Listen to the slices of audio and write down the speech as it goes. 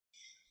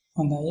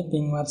හොඳයි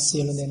පින්වත්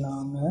සියලු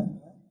දෙනාම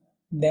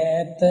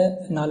දෑත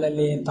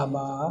නළලේ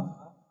තබා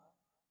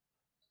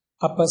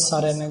අප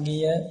සරණ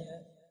ගිය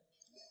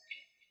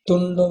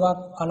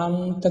තුන්ලොවක්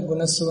අනන්ත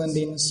ගුණ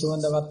සුවඳින්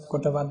සුවඳවත්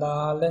කොට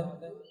වදාළ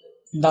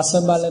දස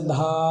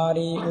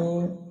බලධාරී වූ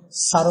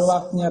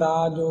සර්වඥ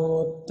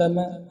රාජෝත්තම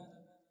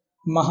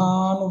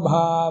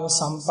මහානුභාව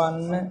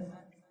සම්පන්න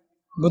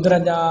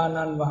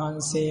බුදුරජාණන්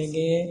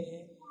වහන්සේගේ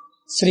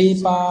ශ්‍රී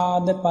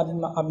පාද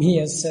පද්ම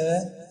අභියස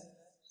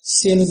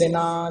සියලු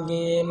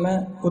දෙනාගේම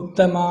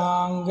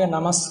උත්තමාංග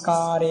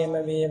නමස්කාරයම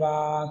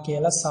වේවා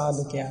කියලා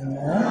සාදු කියන්න.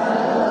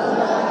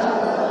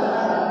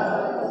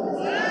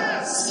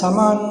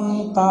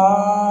 සමන්ත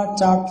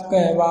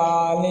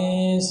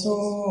චක්කවාලේසු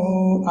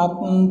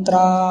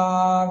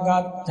අත්‍රා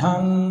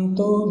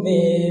ගච්ඡන්තු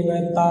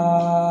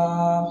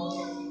දේවතා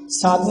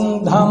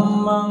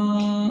සද්ධම්මං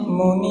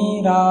මුනි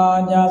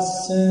රාජස්ස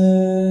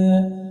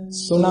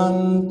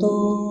සුනන්තු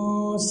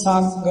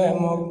සග්ග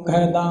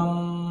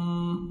මොක්ඛදං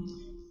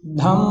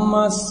ධම්ම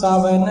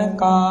ශ්‍රවණ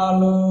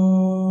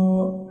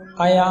කාලෝ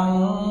අයං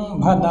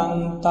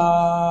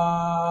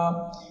භදන්තා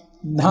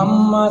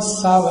ධම්ම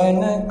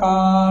ශ්‍රවණ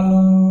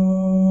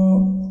කාලෝ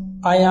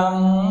අයං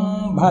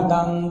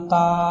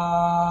භදන්තා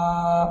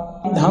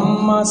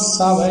ධම්ම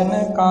ශ්‍රවණ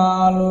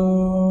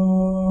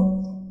කාලෝ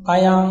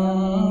අයං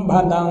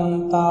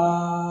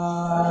භදන්තා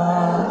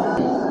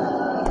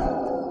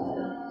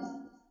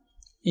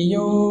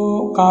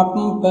යෝ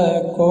කප්ප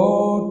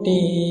කෝටි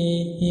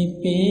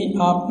හිපි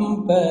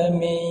අප්ප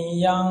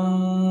මේයං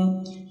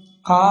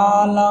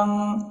කාලං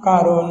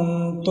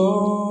කරොන්තු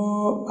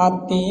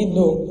අති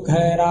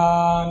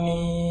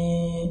දුක්ඛරානි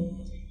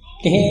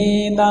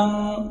තේදං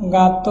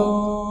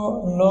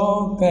ගතෝ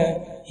ලෝක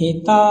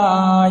හිතායනාතෝ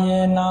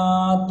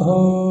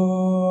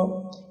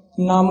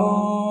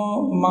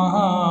නමෝ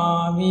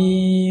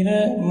මහාවීර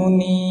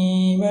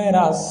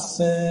මුනිවරස්ස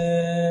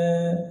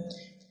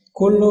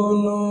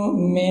කුලුණු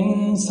මෙන්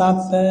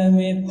සත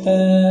වෙත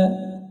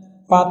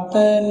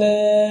පතල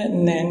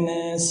නැන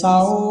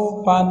සව්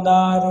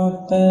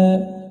පදාරුත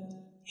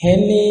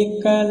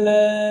හෙලිකල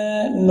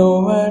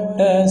ලොවට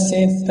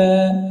සෙත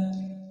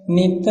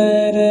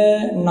නිතර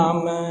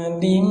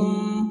නමදින්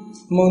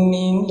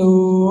මුනිඳු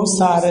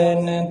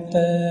සරණත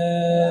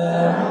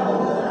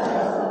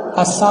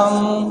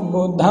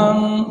අසම්බුද්ධං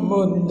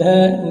බුද්ධ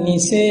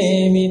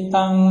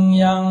නිසේවිතං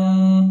යං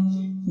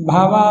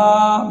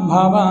භවා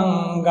භවං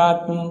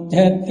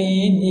ගච්ඡති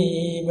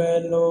ජීව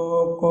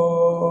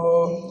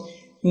ලෝකෝ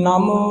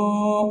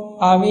නමෝ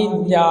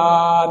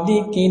අවිජ්ජාදි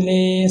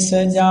කිලේශ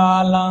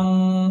ජාලං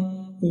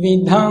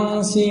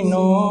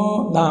විධංසිනෝ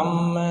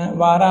ධම්ම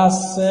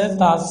වරස්ස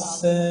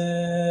තස්ස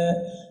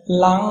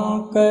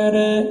ලංකර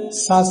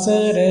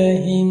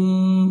සසරහිම්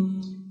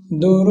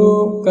දුරු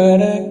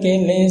කර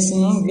කෙලෙස්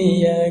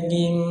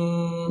බියගින්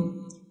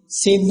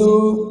සිදු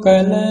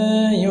කළ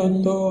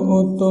යුතු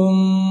උතුම්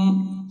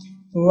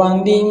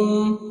වන්දින්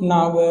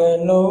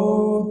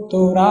නවලෝතුරා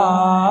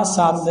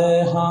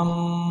සදහම්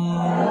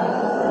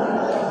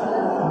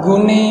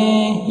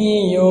ගුණේහි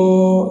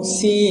යෝ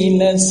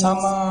සීල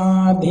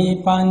සමාධි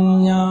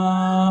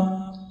පඤ්ඤා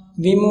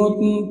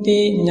විමුක්ති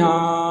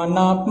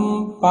ඥානප්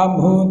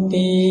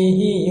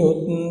පභූතිහි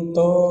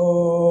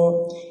යුත්තෝ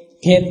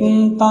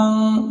හෙත්තං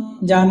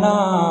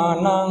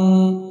ජනානං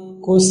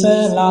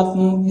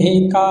කුසලත්ථිකානං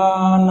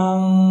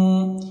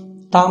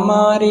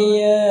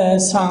තමාරිය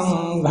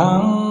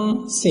සංඝං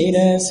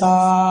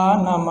සිරසා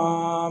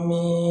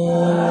නමාමි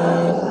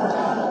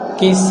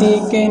කිසි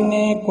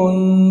කෙනෙකුන්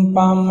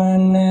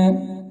පමණ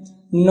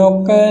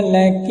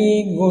නොකලකි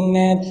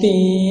ගුණති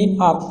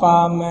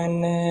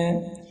අපමණ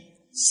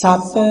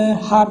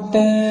සතහට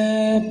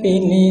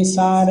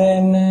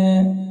පිලිසරණ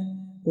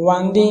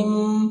වන්දින්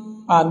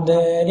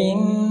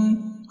අදරින්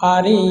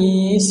අරි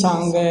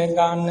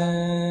සංඝගණ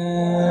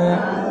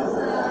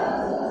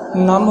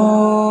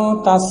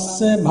නමෝ තස්ස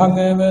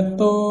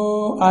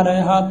භගවතෝ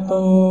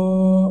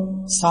අරහතෝ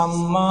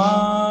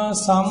සම්මා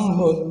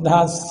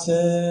සම්බුද්දස්ස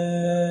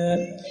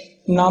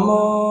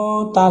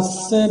නමෝ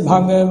තස්ස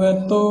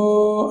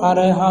භගවතෝ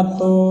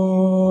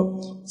අරහතෝ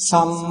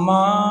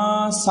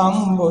සම්මා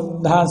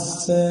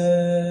සම්බුද්දස්ස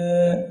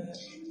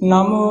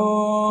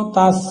නමෝ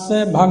තස්ස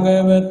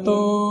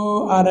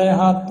භගවතෝ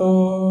අරහතෝ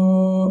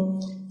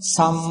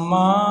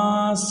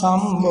සම්මා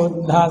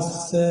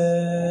සම්බුද්දස්ස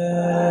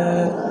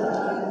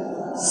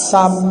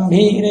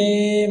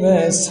සම්භිරේව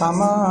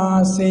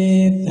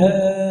සමාසේත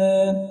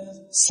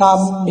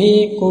සම්භි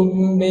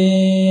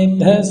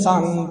කුම්බේධ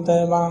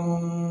සන්තවං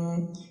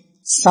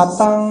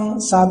සතං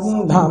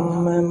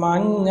සද්ධම්ම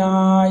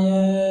මඤ්ඤාය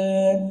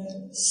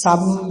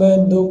සම්බ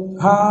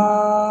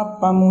දුක්ඛා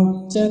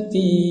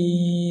පමුච්චති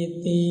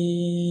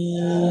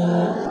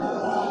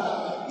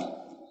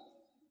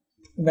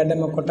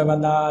වැඩම කොට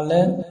වදාළ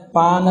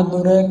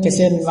පානදුර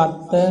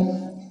කෙසෙල්වත්ත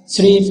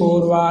ශ්‍රී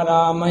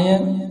පූර්වාරාමය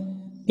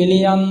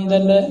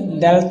පිළියන්දල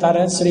දැල්තර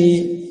ශ්‍රී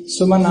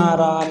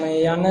සුමනාරාමය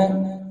යන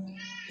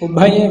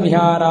උභය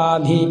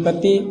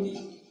විහාරාධිපති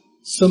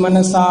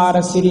සුමනසාර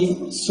සිරි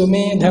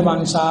සුමේධ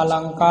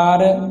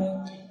වංශාලංකාර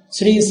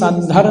श्री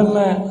सद्धर्म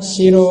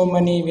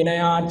शिरोमणि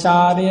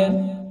विनयाचार्य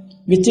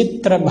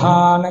विचित्र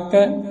भानक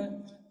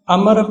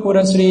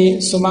अमरपुर श्री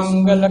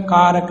सुमंगल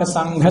कारक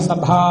संघ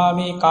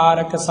सभावे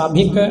कारक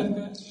सभिक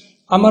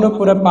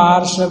अमरपुर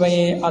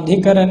पार्श्वे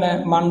अधिकरण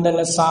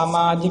मंडल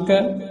सामाजिक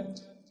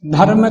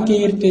धर्म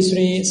कीर्ति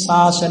श्री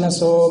शासन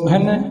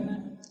शोभन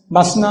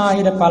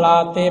बसनाहिर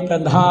पलाते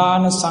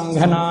प्रधान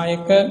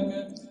संघनायक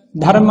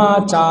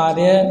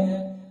धर्माचार्य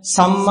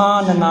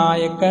सम्मान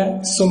नायक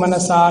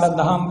सुमनसार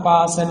धाम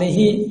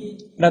पासलेहि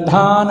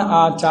प्रधान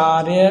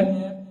आचार्य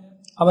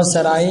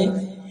अवसराई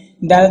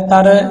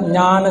दलतर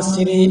ज्ञान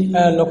श्री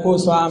लोकु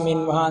स्वामीන්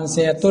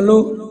වහන්සේ ඇතුළු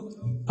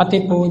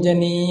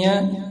අතිපූජනීය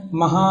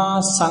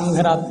මහා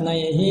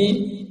සංඝරත්නයෙහි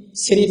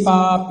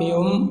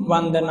සිරිපාපියුම්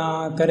වන්දනා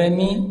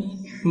කරමි.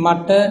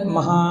 මට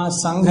මහා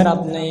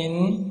සංඝරත්නයෙන්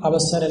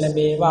අවසර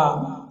ලැබේවා.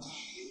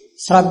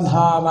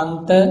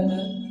 ශ්‍රද්ධාවන්ත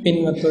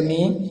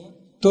පින්වතුනි,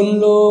 තුන්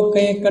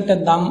ලෝකයකට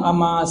දම්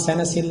අමා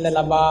සැනසෙල්ල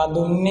ලබා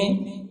දුන්නේ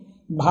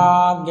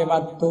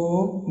භාග්‍යවත් වූ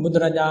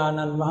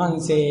බුදුරජාණන්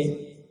වහන්සේ.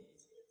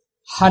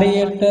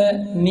 හරියට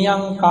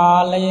නියං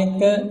කාලයක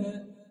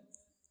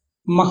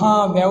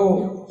මහා වැව්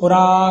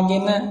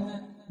පුරාගෙන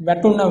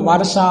වැටුණ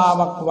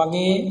වර්ෂාවක්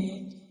වගේ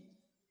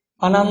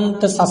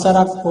අනන්ත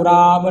සසරක්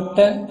පුරාවට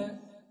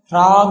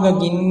රාග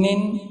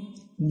ගින්නෙන්,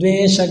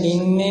 ද්වේෂ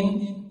ගින්නෙන්,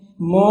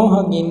 මෝහ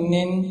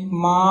ගින්නෙන්,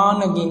 මාන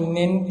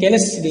ගින්නෙන්,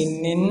 කෙලෙස්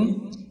ගින්නෙන්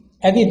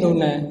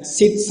ඇවිදුන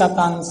සිත්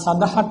සතන්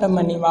සදහටම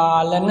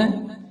නිවාලන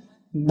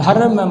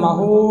ධර්ම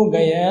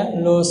මහෝගය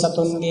ලෝ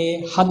සතුන්ගේ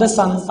හද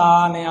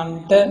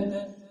සංතානයන්ට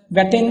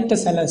වැටෙන්ට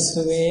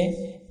සැලැස්සුවේ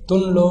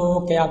තුන්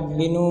ලෝකයක්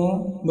දිනු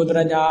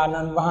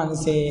බුදුරජාණන්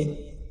වහන්සේ.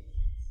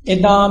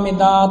 එදා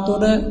මෙදා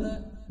තුර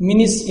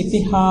මිනිස්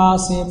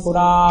ඉතිහාසය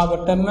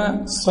පුරාවටම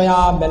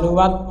සොයා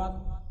බැලුවත්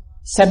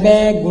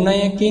සැබෑ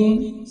ගුණයකින්,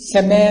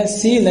 සැබෑ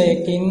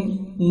සීලයකින්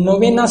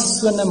නොවෙනස්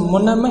වන,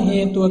 මොනම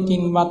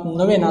හේතුවකින්වත්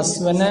නොවෙනස්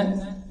වන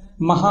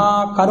මහා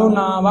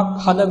කරුණාවක්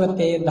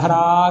හදවතේ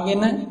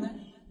දරාගෙන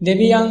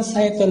දෙවියන්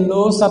සහිත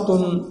ලෝ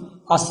සතුන්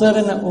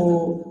අසරණ වූ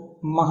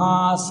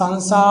මහා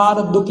සංසාර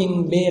දුකින්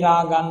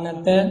බේරා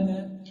ගන්නට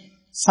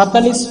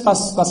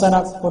 45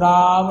 වසරක්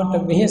පුරාවට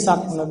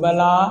වෙහෙසක්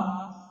නොබලා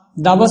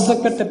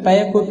දවසකට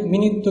පැයකුත්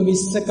මිනිත්තු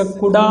 20ක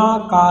කුඩා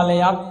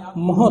කාලයක්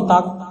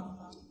මොහොතක්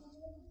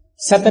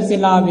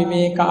සතපිලා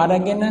විවේක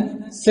අරගෙන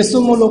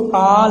සෙසුමුළු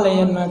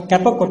කාලයම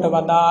කැපකොට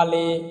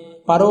වදාලේ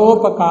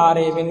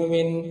පරෝපකාරයේ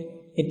වෙනුවෙන්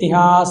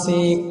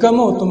ඉතිහාසයේ එකම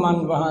උතුමන්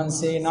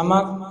වහන්සේ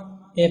නමක්.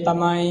 ඒ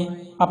තමයි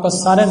අප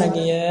සරණ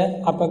ගිය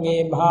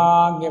අපගේ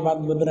භාග්‍යවත්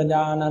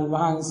බුදුරජාණන්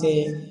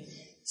වහන්සේ.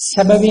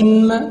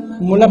 සැබවින්ම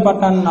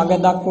මුලපටන් අග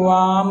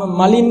දක්වාම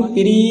මලින්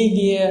පිරී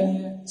ගිය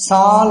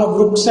සාල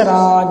වෘක්ෂ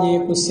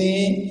රාජයේ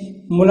කුසේ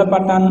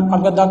මුලපටන්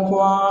අග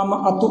දක්වාම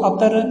අතු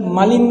අතර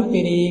මලින්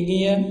පිරී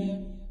ගිය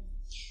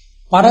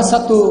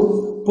පරසතු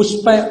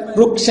පුෂ්ප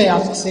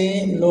වෘක්ෂයක්සේ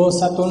ලෝ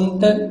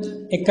සතුන්ට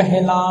එක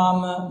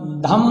හෙලාම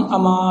ධම්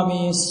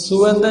අමාවේ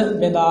සුවඳ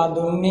බෙදා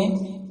දුන්නේ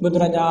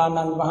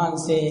බුදුරජාණන්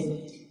වහන්සේ.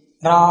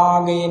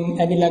 රාගයෙන්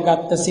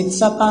ඇවිලගත් සිත්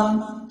සතන්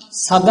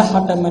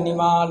සදහටම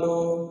නිවාලු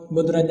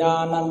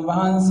බුදුරජාණන්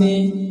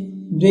වහන්සේ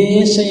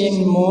ද්වේෂයෙන්,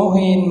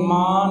 මෝහයෙන්,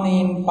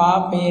 මානෙන්,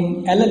 පාපයෙන්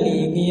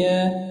ඇලලී ගිය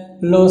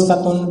ලෝ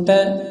සතුන්ට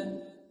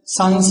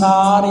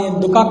සංසාරයේ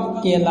දුකක්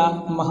කියලා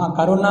මහ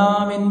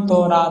කරුණාවෙන්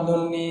තෝරා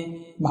දුන්නේ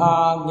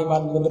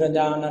භාග්‍යවත්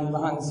බුදුරජාණන්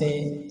වහන්සේ.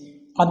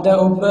 අද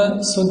ඔබ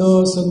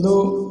සුදු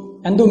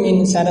ඇඳුමින්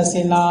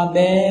සැරසිලා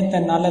දෑත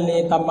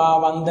නලලේ තබා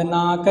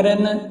වන්දනා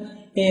කරන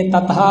ඒ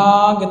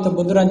තථාගත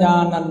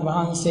බුදුරජාණන්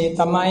වහන්සේ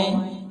තමයි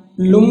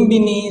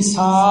ලුම්බිනී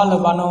සාල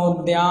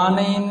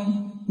වනෝද්‍යානයෙන්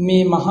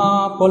මේ මහා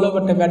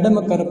පොළොවට වැඩම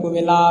කරපු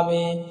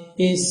වෙලාවේ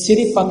ඒ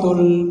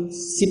සිරිපතුල්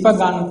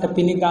සිපගන්ට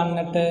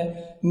පිළිගන්නට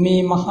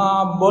මේ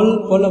මහා බොල්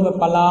පොළොව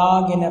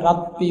පලාගෙන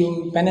රත්පියුම්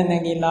පැන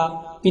නැගිලා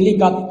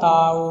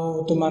පිළිගත්තා වූ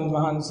උතුමන්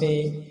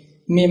වහන්සේ.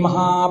 මේ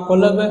මහා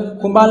පොළොව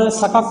කුඹල්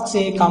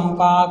සකක්සේ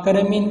කම්පා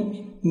කරමින්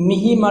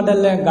මිහි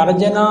මඩල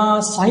ගර්ජනා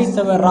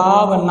සහිතව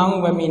රාව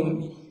නංවමින්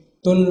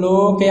තුන්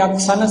ලෝකයක්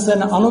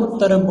සනසන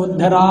අනුත්තර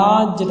බුද්ධ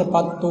රාජ්‍යයට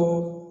පත් වූ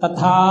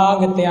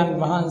තථාගතයන්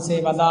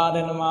වහන්සේ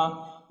වදාරනවා,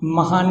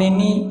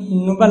 මහණෙනි,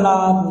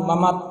 නුඹලා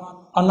මමත්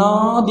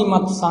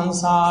අනාදිමත්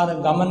සංසාර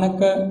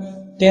ගමනක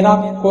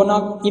තෙරක්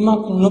කොනක්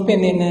ඉමක්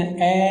නොපෙනෙන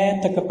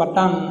ඈතක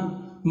පටන්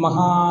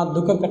මහා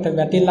දුකකට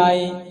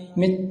වැටිලයි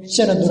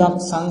මෙච්චර දුරක්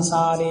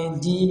සංසාරේ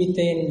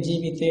ජීවිතයෙන්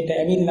ජීවිතයට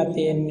ඇවිල්ලා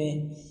තියෙන්නේ.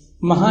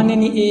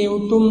 මහණෙනි, ඒ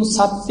උතුම්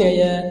සත්‍යය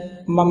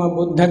මම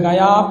බුද්ධ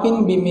ගයාපින්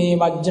බිමේ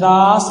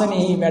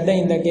වජ්‍රාසනෙහි වැඩ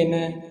ඉඳගෙන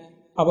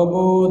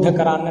අවබෝධ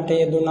කරන්නට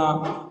යෙදුණා.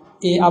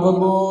 ඒ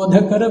අවබෝධ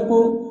කරපු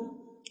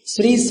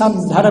ශ්‍රී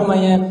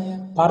සද්ධර්මය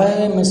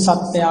පරම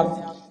සත්‍යයක්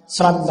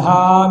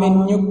ශ්‍රද්ධාවෙන්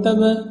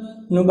යුක්තව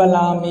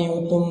නුඹලා මේ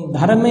උතුම්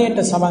ධර්මයට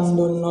සවන්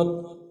දුන්නොත්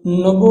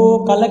නොබෝ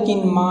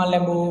කලකින් මා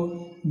ලැබූ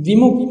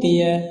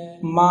විමුක්තිය,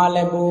 මා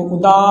ලැබූ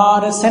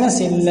උදාර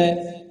සැනසෙල්ල,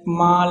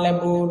 මා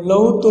ලැබූ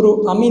ලෞතුරු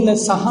අමිල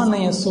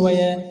සහනය සුවය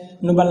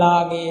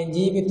නුඹලාගේ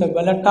ජීවිත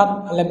වලටත්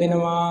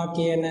ලැබෙනවා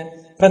කියන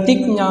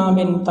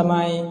ප්‍රතිඥාවෙන්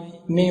තමයි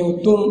මේ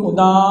උතුම්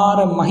උදාර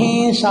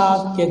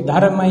මහේශාක්‍ය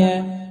ධර්මය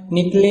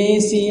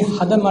නික්ලේසී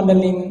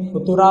හදමඩලින්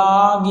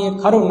උතුරාගිය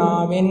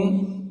කරුණාවෙන්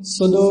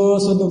සුදු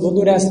සුදු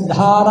බුදුරැස්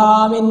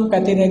ධාරාවෙන්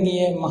පැතිර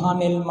ගිය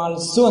මහනෙල් මල්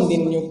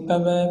සුවඳින්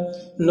යුක්තව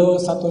ලෝ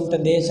සතුන්ට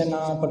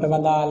දේශනා කොට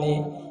වදාළේ.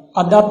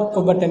 අදත්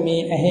ඔබට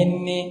මේ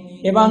ඇහෙන්නේ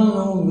එවන්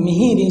වූ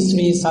මිහිරි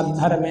ශ්‍රී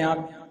සද්ධර්මයක්.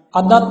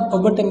 අදත්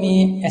ඔබට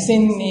මේ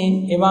ඇසෙන්නේ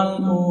එවන්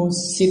වූ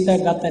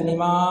සිතගත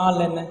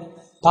නිවාලන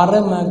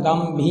පරම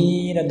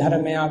ගම්භීර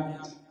ධර්මයක්.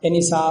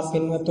 එනිසා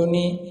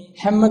පින්වතුනි,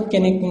 හැම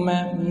කෙනෙක්ම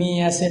මේ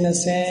ඇසෙන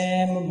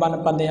සෑම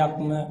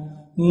බණපදයක්ම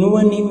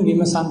නුවණින්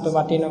විමසන්ට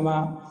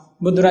වටිනවා.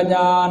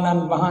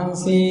 බුදුරජාණන්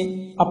වහන්සේ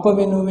අප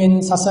වෙනුවෙන්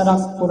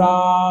සසරක්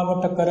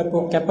පුරාවට කරපු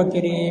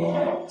කැපකිරීම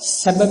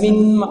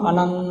සැබවින්ම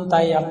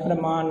අනන්තයි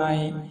අප්‍රමාණයි.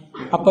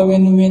 අප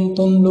වෙනුවෙන්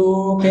තුන්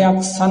ලෝකයක්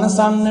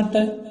සනසන්නට,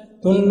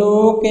 තුන්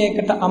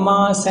ලෝකයකට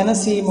අමා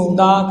සැනසීම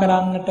උදා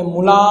කරන්නට,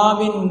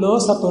 මුලාවෙන් ලෝ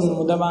සතුන්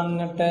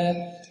මුදවන්නට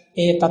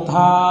ඒ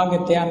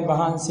තථාගතයන්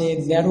වහන්සේ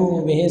දරූ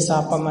වෙහෙස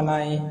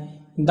අපමණයි.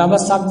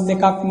 දවසක්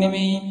දෙකක්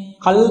නෙමෙයි,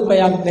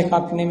 කල්පයක්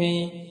දෙකක්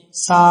නෙමෙයි,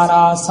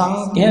 සාරා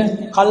සංඛ්‍ය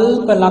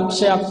කල්ප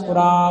ලක්ෂයක්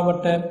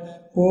පුරාවට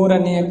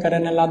පූර්ණය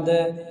කරන ලද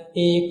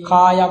ඒ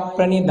කාය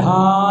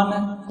ප්‍රනිධාන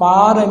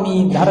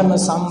පාරමී ධර්ම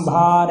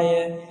සම්භාරය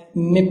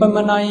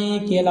මෙපමණයි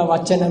කියලා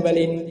වචන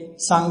වලින්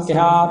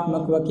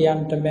සංඛ්‍යාත්මකව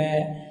කියන්නට බෑ.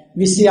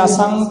 විසි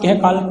අසංඛ්‍ය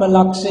කල්ප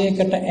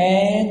ලක්ෂයකට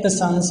ඈත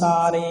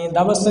සංසාරයේ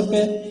දවසක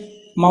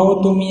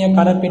මෞතුමිය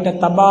කරපිට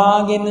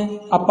තබාගෙන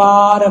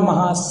අපාර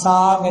මහා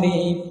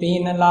සාගරයේ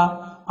පීනලා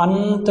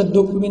අන්ත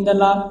දුක්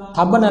විඳලා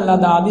තබන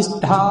ලද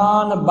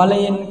අදිෂ්ඨාන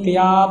බලයෙන්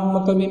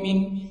ක්‍රියාත්මක වෙමින්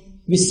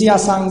විසි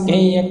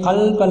අසංඛේය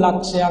කල්ප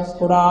ලක්ෂයක්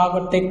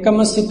පුරාවට එකම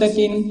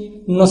සිතකින්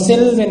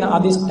නොසෙල්වෙන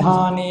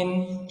අදිෂ්ඨානයෙන්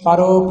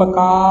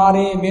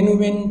පරෝපකාරයේ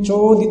වෙනුවෙන්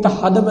චෝදිත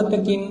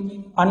හදවතකින්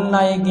අන්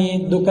අයගේ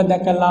දුක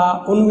දැකලා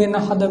උන්වෙන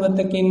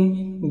හදවතකින්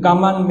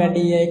ගමන්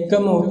වැඩිය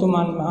එකම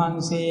උතුමන්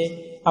වහන්සේ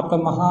අප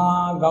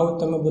මහා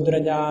ගෞතම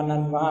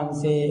බුදුරජාණන්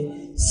වහන්සේ.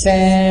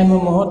 සෑම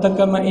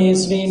මොහොතකම ඒ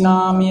ශ්‍රී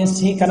නාමය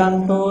සිහි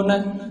කරන්ට ඕන.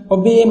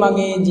 ඔබේ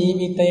මගේ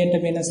ජීවිතයට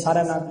වෙන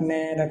සරණක්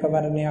නෑ,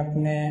 රැකවරණයක්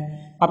නෑ.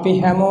 අපි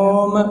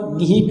හැමෝම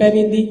ගිහි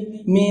පැවිදි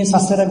මේ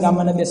සසර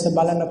ගමන දෙස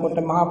බලනකොට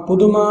මහා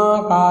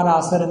පුදුමාකාර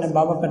අසරණ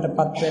බවකට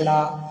පත්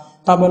වෙලා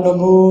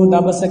තබනබෝ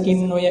දවසකින්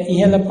ඔය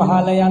ඉහළ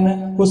පහළ යන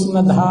හුස්ම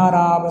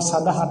ධාරාව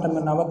සදහටම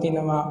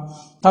නවතිනවා.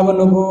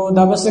 තබනබෝ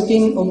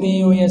දවසකින්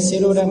ඔබේ ඔය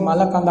සිරුර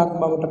මල කඳක්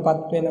බවට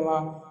පත්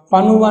වෙනවා,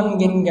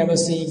 පණුවන්ගෙන්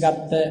ගැවසී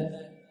ගත්ත.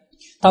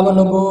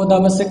 තබනබෝ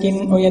දවසකින්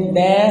ඔය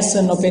දැස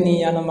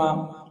නොපෙනී යනවා.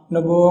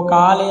 නොබෝ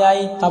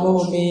කාලයයි තව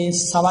ඔබේ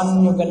සවන්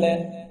යුගල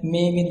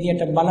මේ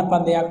විදියට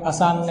බණපදයක්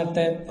අසන්නට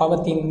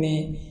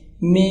පවතින්නේ.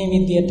 මේ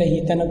විදියට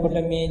හිතනකොට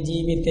මේ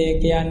ජීවිතය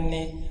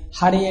කියන්නේ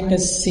හරියට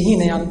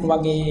සිහිනයක්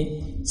වගේ.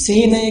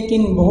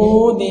 සිහිනයකින්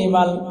බොහෝ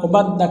දේවල්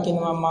ඔබත්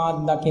දකිනවා, මාත්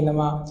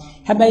දකිනවා.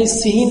 හැබැයි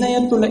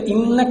සිහිනය තුල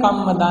ඉන්න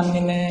කම්ම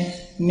දන්නේ නැහැ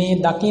මේ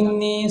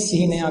දකින්නේ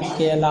සිහිනයක්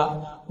කියලා.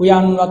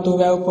 උයන් වතු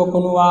වැව්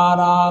පොකුණු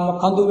ආරාම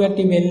කඳු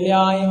වැටි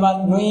වෙල්යායවත්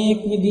නොඑක්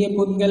විදිය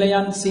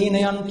පුද්ගලයන්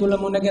සිහිනයන් තුල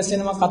මුණ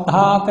ගැසෙනවා,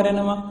 කතා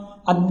කරනවා,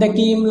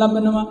 අත්දැකීම්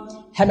ලබනවා.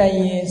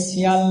 හැබැයි ඒ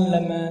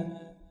සියල්ලම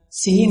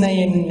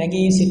සිහිනයෙන්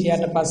නැගී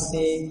සිටියට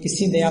පස්සේ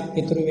කිසි දෙයක්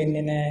ඉතුරු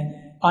වෙන්නේ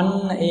නැහැ. අන්න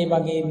ඒ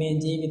වගේ මේ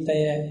ජීවිතය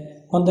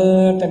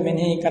හොඳට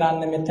මෙනෙහි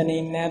කරන්න. මෙතන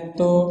ඉන්නේ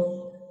නැත්තෝ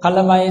කල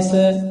වයස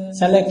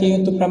සැලකිය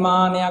යුතු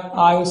ප්‍රමාණයක්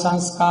ආයු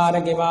සංස්කාර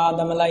ගෙවා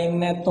දමලා ඉන්නේ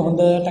නැත්තෝ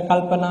හොඳට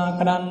කල්පනා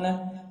කරන්න.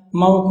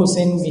 මව්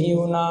කුසෙන් බිහි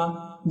වුණා,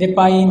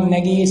 දෙපයින්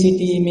නැගී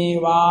සිටීමේ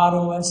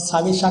වාරුව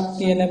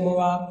සවිශක්තිය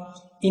ලැබුවා.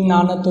 ඉන්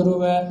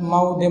අනතුරුව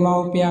මව්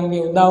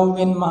දෙමව්පියන්ගේ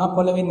උදව්වෙන් මහ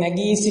පොළවේ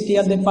නැගී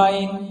සිටිය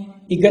දෙපයින්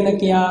ඉගෙන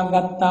කියා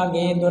ගත්තා,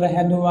 ගේ දොර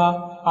හැදුවා,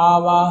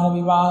 ආවාහ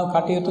විවාහ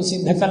කටයුතු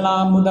සිද්ධ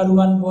කළා,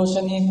 මුදරුවන්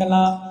පෝෂණය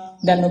කළා.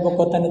 දැන් ඔබ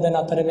කොතනද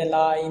නතර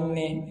වෙලා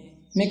ඉන්නේ?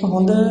 මේක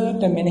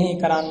හොඳට මෙනෙහි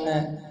කරන්න.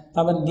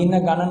 තව දින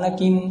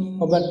ගණනකින්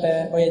ඔබට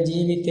ඔය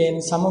ජීවිතයෙන්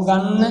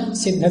සමුගන්න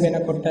සිද්ධ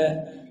වෙනකොට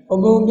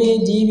ඔබ ඔබේ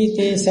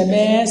ජීවිතයේ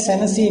සැබෑ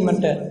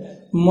සැනසීමට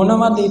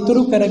මොනවද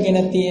ඉතුරු කරගෙන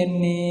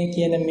තියෙන්නේ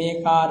කියන මේ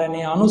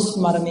කාරණේ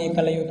අනුස්මරණය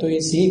කළ යුතුයි,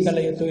 සිහි කළ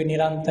යුතුයි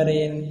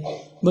නිරන්තරයෙන්.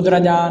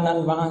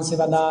 බුදුරජාණන් වහන්සේ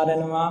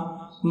වදාරනවා,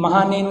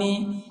 මහණෙනි,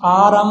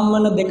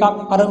 ආරම්මන දෙකක්,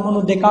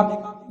 අරමුණු දෙකක්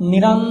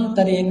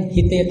නිරන්තරයෙන්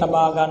හිතේ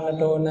තබා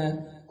ගන්නට ඕන.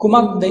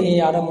 කුමක්ද ඒ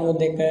අරමුණු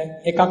දෙක?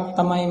 එකක්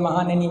තමයි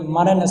මහණෙනි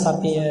මරණ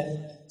සතිය.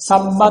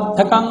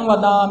 සබ්බත්තකං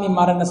වදාමි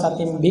මරණ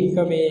සතින්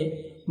භික්ඛවේ.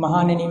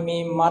 මහණෙනි,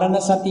 මේ මරණ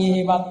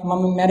සතියේවත්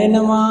මම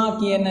මැරෙනවා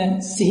කියන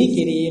සිහි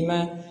කිරීම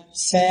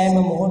සෑම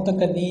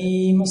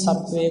මොහොතකදීම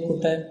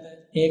සත්වයකට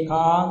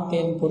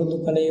ඒකාන්තයෙන් පුරුදු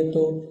කළ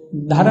යුතු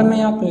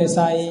ධර්මයක්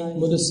ලෙසයි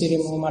බුදු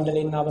සිරිමු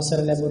මණ්ඩලින් අවසර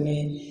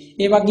ලැබුණේ.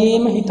 ඒ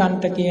වගේම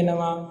හිතන්ට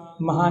කියනවා,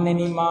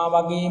 මහණෙනි, මා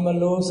වගේම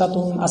ලෝ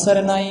සතුන්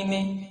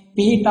අසරණයිනේ,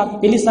 පිහිටක්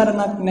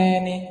පිළිසරණක්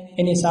නැහැනේ.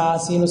 එනිසා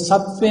සියලු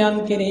සත්වයන්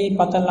කෙරෙහි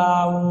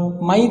පතලා වූ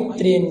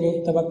මෛත්‍රියෙන්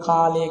යුක්තව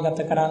කාලය ගත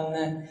කරන්න.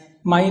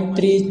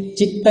 මෛත්‍රී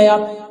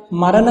චිත්තයක්,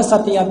 මරණ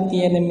සතියක්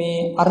තියෙන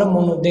මේ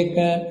අරමුණු දෙක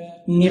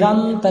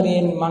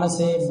නිරන්තරයෙන්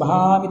මනසේ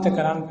භාවිත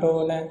කරන්න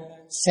ඕන.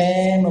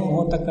 සෑම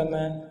මොහොතකම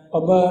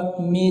ඔබ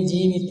මේ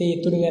ජීවිතේ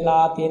ඉතුරු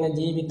වෙලා තියෙන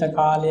ජීවිත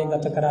කාලය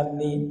ගත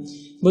කරද්දී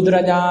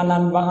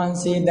බුදුරජාණන්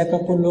වහන්සේ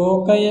දැකපු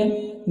ලෝකය,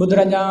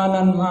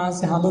 බුදුරජාණන්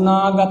වහන්සේ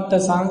හඳුනාගත්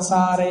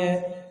සංසාරය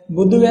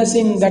බුදු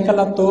වැසින්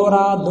දැකලා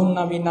තෝරා දුන්න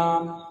විනා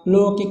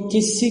ලෝකෙ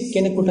කිසි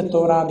කෙනෙකුට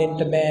තෝරා දෙන්න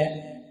බෑ.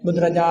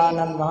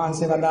 බුදුරජාණන්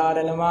වහන්සේ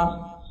වදාරනවා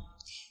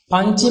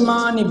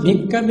පංචමානි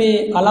භික්කවේ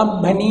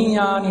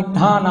අලබ්භනීයානි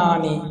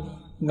ඨානානි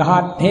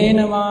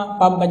ගහට්ඨේනවා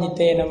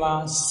පබ්බජිතේනවා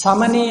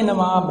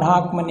සමනේනවා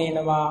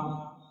බ්‍රාහ්මනේනවා.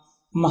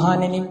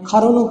 මහණෙනි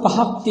කරුණු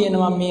පහක්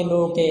තියෙනවා මේ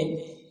ලෝකේ.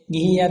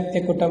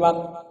 ගිහියැත්තෙකුටවත්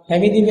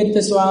පැවිදි වෙච්ච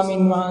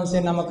ස්වාමින්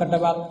වහන්සේ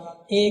නමකටවත්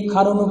ඒ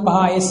කරුණු පහ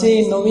එසේ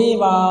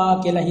නොවේවා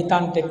කියලා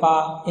හිතන්න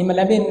එපා. එහෙම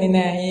ලැබෙන්නේ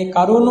නැහැ. ඒ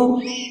කරුණු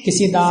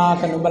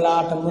කිසිදාක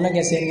නුඹලාට මුණ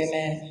ගැසෙන්නේ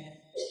නැහැ.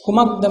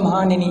 කුමක්ද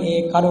මහණෙනි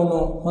ඒ කරුණු?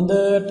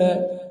 හොඳට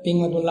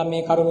පින්වතුන්ලා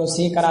මේ කරුණු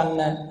සිහි කරන්න.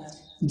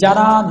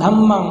 ජරා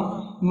ධම්මං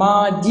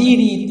මා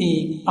ජීරීති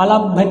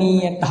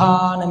අලබ්භනීය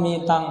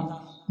ඨානමේතං.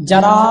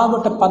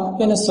 ජරාවට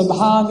පත්වෙන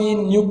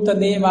ස්වභාවයෙන් යුක්ත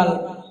දේවල්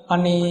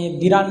අනේ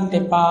දිරන්ට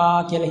එපා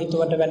කියලා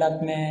හිතුවට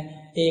වැඩක් නැහැ.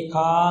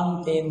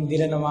 ඒකාන්තයෙන්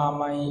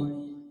දිරනවාමයි.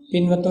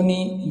 පින්වතුනි,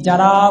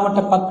 ජරාවට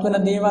පත්වන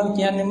දේවල්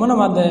කියන්නේ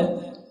මොනවද?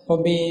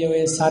 ඔබේ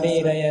ඔය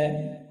ශරීරය,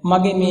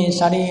 මගේ මේ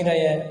ශරීරය,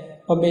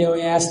 ඔබේ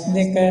ඔය ඇස්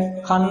දෙක,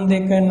 කන්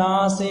දෙක,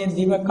 නාසය,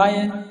 දිව, කය,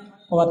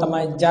 ඔවා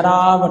තමයි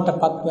ජරාවට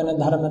පත්වන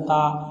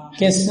ධර්මතා.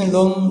 කෙස්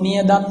ලොම්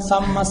නියදත්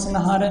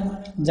සම්මස්නහර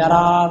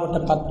ජරාවට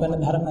පත්වන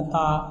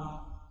ධර්මතා.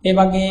 ඒ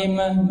වගේම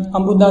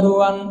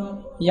අඹදරුවන්,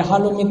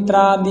 යහළු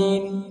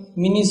මිත්‍රාදීන්,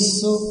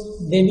 මිනිස්සු,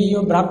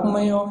 දෙවියෝ,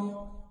 බ්‍රහ්මයෝ,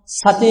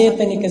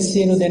 සචේතනික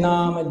සියලු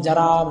දෙනාම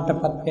ජරාවට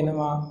පත්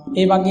වෙනවා.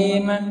 ඒ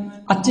වගේම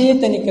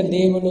අචේතනික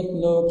දේවලුත්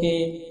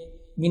ලෝකේ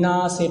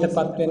විනාශයට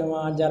පත්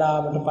වෙනවා,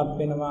 ජරාවට පත්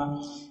වෙනවා.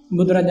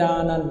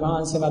 බුදුරජාණන්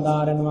වහන්සේ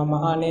වදාරනවා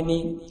මහණෙනි,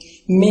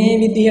 මේ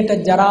විදිහට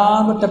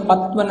ජරාවට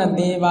පත්වන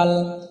දේවල්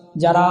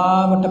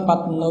ජරාවට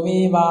පත්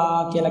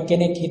නොවේවා කියලා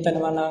කෙනෙක්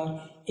හිතනවා නම්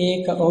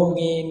ඒක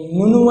ඔහුගේ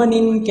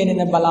නුනුවණින්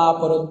කෙරෙන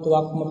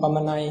බලාපොරොත්තුවක්ම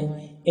පමණයි.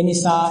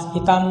 එනිසා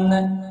හිතන්න,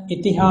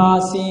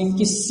 ඉතිහාසයේ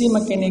කිසිම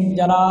කෙනෙක්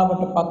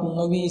ජරාවට පත්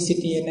නොවී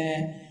සිටියේ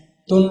නැහැ.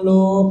 තුන්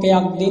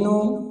ලෝකයක් දිනු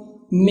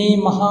මේ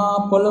මහා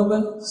පොළොව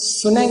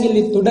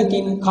සුනැගිලි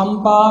තුඩකින්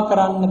කම්පා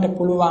කරන්නට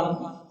පුළුවන්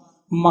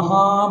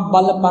මහා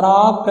බල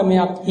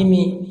පරාක්‍රමයක්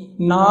හිමි,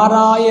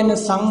 නාරායන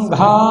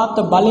සංඝාත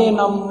බලය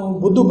නම් වූ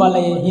බුදු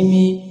බලය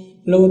හිමි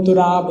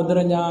ලෞතුරා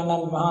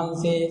බුදුරජාණන්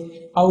වහන්සේ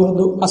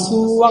අවුරුදු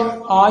 80ක්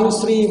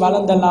ආයුශ්‍රී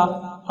වළඳලා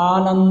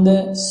ආනන්ද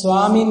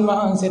ස්වාමින්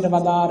වහන්සේට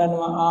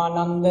වදාරනවා,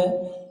 ආනන්ද,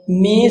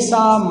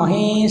 මේසා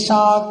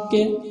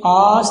මහේශාක්‍ය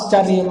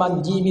ආශ්චර්යමත්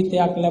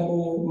ජීවිතයක්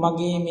ලැබූ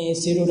මගේ මේ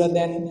සිරුර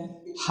දැන්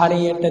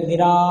හරියට දි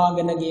รา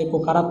ගෙන ගියපු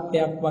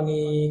කරත්තයක්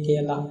වගේ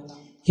කියලා.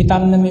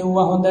 හිතන්න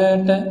මෙව්වා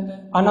හොඳට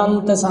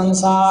අනන්ත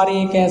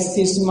සංසාරයේ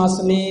කැස්සිස්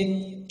මස්ලේ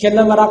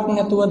කෙලවරක්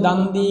නැතුව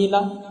දන්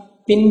දීලා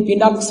පින්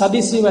පිඩක්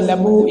සදිසිව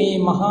ලැබූ ඒ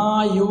මහා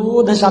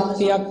යෝධ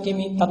ශක්තියක්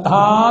හිමි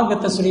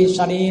තථාගත ශ්‍රී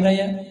ශරීරය,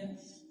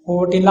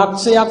 කෝටි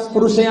ලක්ෂයක්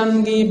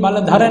පුරුෂයන්ගේ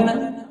බලධරන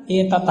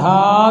ඒ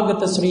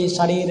තථාගත ශ්‍රී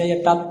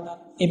ශරීරයටත්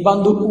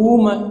එබඳු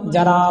ඌම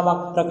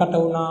ජරාවක් ප්‍රකට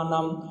වුණා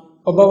නම්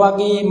ඔබ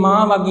වගේ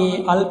මා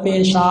වගේ අල්පේ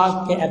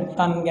ශාක්‍ය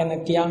ඇත්තන් ගැන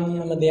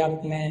කියන්නම දෙයක්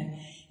නැහැ.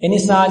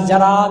 එනිසා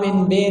ජරාවෙන්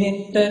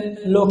බේරෙන්න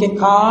ලෝකේ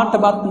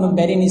කාටවත්ම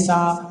බැරි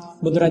නිසා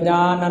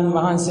බුදුරජාණන්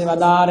වහන්සේ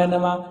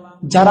වදාරනවා,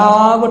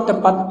 ජරාවට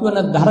පත්වන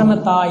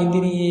ධර්මතා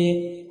ඉදිරියේ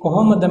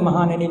කොහොමද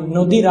මහණෙනි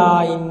නොදිරා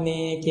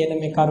ඉන්නේ කියන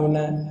මේ කරුණ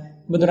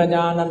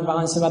බුදුරජාණන්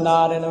වහන්සේ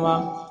වදාරනවා.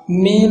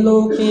 මේ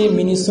ලෝකේ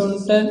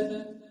මිනිසුන්ට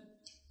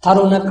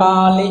තරුණ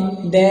කාලේ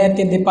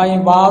දෑති දෙපයි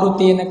වාරු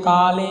තියෙන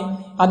කාලේ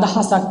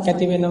අදහසක්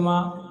ඇති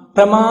වෙනවා,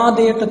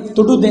 ප්‍රමාදයට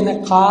තුඩු දෙන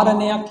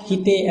කාරණයක්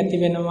හිතේ ඇති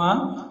වෙනවා.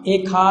 ඒ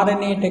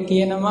කාරණයට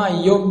කියනවා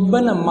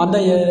යොබ්බන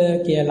මදය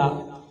කියලා.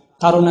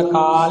 තරුණ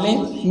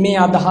කාලේ මේ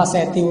අදහස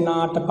ඇති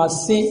වුණාට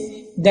පස්සේ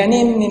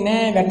දැනෙන්නේ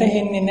නැහැ,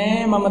 වැටහෙන්නේ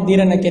නැහැ මම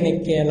දිරණ කෙනෙක්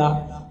කියලා.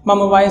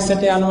 මම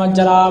වයසට යනවා,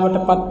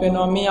 ජරාවටපත්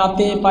වෙනවා, මේ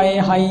අතේ පයේ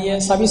හයිය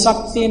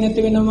සවිශක්තිය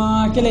නැති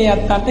වෙනවා කියලා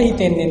යත්තට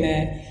හිතෙන්නේ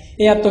නැහැ.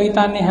 එයත්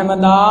හිතන්නේ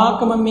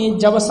හැමදාකම මේ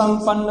ජව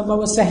සම්පන්න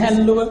බව,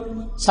 සැහැල්ලුව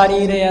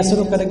ශරීරය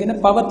ඇසුරු කරගෙන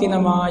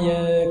පවතිනමාය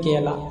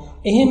කියලා.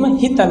 එහෙම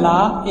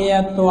හිතලා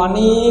එයත්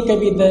අනේක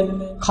විද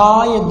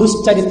කාය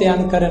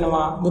දුස්චරිතයන්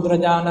කරනවා.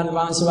 බුදුරජාණන්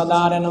වහන්සේ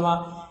වදාරනවා,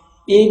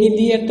 ඒ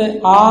විදියට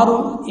ආරු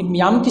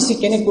යම්කිසි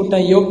කෙනෙකුට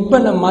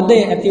යොබ්බන මදය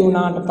ඇති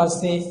වුණාට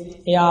පස්සේ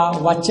එයා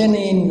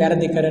වචනයෙන්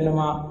වැරදි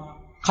කරනවා,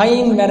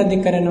 කයින් වැරදි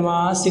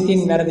කරනවා,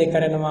 සිතින් වැරදි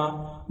කරනවා.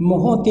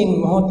 මොහොතින්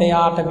මොහොත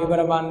යාට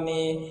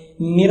විවරවන්නේ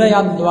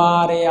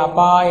නිරයද්්වාරයේ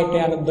අපායට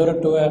යන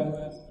දොරටුව.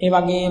 ඒ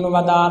වගේම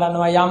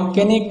වදාරනවා, යම්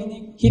කෙනෙක්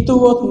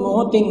හිතුවොත්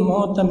මොහොතින්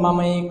මොහොත මම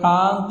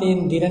ඒකාන්තයෙන්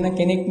දිරණ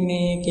කෙනෙක්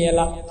නේ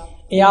කියලා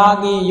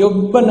එයාගේ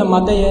යොබ්බන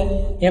මදය,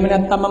 එහෙම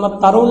නැත්නම් මම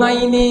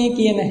තරුණයිනේ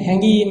කියන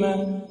හැඟීම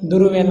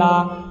දුරු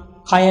වෙලා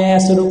කය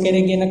ඇසුරු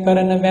කරගෙන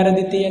කරන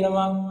වැරදි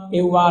තියෙනවා,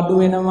 ඒව අඩු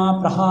වෙනවා,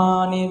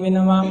 ප්‍රහාණය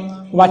වෙනවා.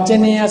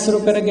 වචනය ඇසුරු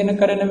කරගෙන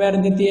කරන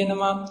වැරදි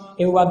තියෙනවා,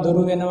 ඒව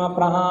දුරු වෙනවා,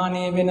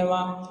 ප්‍රහාණය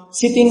වෙනවා.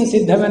 සිතින්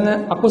සිද්ධ වෙන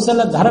අකුසල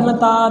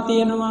ධර්මතා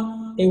තියෙනවා,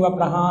 ඒව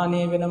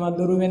ප්‍රහාණය වෙනවා,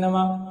 දුරු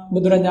වෙනවා.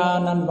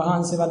 බුදුරජාණන්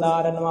වහන්සේ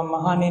වදාරනවා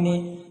මහණෙනි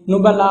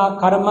නුඹලා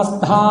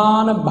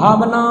කර්මස්ථාන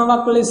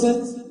භාවනාවක් ලෙස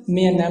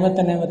මෙය නැවත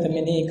නැවත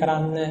මෙනෙහි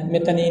කරන්න.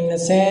 මෙතන ඉන්න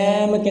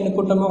සෑම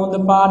කෙනෙකුටම හොඳ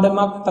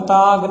පාඩමක්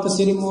තථාගත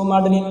සිරිමෝ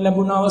මඩලින්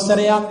ලැබුණ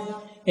අවසරයක්.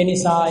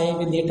 එනිසා ඒ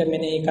විදිහට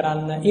මෙනෙහි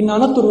කරන්න. ඉන්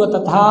අනතුරුව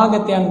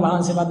තථාගතයන්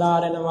වහන්සේ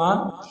වදාරනවා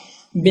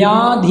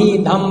ව්‍යාධි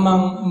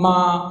ධම්මං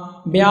මා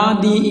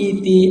ව්‍යාධි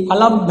ඊති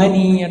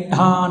අලබ්බනීය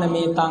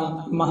ඨානමේතං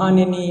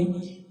මහණෙනි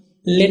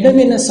ලෙඩ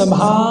වෙන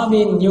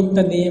ස්වභාවයෙන් යුක්ත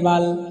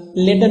දේවල්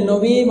ලෙඩ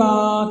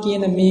නොවේවා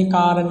කියන මේ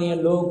කාරණය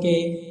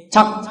ලෝකේ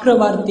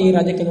චක්‍රවර්ති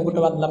රජ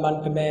කෙනෙකුටවත් ලබන්න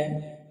බෑ.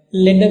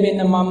 ලෙඩ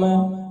වෙන මම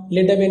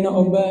ලෙඩ වෙන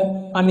ඔබ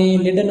අනේ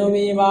ලෙඩ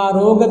නොවේවා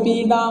රෝග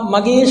පීඩා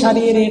මගේ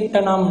ශරීරයට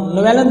නම්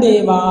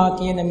නොවැළඳේවා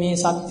කියන මේ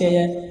සත්‍යය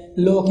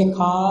ලෝකේ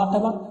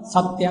කාටවත්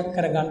සත්‍යයක්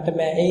කරගන්න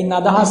බෑ. ඒයින්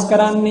අදහස්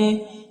කරන්නේ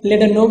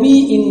ලෙඩ නොවි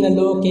ඉන්න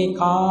ලෝකේ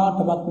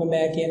කාටවත්ම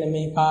බෑ කියන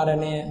මේ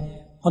කාරණය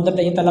හොඳට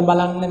හිතලා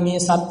බලන්න. මේ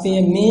සත්‍යය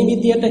මේ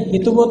විදියට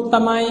හිතුවොත්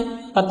තමයි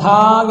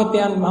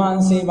තථාගතයන්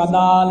වහන්සේ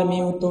වදාළ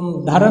මේ උතුම්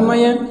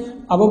ධර්මය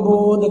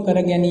අවබෝධ කර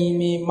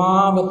ගැනීමේ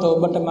මාවත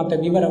ඔබට මට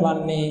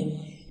විවරවන්නේ.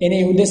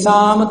 එනේ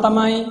උදෙසාම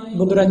තමයි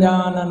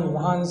බුදුරජාණන්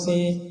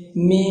වහන්සේ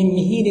මේ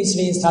මිහිරි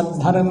ශ්‍රී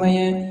සද්ධර්මය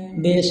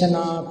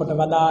දේශනා කොට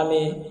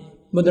වදාළේ.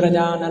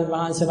 බුදුරජාණන්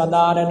වහන්සේ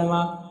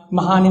වදාරනවා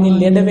මහණෙනි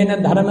ලෙඩ වෙන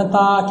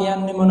ධර්මතා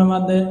කියන්නේ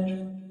මොනවද?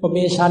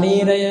 ඔබේ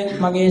ශරීරය,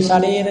 මගේ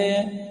ශරීරය,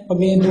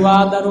 ඔබේ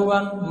දුවා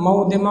දරුවන්, මව්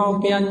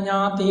දෙමව්පියන්,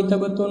 ඥාති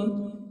හිතවතුන්,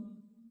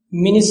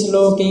 මිනිස්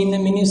ලෝකේ ඉන්න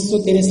මිනිස්සු,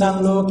 තිරිසන්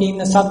ලෝකේ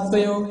ඉන්න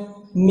සත්වයෝ,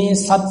 මේ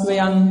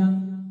සත්වයන්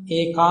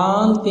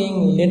ඒකාන්තයෙන්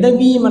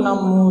ලෙඩවීම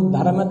නම් වූ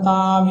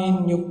ධර්මතාවෙන්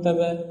යුක්තව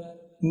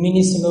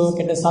මිනිස්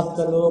ලෝකෙට සත්ව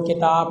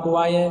ලෝකෙට ආපු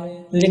අය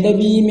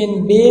ලෙඩවීමෙන්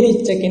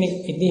බේරිච්ච කෙනෙක්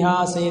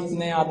ඉතිහාසයේත්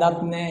නෑ, අදත්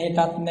නෑ,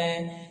 හෙටත් නෑ.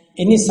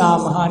 එනිසා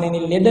මහණෙනි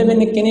ලෙඩ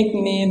වෙන කෙනෙක්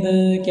නේද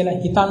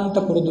කියලා හිතන්ට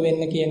පුරුදු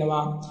වෙන්න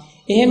කියනවා.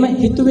 එහෙම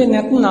හිතුවේ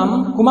නැත්නම්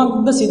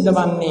කුමක්ද සිද්ධ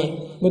වන්නේ?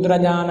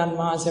 බුදුරජාණන්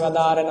වහන්සේ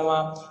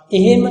වදාරනවා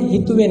එහෙම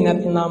හිතුවේ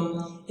නැත්නම්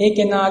ඒ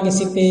කෙනාගේ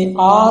සිතේ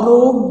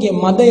ආරෝග්‍ය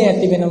මදය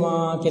ඇති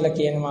වෙනවා කියලා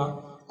කියනවා.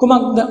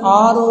 කුමක්ද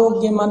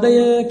ආරෝග්‍ය මදය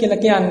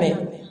කියලා කියන්නේ?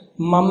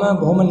 මම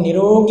බොහොම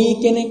නිරෝගී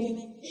කෙනෙක්,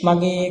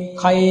 මගේ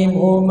කයේ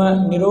බොහොම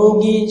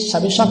නිරෝගී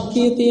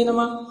ශක්තිය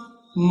තියෙනවා,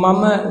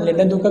 මම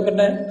ලෙඩ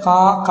දුකකට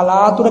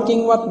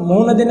කලාතුරකින්වත්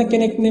මුහුණ දෙන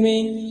කෙනෙක්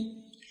නෙමෙයි.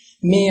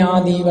 මේ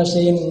ආදී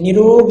වශයෙන්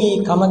නිරෝගී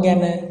කම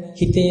ගැන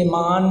හිතේ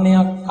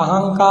මාන්නයක්,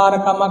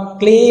 අහංකාරකමක්,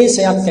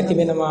 ක්ලේශයක් ඇති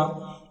වෙනවා.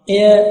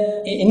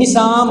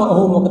 එනිසාම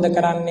ඔහු මොකද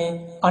කරන්නේ?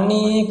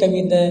 අනේක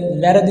විද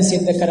වැරදි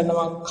සිද්ධ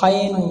කරනවා,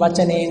 කයෙන්,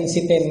 වචනයෙන්,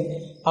 සිතෙන්.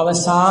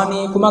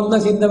 අවසානයේ කුමක්ද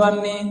සිද්ධ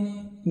වන්නේ?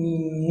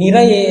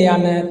 නිරයේ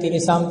යන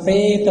තිරිසන්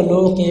പ്രേත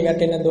ලෝකේ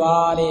වැටෙන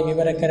ద్వාරේ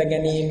විවර කර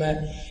ගැනීම.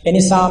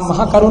 එනිසා මහ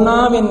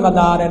කරුණාවෙන්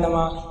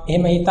වදාරනවා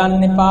එහෙම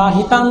හිතන්න එපා,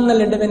 හිතන්න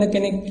ලෙඩ වෙන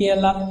කෙනෙක්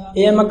කියලා.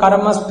 එයම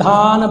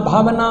කර්මස්ථාන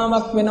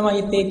භාවනාවක් වෙනවා,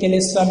 හිතේ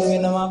කෙලෙස් අඩු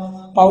වෙනවා,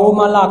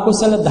 පවුමල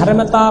අකුසල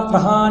ධර්මතා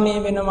ප්‍රහාණය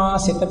වෙනවා,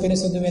 සිත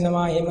පිරිසුදු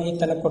වෙනවා. එහෙම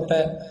හිතනකොට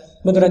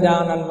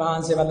බුදුරජාණන්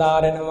වහන්සේ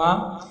වදාරනවා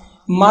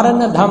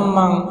මරණ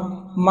ධම්මං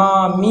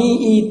මා මී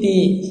ඊති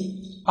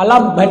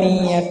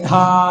අලබ්බනීය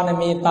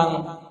ඨානමේතං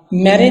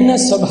මැරෙන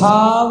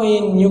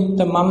ස්වභාවයෙන් යුක්ත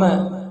මම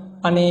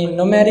අනේ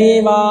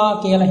නොමැරේවා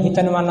කියලා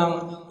හිතනවා නම්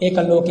ඒක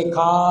ලෝකේ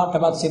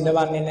කාටවත් සිද්ධ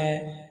වන්නේ නැහැ.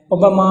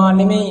 ඔබ මා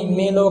නෙමෙයි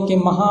මේ ලෝකේ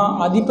මහා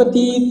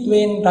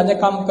අධිපතිත්වයෙන්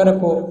රජකම්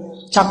කරපු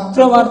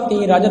චක්‍රවර්ති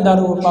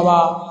රජදරුවෝ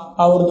පවා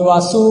අවුරුදු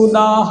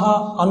 80000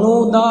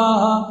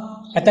 90000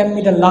 ඇතැම්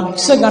විට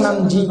ලක්ෂ ගණන්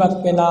ජීවත්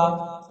වෙලා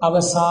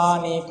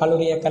අවසානයේ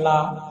කලුරිය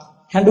කළා.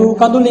 හැඬු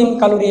කඳුලින්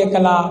කලුරිය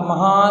කළා.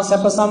 මහා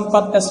සැප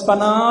සම්පත්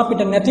අස්පනා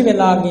පිට නැති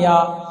වෙලා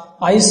ගියා.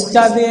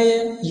 ඓශ්චර්යය,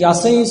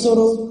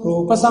 යසීසුරු,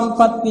 රූප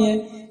සම්පත්තිය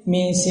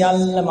මේ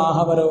සියල්ලම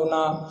ආහවර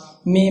වුණා.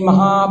 මේ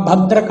මහා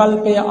භද්‍ර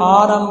කල්පය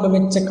ආරම්භ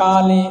වෙච්ච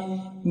කාලේ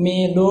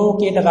මේ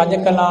ලෝකයට රජ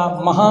කළා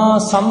මහා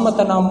සම්මත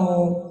නම්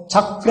වූ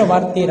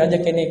චක්‍රවර්ති රජ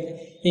කෙනෙක්.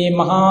 මේ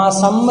මහා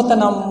සම්මත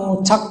නම් වූ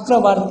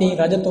චක්‍රවර්ති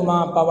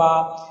රජතුමා පවා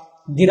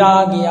දි ร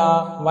า ගියා,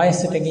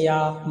 වයසට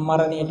ගියා,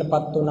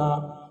 මරණයටපත් වුණා.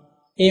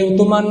 ඒ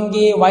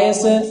උතුමන්ගේ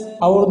වයස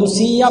අවුරුදු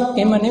 100ක්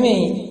එම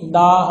නෙමෙයි,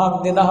 1000ක්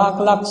 2000ක්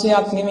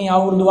ලක්ෂයක් නෙමෙයි,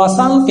 අවුරුදු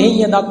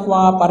අසංඛේය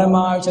දක්වා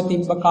පරමායුෂ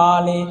තිබ්බ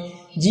කාලේ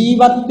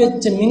ජීවත්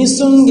වෙච්ච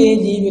මිනිසුන්ගේ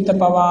ජීවිත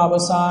පවා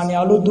අවසානයේ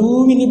අලු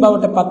දූවිලි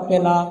බවට පත්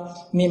වෙලා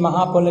මේ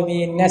මහා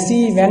පොළවේ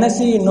නැසී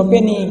වෙනසී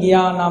නොපෙනී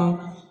ගියා. නම්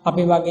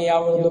අපි වගේ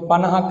අවුරුදු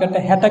 50කට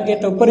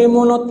 60කට උපරිම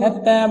වුණොත්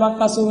 70ක්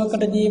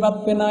 80කට ජීවත්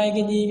වෙන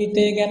අයගේ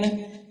ජීවිතය ගැන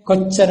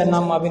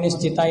කොච්චරනම්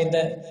අවිනිශ්චිතයිද?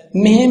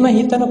 මෙහෙම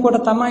හිතනකොට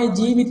තමයි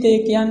ජීවිතය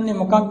කියන්නේ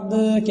මොකක්ද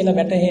කියලා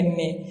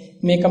වැටහෙන්නේ.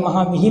 මේක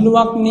මහා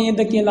විහිළුවක් නේද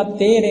කියලා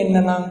තේරෙන්න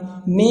නම්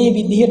මේ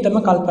විදිහටම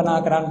කල්පනා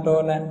කරන්න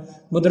ඕන.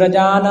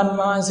 බුදුරජාණන්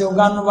වහන්සේ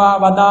උගන්වා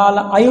වදාළ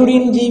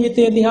අයුරින්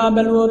ජීවිතය දිහා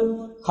බැලුවොත්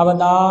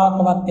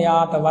කවදාකවත්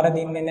එයාට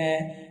වරදින්නේ නැහැ.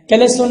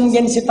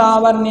 කෙලෙසුන්ගෙන් සිත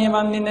ආවරණය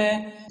වන්නේ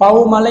නැහැ. පව්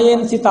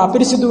මලයෙන් සිත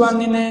අපිරිසිදු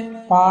වන්නේ නැහැ.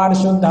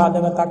 පාරිශුද්ධ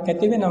හදවතක්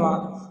ඇති වෙනවා.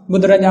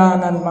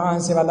 බුදුරජාණන්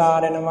වහන්සේ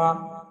වදාරනවා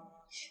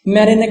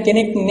මැරෙන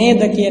කෙනෙක්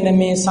නේද කියන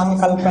මේ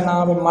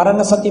සංකල්පනාව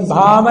මරණ සති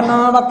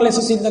භාවනාවක් ලෙස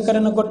සිද්ධ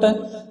කරනකොට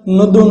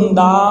නුදුන්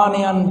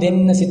දානයන්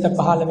දෙන්න සිත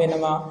පහළ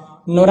වෙනවා.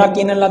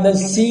 නොරකින ලද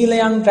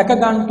සීලයන් රැක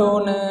ගන්න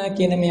ඕන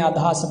කියන මේ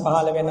අදහස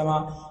පහළ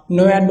වෙනවා.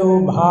 නොයඩෝ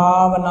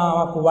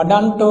භාවනාවක්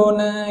වඩන්න ඕන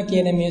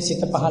කියන මේ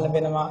සිත පහළ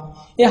වෙනවා.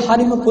 ඒ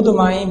හරිම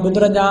පුදුමයි.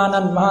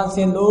 බුදුරජාණන්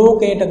වහන්සේ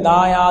ලෝකයට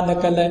දායාද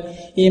කළ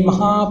මේ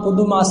මහා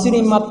පුදුම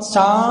අසිරිමත්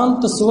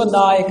ශාන්ත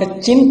සුවදායක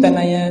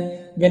චින්තනය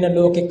වෙන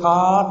ලෝකේ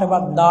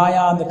කාටවත්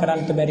දායාද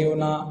කරන්න බැරි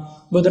වුණා.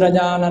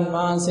 බුදුරජාණන්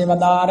වහන්සේ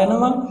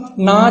වදාරනවා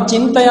නා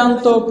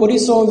චින්තයන්තෝ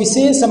පුරිසෝ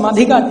විශේෂම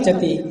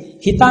අධිගච්ඡති.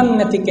 හිතන්නේ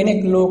නැති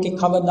කෙනෙක් ලෝකේ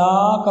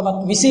කවදාකවත්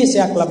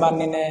විශේෂයක්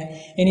ලබන්නේ නැහැ.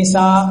 ඒ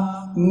නිසා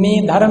මේ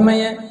ධර්මය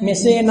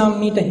මෙසේනම්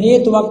මීට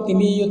හේතුවක්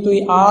තිබිය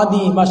යුතුයි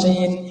ආදී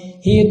වශයෙන්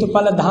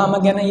හේතුඵල ධාම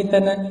ගැන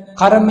හිතන,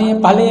 කර්මයේ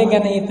ඵලය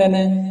ගැන හිතන,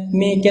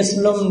 මේ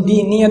කෙස්ලොම්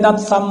දී නියදත්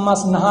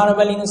සම්මස් නහර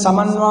වලින්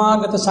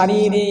සමන්වාගත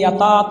ශරීරයේ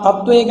යථා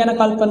තත්වය ගැන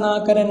කල්පනා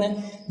කරන,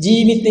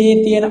 ජීවිතයේ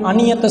තියෙන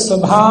අනියත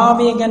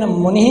ස්වභාවය ගැන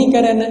මොනෙහි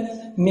කරන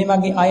මේ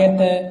වගේ අයට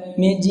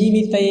මේ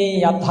ජීවිතයේ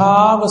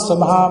යථාව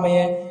ස්වභාවය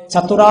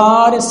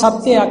චතුරාර්ය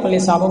සත්‍යයක්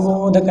ලෙස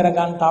අවබෝධ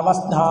කරගන්න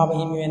අවස්ථාව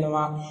හිමි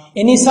වෙනවා.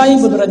 එනිසයි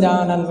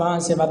බුදුරජාණන්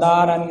වහන්සේ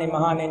වදාරන්නේ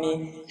මහණෙනි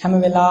හැම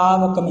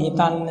වෙලාවකම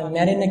හිතන්න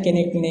මැරෙන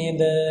කෙනෙක්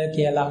නේද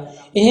කියලා.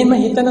 එහෙම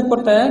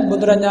හිතනකොට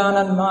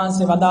බුදුරජාණන්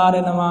වහන්සේ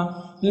වදාරනවා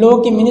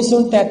ලෝකෙ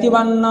මිනිසුන්ට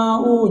ඇතිවන්නා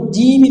වූ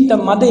ජීවිත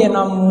මදය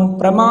නම් වූ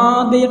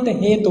ප්‍රමාදයට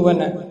හේතු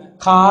වන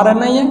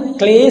කාරණය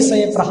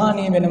ක්ලේශය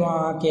ප්‍රහාණය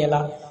වෙනවා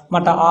කියලා.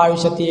 මට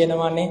ආයුෂ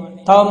තියෙනවනේ,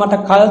 තව මට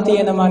කල්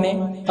තියෙනවනේ,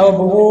 තව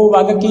බොහෝ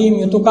වගකීම්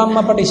යුතුයකම්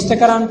අපට ඉෂ්ට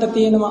කරන්ට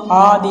තියෙනවා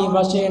ආදී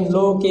වශයෙන්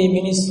ලෝකේ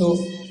මිනිස්සු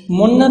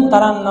මොන්න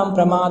තරම්නම්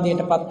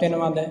ප්‍රමාදයටපත්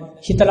වෙනවද?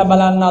 හිතලා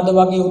බලන්න අද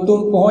වගේ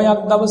උතුම්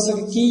පොහොයක් දවසක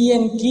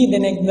කීයෙන් කී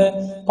දෙනෙක්ද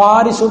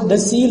පාරිශුද්ධ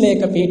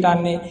සීලයක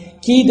පිළිටන්නේ?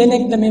 කී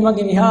දෙනෙක්ද මේ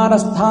වගේ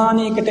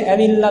විහාරස්ථානයකට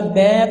ඇවිල්ලා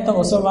දෑත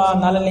ඔසවා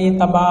නළලේ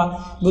තබා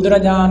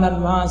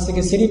බුදුරජාණන්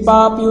වහන්සේගේ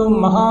සිරිපාපියුම්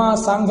මහා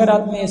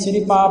සංඝරත්නයේ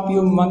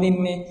සිරිපාපියුම්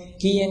වඳින්නේ?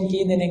 කීයෙන්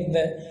කී දෙනෙක්ද?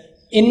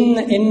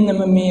 එන්නම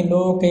මේ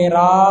ලෝකේ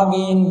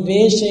රාගයෙන්,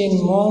 ද්වේෂයෙන්,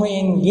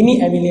 මෝහයෙන් ගිනි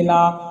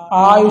ඇවිලිලා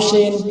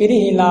ආයුෂයෙන්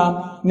පිරිහිලා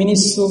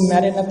මිනිස්සු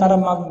මැරෙන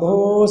තරමක්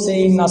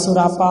බොහෝසෙයින් අසුර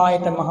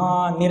අපායට මහා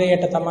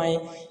නිරයට තමයි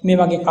මේ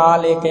වගේ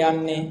කාලයක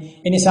යන්නේ.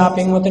 ඒ නිසා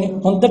පින්වතුනි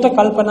හොඳට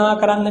කල්පනා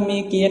කරන්න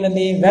මේ කියන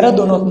දේ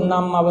වැරදුනොත්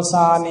නම්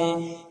අවසානයේ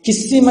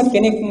කිසිම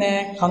කෙනෙක්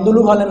නැහැ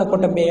කඳුළු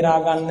හලනකොට බේරා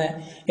ගන්න.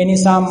 ඒ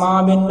නිසා මා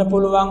වෙන්න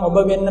පුළුවන්, ඔබ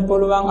වෙන්න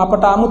පුළුවන්,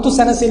 අපට 아무තු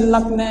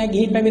සැනසෙල්ලක් නැහැ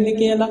ගිහි පැවිදි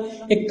කියලා.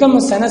 එකම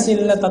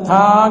සැනසෙල්ල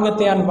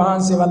තථාගතයන්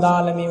වහන්සේ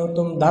වදාළ මේ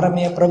උතුම්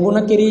ධර්මය ප්‍රගුණ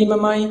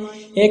කිරීමමයි.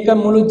 ඒක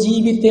මුළු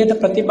ජීවිතයට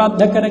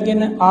ප්‍රතිබද්ධ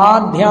කරගෙන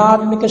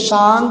ආධ්‍යාත්මික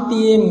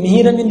ශාන්තියේ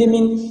මිහිර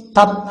විඳින්මින්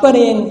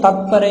තත්පරයෙන්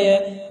තත්පරය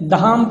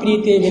දහම්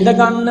ප්‍රීතිය විඳ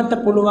ගන්නට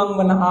පුළුවන්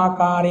වන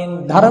ආකාරයෙන්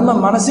ධර්ම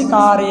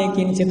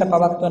මානසිකාරයකින් සිත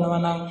පවත්වනවා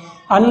නම්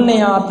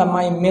අන්නයා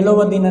තමයි මෙලොව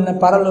දිනන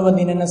පරලොව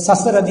දිනන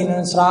සසර දිනන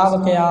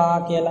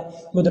ශ්‍රාවකයා කියලා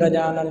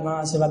බුදුරජාණන්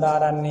වහන්සේ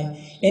වදාරන්නේ.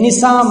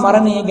 එනිසා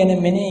මරණය ගැන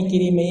මෙනෙහි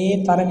කිරීම ඒ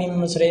තරමින්ම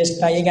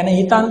ශ්‍රේෂ්ඨයි. ඒ ගැන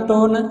හිතන්න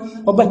ඕන.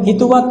 ඔබ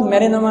හිතුවත්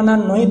මැරෙනවා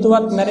නම්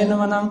නොහිතුවත්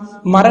මැරෙනවා නම්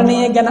මරණය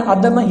ගැන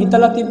අදම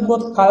හිතලා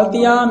තිබ්බොත්,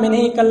 කල්තියා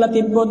මෙනෙහි කළා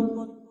තිබ්බොත්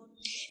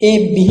ඒ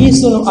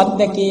බිහිසුණු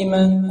අත්දැකීම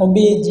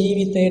ඔබේ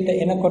ජීවිතයට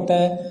එනකොට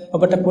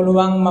ඔබට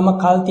පුළුවන් මම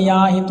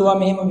කල්තියා හිතුවා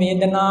මෙහෙම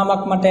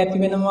වේදනාවක් මට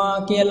ඇති වෙනවා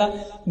කියලා.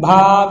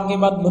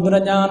 භාග්‍යවත්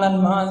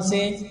බුදුරජාණන්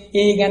වහන්සේ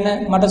ඒ ගැන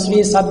මට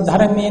ශ්‍රී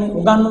සද්ධර්මයෙන්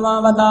උගන්වා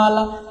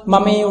වදාලා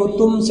මම මේ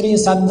උතුම් ශ්‍රී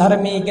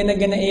සද්ධර්මයේ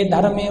ඉගෙනගෙන ඒ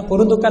ධර්මය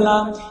පුරුදු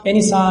කළා.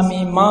 එනිසා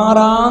මේ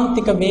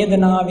මාරාන්තික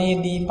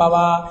වේදනාවේදී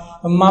පවා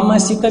මම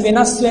සිත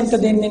වෙනස් වෙන්න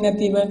දෙන්නේ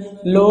නැතිව,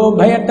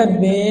 ලෝභයට,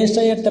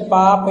 ද්වේෂයට,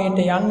 පාපයට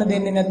යන්න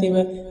දෙන්නේ නැතිව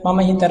මම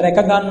හිත රැක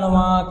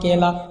ගන්නවා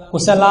කියලා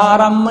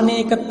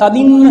කුසලාරම්මණයක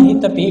තදින්න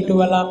හිත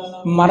පිහිටුවලා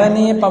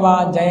මරණය පවා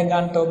ජය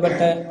ගන්නට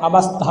ඔබට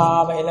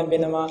අවස්ථාව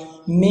එළඹෙනවා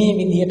මේ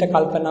විදිහට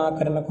කල්පනා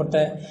කරනකොට.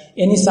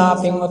 එනිසා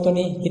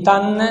පින්වතුනි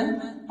හිතන්න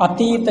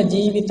අතීත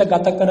ජීවිත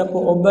ගත කරපු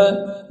ඔබ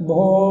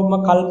බොහොම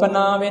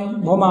කල්පනාවෙන්,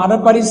 බොහොම අර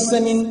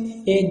පරිස්සමින්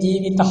ඒ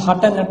ජීවිත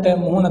හටනට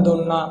මුහුණ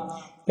දුන්නා.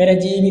 පෙර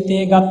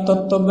ජීවිතයේ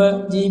ගත්තොත් ඔබ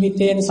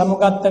ජීවිතයෙන්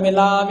සමුගත්ත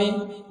වෙලාවේ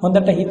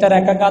හොඳට හිත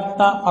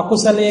රැකගත්තා,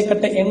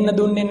 අකුසලයකට එන්න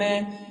දුන්නේ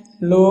නැහැ.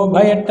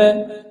 ලෝභයට,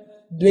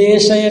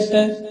 ද්වේෂයට,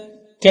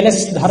 කෙලස්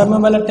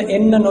ධර්මවලට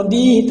එන්න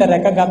නොදී හිත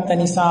රැකගත්ත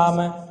නිසාම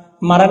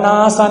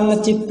මරණාසන්න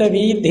චිත්ත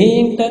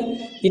වීදීන්ට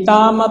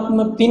ඊ타ත්ම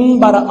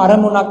පින්බර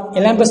අරමුණක්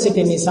එළඹ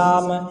සිටි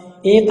නිසාම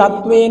ඒ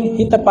තත්වයෙන්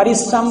හිත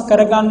පරිස්සම්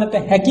කරගන්නට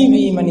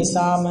හැකියවීම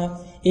නිසාම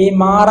ඒ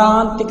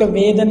මාරාන්තික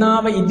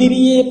වේදනාව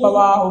ඉදිරියේ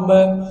පවා ඔබ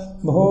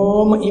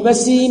බොහෝම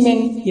ඉවසීමෙන්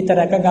හිත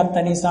රැකගත්ත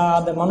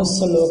නිසාද මනුස්ස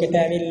ලෝකෙට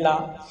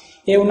ඇවිල්ලා.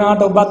 ඒ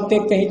වුණාට ඔබත්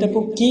එක්ක හිටපු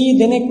කී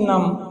දෙනෙක්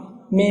නම්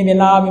මේ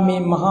වෙලාවේ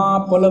මේ මහා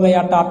පොළව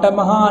යට අට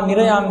මහා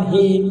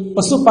නිරයන්හි,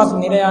 පසුපත්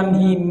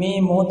නිරයන්හි මේ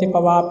මොහොතේ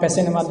පවා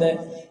පැසෙනවද?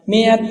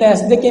 මේ ඇත්ත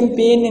ඇස් දෙකෙන්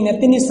පේන්නේ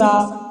නැති නිසා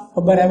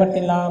ඔබ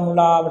රැවටිලා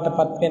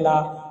මුලාවටපත්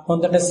වෙලා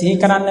හොඳට සිහි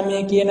කරන්න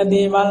මේ කියන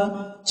දේවල්.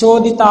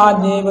 චෝදිතා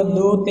දේව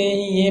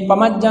දූතේහි යේ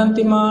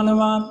පමජ්ජන්ති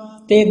මානවා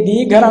තේ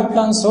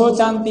දීඝරත්තං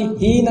සෝචන්ති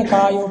හීන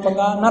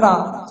කායෝපගා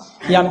නරා.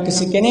 යම්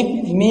කිසි කෙනෙක්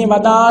මේ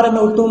වදාරන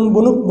උතුම්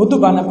බුදු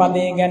බණ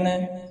පදේ ගැන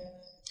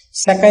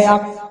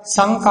සැකයක්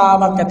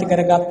සංකාවක් ඇති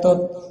කරගත්තොත්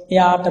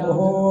එයාට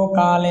බොහෝ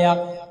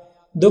කාලයක්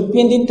දුක්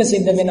විඳින්න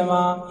සිද්ධ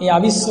වෙනවා. ඒ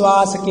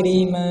අවිශ්වාස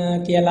කිරීම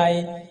කියලයි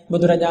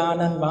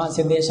බුදුරජාණන්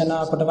වහන්සේ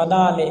දේශනා කොට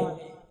වදාළේ.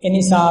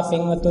 එනිසා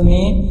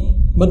පින්වතුනි,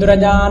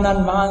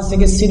 බුදුරජාණන්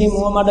වහන්සේගේ සිරි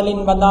මුව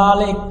මඩලින්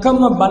වදාළ එකම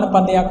බණ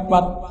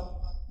පදයක්වත්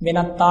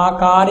වෙනත්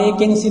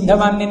ආකාරයකින්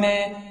සිද්ධවන්නේ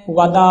නැහැ.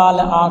 වදාළ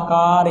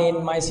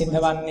ආකාරයෙන්මයි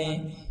සිද්ධවන්නේ.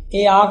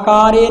 ඒ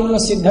ආකාරයෙන්ම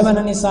සිද්ධවන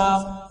නිසා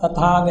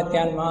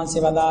තථාගතයන්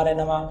වහන්සේ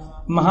වදාරනවා,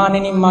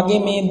 මහණෙනි, මගේ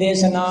මේ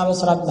දේශනාව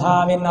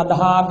ශ්‍රද්ධාවෙන්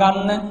අදහා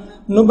ගන්න.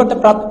 නුඹට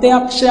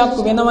ප්‍රත්‍යක්ෂයක්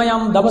වෙනවා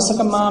යම් දවසක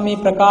මා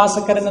මේ ප්‍රකාශ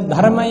කරන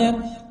ධර්මය.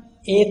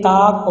 ඒ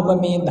තාක් ඔබ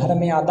මේ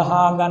ධර්මය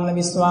අදහා ගන්න,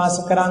 විශ්වාස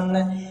කරන්න.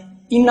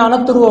 ඉන්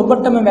අනතුරු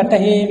ඔබටම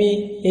වැටහෙවි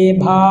ඒ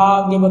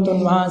භාග්‍යවතුන්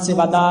වහන්සේ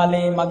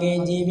වදාළේ මගේ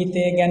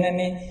ජීවිතය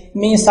ගැනනේ.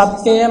 මේ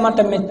සත්‍යය මට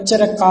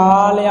මෙච්චර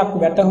කාලයක්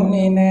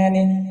වැටහුනේ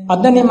නෑනේ.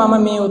 අදනේ මම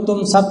මේ උතුම්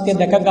සත්‍ය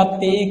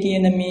දැකගත්තේ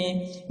කියන මේ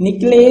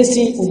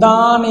නික්ලේශී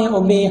උදානය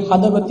ඔබේ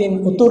හදවතින්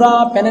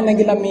උතුරා පැන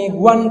නැගිලා මේ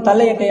ගුවන්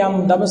තලයට යම්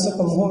දවසක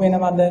මුහු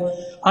වෙනවද?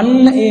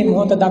 අන්න ඒ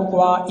මොහොත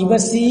දක්වා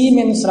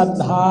ඉවසීමෙන්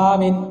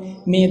ශ්‍රද්ධාවෙන්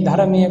මේ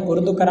ධර්මය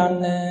පුරුදු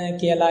කරන්න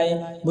කියලයි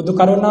බුදු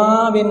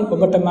කරුණාවෙන්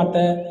ඔබට මට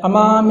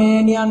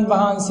අමාමේනියන්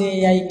වහන්සේ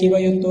යයි කිව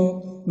යුතු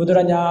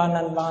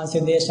බුදුරජාණන්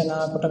වහන්සේ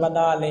දේශනා කොට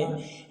වදාළේ.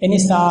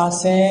 එනිසා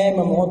සෑම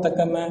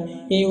මොහොතකම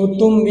ඒ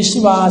උතුම්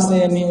විශ්වාසය,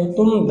 මේ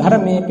උතුම්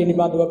ධර්මයේ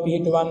පිළිබඳව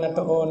පිහිටවන්නට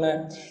ඕන.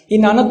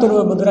 ඉන්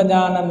අනතුරුව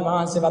බුදුරජාණන්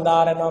වහන්සේ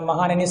වදාරනවා,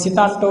 මහණෙනි,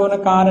 සිතන්ට ඕන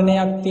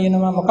කාරණයක්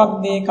තියෙනවා.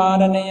 මොකක්ද ඒ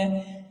කාරණය?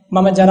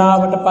 මම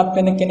ජරාවටපත්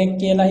වෙන කෙනෙක්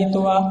කියලා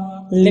හිතුවා,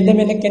 ලෙඩ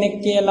වෙන කෙනෙක්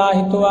කියලා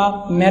හිතුවා,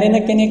 මැරෙන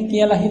කෙනෙක්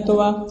කියලා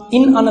හිතුවා.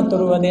 ඉන්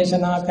අනතුරුව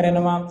දේශනා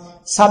කරනවා,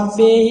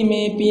 සබ්බේහි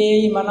මේ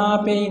පියේහි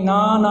මනාපේහි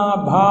නානා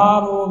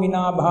භාවෝ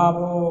විනා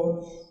භාවෝ.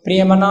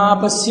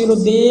 ප්‍රියමනාප සියලු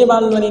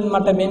දේවල් වලින්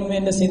මට වෙන්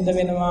වෙන්න සිද්ධ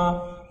වෙනවා.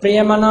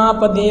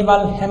 ප්‍රියමනාප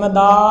දේවල්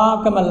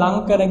හැමදාකම ලං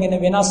කරගෙන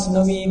වෙනස්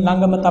නොවි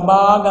ළඟම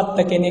තබාගත්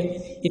කෙනෙක්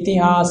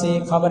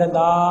ඉතිහාසයේ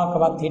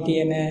කවරදාකවත්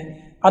හිටියේ නැහැ.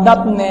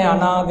 අදත් නැහැ,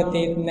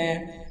 අනාගතේත්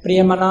නැහැ.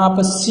 ප්‍රියමනාප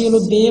සියලු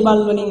දේවල්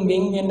වලින්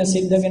වෙන් වෙන්න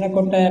සිද්ධ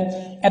වෙනකොට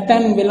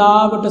ඇතැම්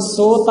වෙලාවට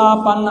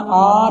සෝතාපන්න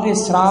ආර්ය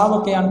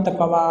ශ්‍රාවකයන්ට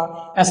පවා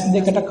ඇස්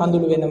දෙකට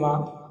කඳුළු වෙනවා.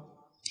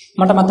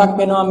 මට මතක්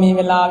වෙනවා මේ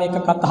වෙලාවේ එක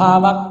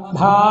කතාවක්.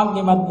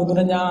 භාග්‍යවත්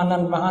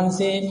බුදුරජාණන්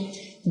වහන්සේ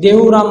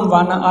දෙව්රම්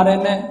වන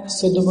අරණ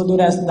සුදු බුදු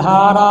රැස්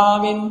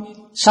ධාරාවෙන්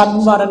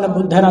ෂඩ්වර්ණ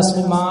බුද්ධ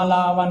රශ්මි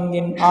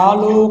මාලාවන්ගෙන්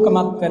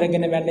ආලෝකමත්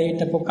කරගෙන වැඩ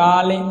හිටපු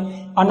කාලේ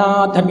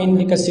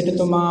අනාථපිණ්ඩික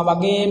සිටුතුමා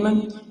වගේම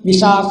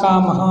විශාඛා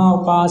මහා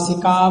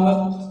උපාසිකාව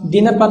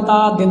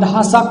දිනපතා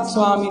 2000ක්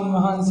ස්වාමින්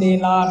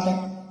වහන්සේලාට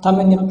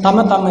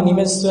තම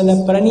නිවෙස්වල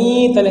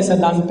ප්‍රණීත ලෙස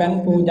දන්පැන්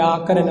පූජා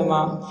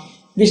කරනවා.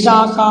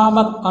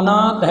 විශාඛාවත්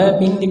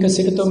අනාථපිණ්ඩික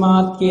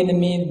සිටුතුමාත් කියන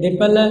මේ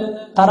දෙපළ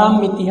තරම්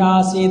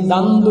ඉතිහාසයේ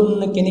දන්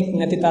දුන්න කෙනෙක්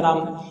නැති තරම්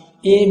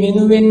ඒ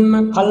වෙනුවෙන්ම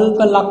කල්ප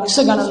ලක්ෂ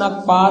ගණනක්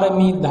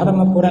පාරමී ධර්ම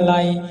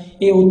පුරලයි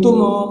ඒ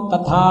උතුමෝ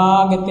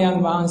තථාගතයන්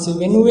වහන්සේ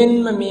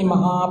වෙනුවෙන්ම මේ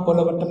මහා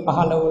පොළොවට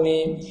පහළ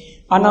වුණේ.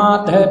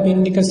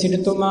 අනාථපිණ්ඩික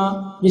සිටුතුමා,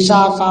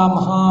 විශාඛා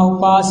මහා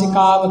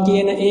උපාසිකාව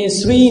කියන ඒ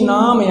ශ්‍රී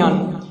නාමයන්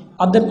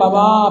අද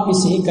පවා අපි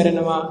සිහි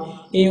කරනවා.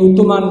 ඒ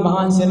උතුමන්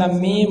වහන්සේලා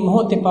මේ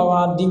මොහොතේ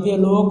පවා දිව්‍ය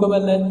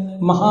ලෝකවල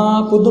මහා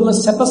පුදුම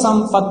සැප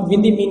සම්පත්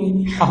විඳිමින්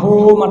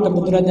අහෝ මට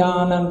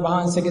බුදුරජාණන්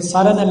වහන්සේගේ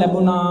සරණ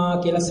ලැබුණා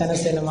කියලා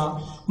සැනසෙනවා.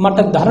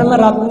 මට ධර්ම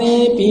රත්නේ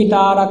පීඨ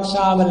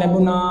ආරක්ෂාව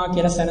ලැබුණා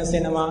කියලා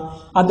සැනසෙනවා.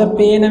 අද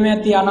පේනම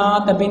ඇති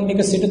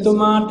අනාථපිණ්ඩික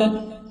සිටුතුමාට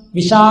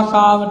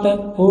විශාඛාවට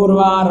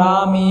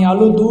පූර්වාරාමේ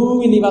අලු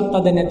දූවිලිවත්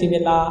අද නැති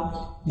වෙලා,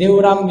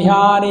 දෙව්රම්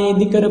විහාරයේ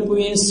ඉදිකරපු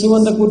ඒ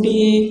සුවඳ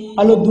කුටියේ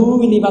අලු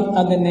දූවිලිවත්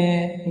අද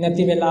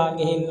නැති වෙලා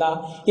ගිහිල්ලා,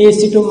 ඒ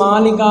සිටු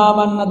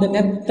මාලිගාවන් අද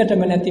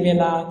නැත්තටම නැති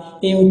වෙලා,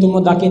 ඒ උතුම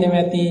දකින්න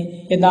ඇති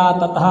එදා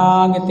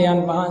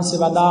තථාගතයන්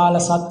වහන්සේ වදාළ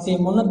සත්‍ය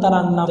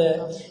මොනතරම්ද?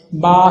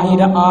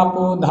 බාහිර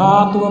ආපෝ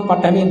ධාතුව,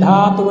 පඨවි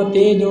ධාතුව,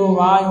 තේජෝ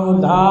වායෝ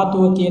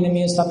ධාතුව කියන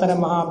මේ සතර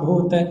මහා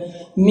භූත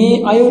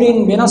මේ අයුරින්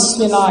වෙනස්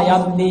වෙලා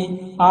යද්දී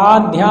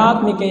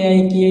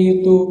ආධ්‍යාත්මිකයයි කිය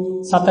යුතු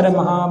සතර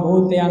මහා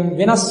භූතයන්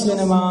වෙනස්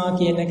වෙනවා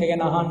කියන එක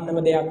ගැන අහන්නම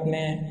දෙයක්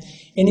නැහැ.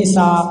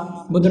 එනිසා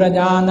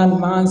බුදුරජාණන්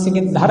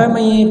වහන්සේගේ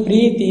ධර්මයේ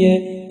ප්‍රීතිය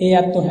ඒ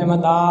අත්තු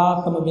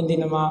හැමදාකම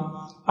විඳිනවා.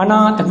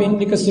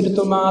 අනාථපිණ්ඩික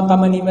සිටුතුමා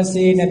තම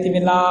නිවසේ නැති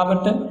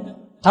වෙලාවට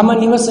තම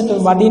නිවසට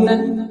වඩින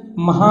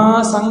මහා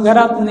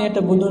සංඝරත්නයට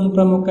බුදුන්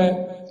ප්‍රමුඛ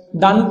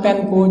දන් පැන්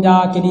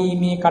පූජා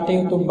කිරීමේ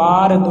කටයුතු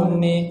බාර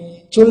දුන්නේ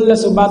චුල්ල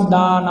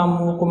සුබද්දා නම්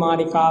වූ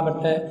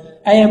කුමාරිකාවට.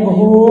 ඇය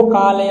බොහෝ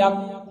කාලයක්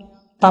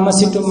තම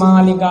සිටු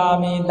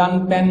මාලිගාවේ දන්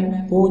පැන්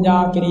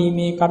පූජා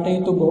කිරීමේ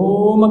කටයුතු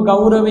බොහෝම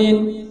ගෞරවයෙන්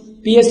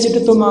පිය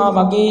සිටුතුමා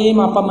වගේම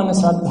අපමණ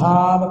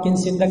ශ්‍රද්ධාවකින්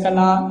සිද්ධ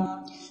කළා.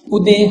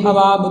 උදේ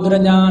හවා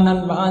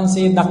බුදුරජාණන්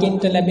වහන්සේ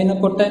දකින්ට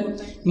ලැබෙනකොට,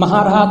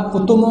 මහරහත්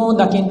උතුමෝ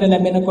දකින්ට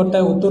ලැබෙනකොට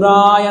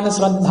උතුරා යන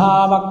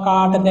ශ්‍රද්ධාවක්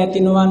කාටද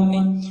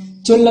ඇතිනවන්නේ?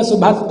 චුල්ල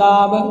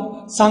සුභද්දාව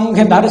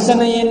සංඝ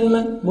දර්ශනයෙන්ම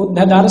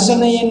බුද්ධ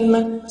දර්ශනයෙන්ම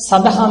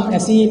සදහම්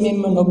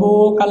ඇසීමෙන්ම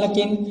නොබෝ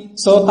කලකින්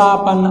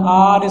සෝතාපන්න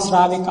ආර්ය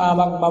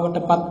ශ්‍රාවිකාවක්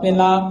බවට පත්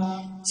වෙලා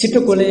සිටු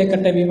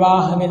කුලයකට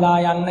විවාහ වෙලා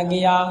යන්න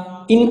ගියා.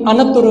 ඉන්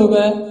අනතුරුව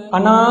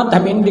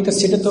අනාථපිණ්ඩික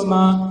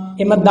සිටුතුමා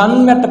එම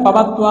දන්වැට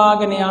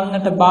පවත්වාගෙන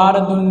යන්නට බාර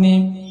දුන්නේ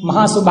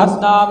මහා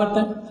සුභද්දාවට.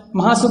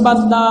 මහා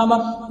සුභද්දාව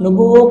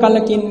නොබෝ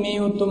කලකින් මේ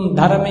උතුම්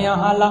ධර්මය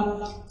අහලා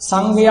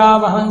සංඝයා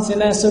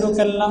වහන්සේලා ඇසුරු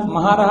කළා.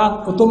 මහරහත්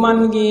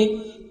උතුමන්ගේ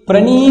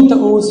ප්‍රණීත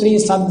වූ ශ්‍රී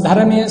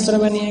සද්ධර්මය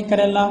ශ්‍රවණය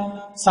කරලා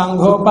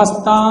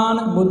සංඝෝපස්ථාන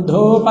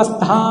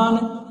බුද්ධෝපස්ථාන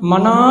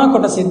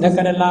මනාකොට සිද්ධ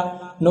කරලා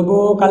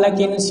නොබෝ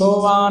කලකින්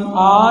සෝවාන්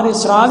ආර්ය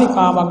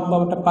ශ්‍රාවිකාවක්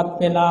බවට පත්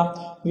වෙලා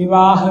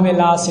විවාහ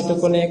වෙලා සිටු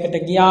කුලයකට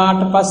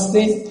ගියාට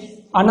පස්සේ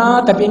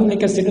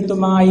අනාථපිණ්ඩික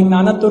සිටුතුමායින්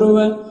අනතුරුව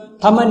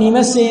තම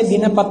නිවසේ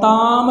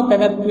දිනපතාම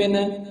පැවැත්වෙන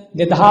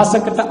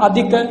 2000කට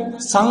අධික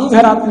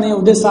සංඝරත්නය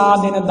උදෙසා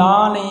දෙන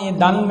දානයේ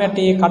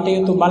දන්වැටේ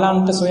කටයුතු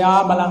බලන්ට සොයා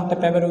බලන්ට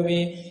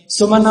පැවරුවේ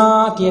සුමනා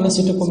කියන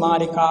සිටු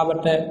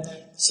කුමාරිකාවට.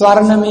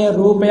 ස්වර්ණමය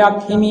රූපයක්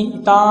හිමි,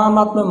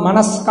 ඊ타මත්ම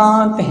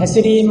මනස්කාන්ත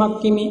හැසිරීමක්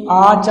හිමි,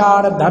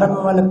 ආචාර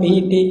ධර්මවල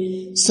පිහිටි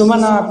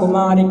සුමනා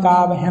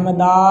කුමාරිකාව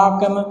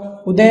හැමදාකම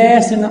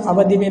උදෑසන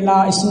අවදි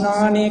වෙලා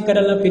ස්නානය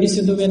කරලා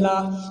පිරිසිදු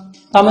වෙලා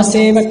තම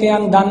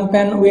සේවකයන්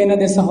දන්පැන් උයන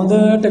දෙස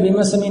හොඳට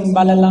විමසමින්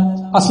බලලා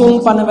අසුන්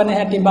පනවන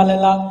හැටි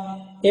බලලා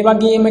ඒ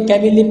වගේම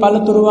කැවිලි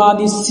පළතුරු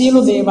ආදී සියලු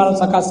දේවල්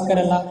සකස්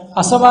කරලා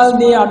අසවල්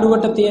දේ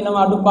අඩුවට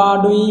තියෙනවා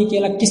අඩුපාඩුයි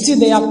කියලා කිසි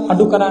දෙයක්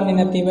අඩු කරන්නේ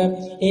නැතිව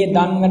ඒ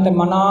දන්වට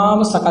මනාව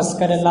සකස්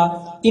කරලා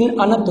ඉන්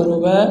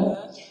අනතුරුව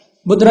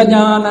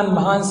බුදුරජාණන්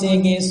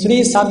වහන්සේගේ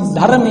ශ්‍රී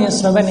සද්ධර්මයේ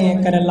ශ්‍රවණය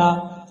කරලා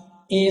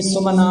ඒ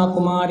සුමනා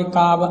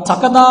කුමාරිකාව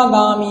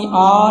සකදාගාමි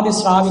ආර්ය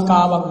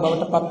ශ්‍රාවිකාවක්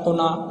බවට පත්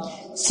වුණා.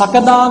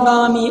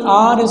 සකදාගාමි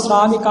ආර්ය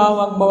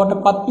ශ්‍රාවිකාවක් බවට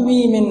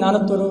පත්වීමෙන්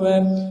අනතුරුව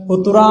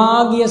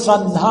උතුරාගිය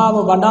ශ්‍රද්ධාව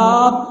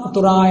වඩාත්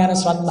උතුරා යන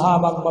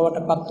ශ්‍රද්ධාවක්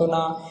බවට පත්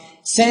වුණා.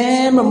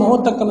 සෑම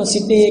මොහොතකම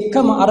සිටේ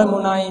එකම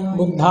අරමුණයි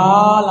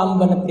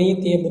බුද්ධාලම්බන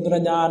ප්‍රීතිය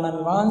බුදුරජාණන්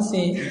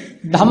වහන්සේ,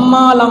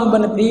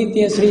 ධම්මාලම්බන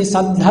ප්‍රීතිය ශ්‍රී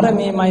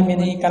සද්ධර්මයමයි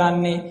මෙනෙහි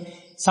කරන්නේ,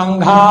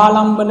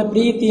 සංඝාලම්බන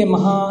ප්‍රීතිය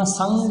මහා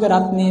සංඝ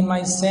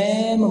රත්නයමයි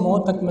සෑම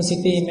මොහොතකම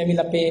සිටේ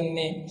මෙවිලා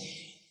පේන්නේ.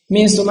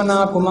 මේ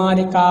සුමනා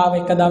කුමාරිකාව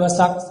එක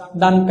දවසක්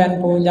දන්පැන්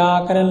පූජා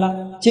කරලා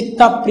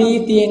චිත්ත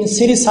ප්‍රීතියෙන්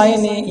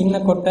සිරිසයනේ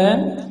ඉන්නකොට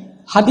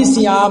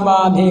හදිසි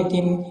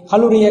ආබාධයකින්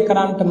කලුරිය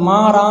කරන්ට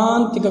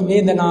මාරාන්තික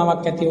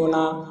වේදනාවක් ඇති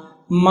වුණා.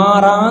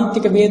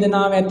 මාරාන්තික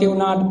වේදනාව ඇති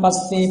වුණාට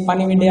පස්සේ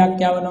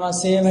පණිවිඩයක් යවනවා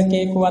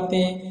සේවකයෙකු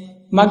වතේ,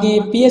 මගේ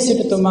පිය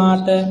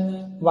සිටුතුමාට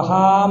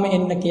වහාම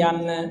එන්න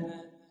කියන්න.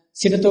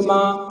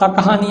 සිටුතුමා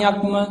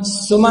තකහණියක්ම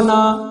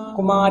සුමනා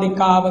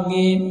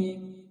කුමාරිකාවගේ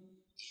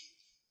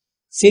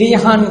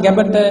සිරියහන්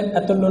ගැබට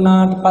ඇතුළු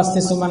වුණාට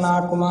පස්සේ සුමනා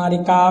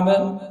කුමාරිකාව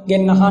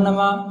ගෙන්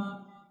අහනවා,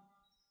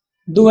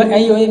 දුව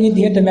ඇයි ඔය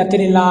විදිහට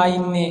වැතිරිලා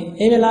ඉන්නේ?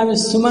 ඒ වෙලාවේ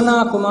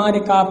සුමනා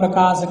කුමාරිකා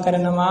ප්‍රකාශ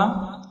කරනවා,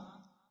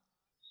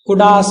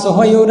 කුඩා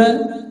සොහයුර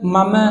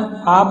මම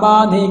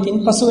ආබාධයකින්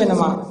පසු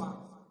වෙනවා.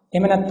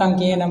 එහෙම නැත්නම්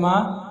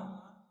කියනවා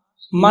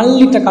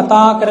මල්ලිට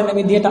කතා කරන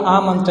විදිහට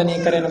ආමන්ත්‍රණය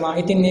කරනවා.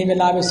 ඉතින් මේ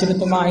වෙලාවේ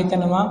සිටුතුමා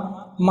හිතනවා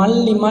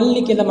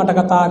මල්ලි කියලා මට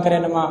කතා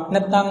කරනවා,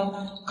 නැත්නම්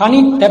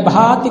කනිට්ට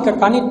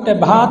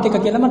භාතික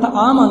කියලා මට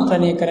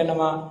ආමන්ත්‍රණය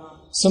කරනවා.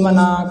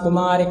 සුමනා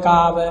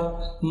කුමාරිකාව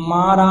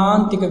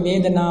මාරාන්තික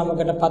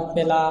වේදනාවකට පත්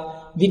වෙලා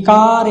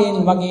විකාරයෙන්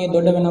වගේ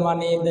දොඩවනවා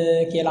නේද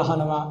කියලා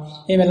අහනවා.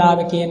 ඒ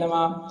වෙලාවේ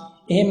කියනවා,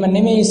 එහෙම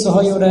නෙමෙයි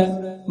සොහයුර,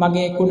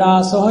 මගේ කුඩා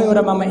සොහයුර,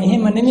 මම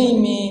එහෙම නෙමෙයි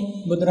මේ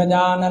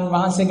බුදුරජාණන්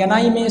වහන්සේ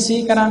ගැනයි මේ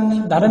සිහි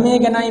කරන්නේ, ධර්මයේ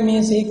ගැනයි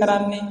මේ සිහි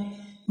කරන්නේ.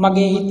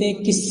 මගේ හිතේ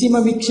කිසිම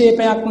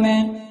වික්ෂේපයක්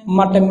නැහැ.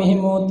 මට මෙහි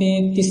මොහොතේ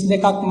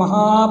 32ක්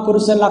මහා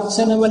පුරුෂ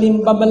ලක්ෂණ වලින්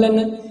බබලන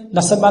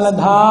දස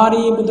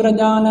බලධාරී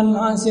බුදුරජාණන්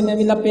වහන්සේ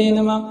නැවිලා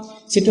පේනවා.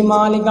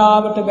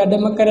 සිටුමාලිගාවට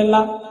වැඩම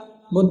කරලා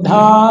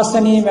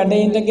බුද්ධාසනේ වැඩ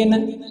ඉඳගෙන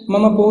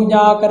මම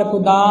පූජා කරපු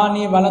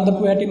දානේ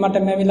වළඳපු හැටි මට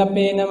නැවිලා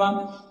පේනවා.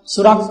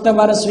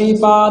 සුරක්තවර ශ්‍රී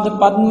පාද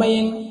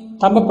පද්මයෙන්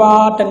තඹ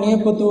පාට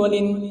නියපොතු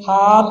වලින්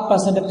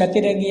හාත්පසට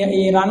පැතිර ගිය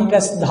ඒ රන්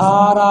රැස්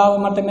ධාරාව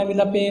මට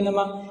නැවිලා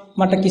පේනවා.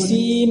 මට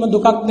කිසිම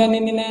දුකක්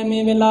දැනෙන්නේ නැහැ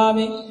මේ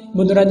වෙලාවේ.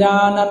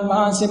 බුදුරජාණන්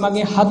වහන්සේ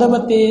මගේ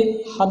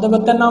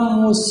හදවත නම්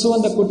වූ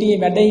සුවඳ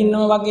කුටියේ වැඩ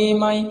ඉන්නවා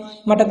වගේමයි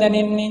මට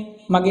දැනෙන්නේ.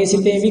 මගේ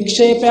සිතේ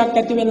වික්ෂේපයක්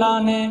ඇති වෙලා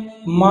නැහැ.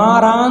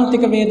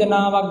 මාරාන්තික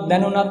වේදනාවක්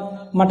දැනුණත්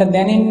මට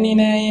දැනෙන්නේ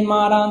නැහැ මේ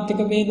මාරාන්තික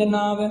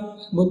වේදනාව.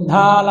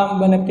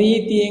 බුද්ධාලම්බන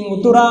ප්‍රීතියෙන්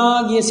උතුරා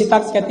ගිය සිතක්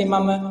ඇති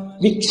මම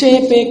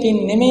වික්ෂේපයකින්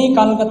නෙමෙයි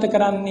කල්ගත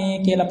කරන්නේ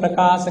කියලා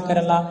ප්‍රකාශ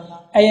කරලා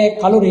ඇය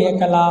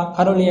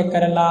කරුලිය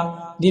කරලා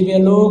දිව්‍ය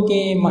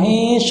ලෝකේ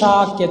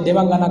මහේශාක්‍ය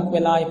දෙවඟනක්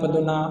වෙලා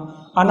ඉපදුනා.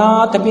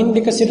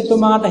 අනාථපිණ්ඩික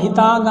සිටුතුමාට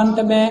හිතා ගන්න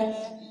බෑ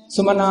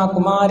සුමනා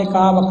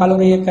කුමාරිකාව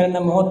කලුරිය කරන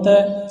මොහොත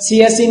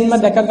සියසින්ම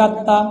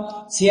දැකගත්තා.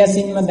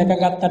 සියසින්ම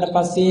දැකගත්තට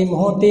පස්සේ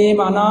මොහොතේම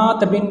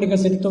අනාථපිණ්ඩික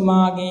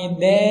සිටුමාගේ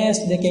දැස්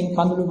දෙකෙන්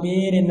කඳුළු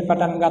බේරෙන්න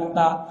පටන්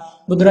ගත්තා.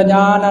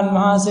 බුදුරජාණන්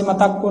වහන්සේ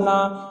මතක්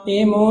වුණා.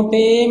 ඒ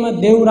මොහොතේම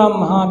දෙව්රම්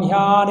මහා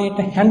විහාරයට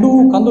හැඬු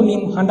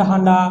කඳුලින් හඬ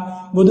හඬා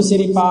බුදු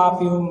සිරිපා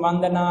පියුම්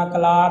වන්දනා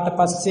කළාට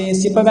පස්සේ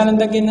සිප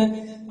වැළඳගෙන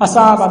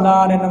අසා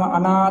වදාරනව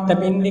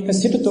අනාථපිණ්ඩික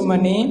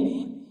සිටුතුමනි,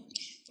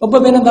 ඔබ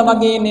වෙනද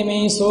වගේ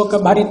නෙමෙයි ශෝක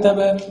භරිතව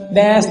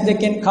දැස්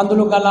දෙකෙන්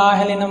කඳුළු ගලා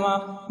හැලෙනවා.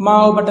 මා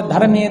ඔබට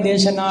ධර්මයේ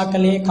දේශනා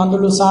කළේ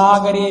කඳුළු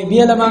සාගරයේ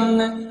වියලවන්න.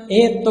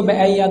 ඒත් ඔබ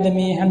ඇයි අද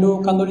මේ හැඬු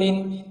කඳුලින්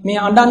මේ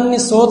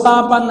අඬන්නේ?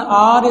 සෝතාපන්න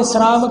ආර්ය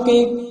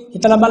ශ්‍රාවකෙක්,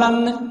 හිතලා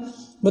බලන්න.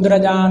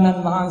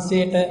 බුදුරජාණන්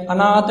වහන්සේට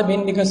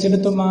අනාථපිණ්ඩික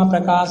සිටුතුමා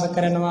ප්‍රකාශ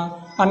කරනවා,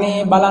 අනේ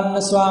බලන්න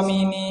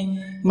ස්වාමීනි,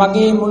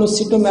 මගේ මුළු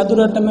සිටු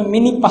මැදුරටම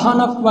මිනි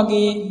පහනක්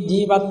වගේ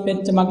ජීවත්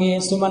වෙච්ච මගේ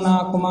සුමනා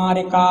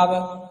කුමාරිකාව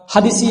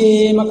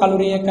හදිසියේම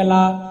කලුරිය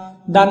කළා.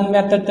 දන්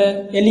වැටට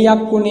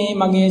එලියක් වුණේ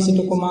මගේ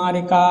සිටු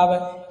කුමාරිකාව.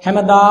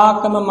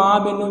 හැමදාකම මා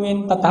වෙනුවෙන්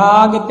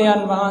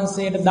තථාගතයන්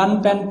වහන්සේට දන්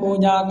පැන්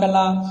පූජා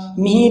කළා.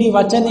 මිහිරි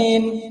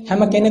වචනයෙන්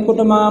හැම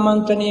කෙනෙකුටම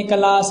ආමන්ත්‍රණය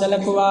කළා,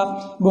 සැලකුවා.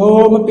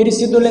 බොහොම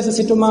පිරිසිදු ලෙස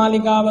සිටු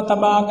මාලිගාව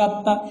තබා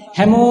ගත්තා.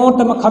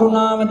 හැමෝටම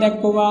කරුණාව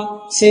දැක්වුවා.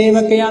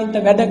 සේවකයන්ට,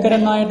 වැඩ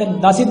කරන අයට,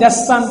 දසි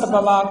දැස්සන්ට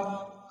පවා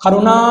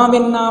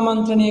කරුණාවෙන්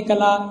ආමන්ත්‍රණය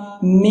කළා.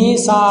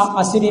 මේසා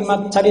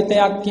අසිරිමත්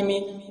චරිතයක් කිමි,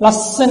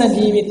 ලස්සන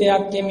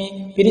ජීවිතයක් කිමි,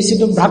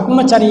 පිරිසිදු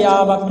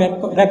බ්‍රහ්මචර්යාවක්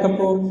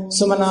රැකපු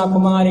සුමනා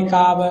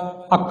කුමාරිකාව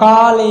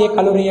අකාලයේ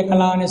කලුරිය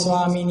කළානේ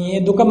ස්වාමීනි.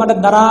 ඒ දුක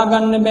මට දරා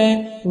ගන්න බෑ,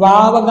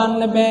 වාව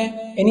ගන්න බෑ.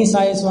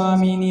 එනිසායි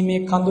ස්වාමීනි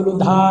මේ කඳුළු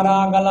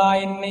ධාරා ගලා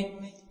එන්නේ.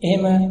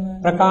 එහෙම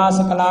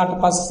ප්‍රකාශ කළාට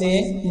පස්සේ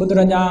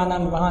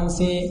බුදුරජාණන්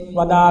වහන්සේ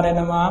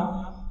වදාරනවා,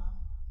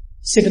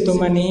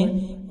 සිටුතුමනි,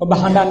 ඔබ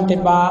හඬන්ට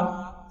එපා.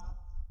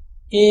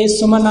 ඒ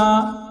සුමනා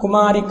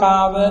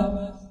කුමාරිකාව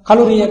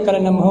කලුරිය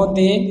කරන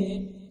මොහොතේ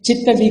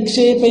චිත්ත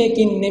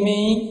වික්ෂේපයකින්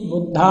නෙමෙයි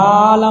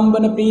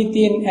බුද්ධාලම්බන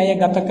ප්‍රීතියෙන් ඇය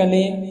ගත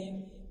කළේ.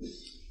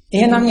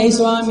 එහෙනම් ඒ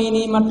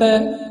ස්වාමීනි මට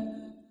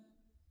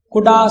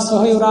කුඩා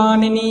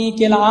සොහොයුරාණෙනි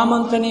කියලා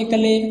ආමන්ත්‍රණය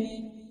කළේ.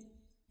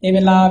 ඒ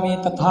වෙලාවේ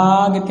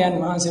තථාගතයන්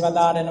වහන්සේ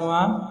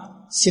වදාරනවා,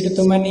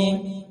 සිටුතුමනි,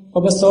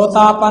 ඔබ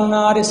සෝතාපන්න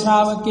ආර්ය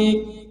ශ්‍රාවකෙක්.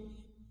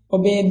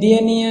 ඔබේ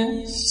දියණිය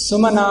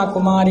සුමනා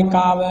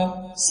කුමාරිකාව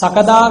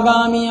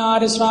සකදාගාමී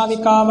ආර්ය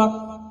ශ්‍රාවිකාවක්.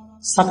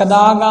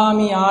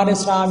 සකදාගාමී ආර්ය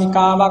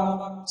ශ්‍රාවිකාවක්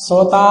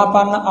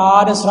සෝතාපන්න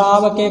ආර්ය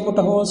ශ්‍රාවකයෙකුට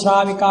හෝ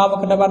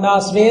ශ්‍රාවිකාවකට වඩා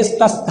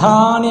ශ්‍රේෂ්ඨ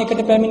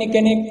ස්ථානයකට පැමිණි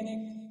කෙනෙක්,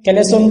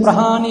 කෙලෙසුන්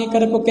ප්‍රහාණය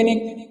කරපු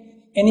කෙනෙක්.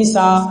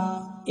 එනිසා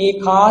ඒ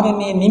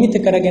කාරණේ නිමිති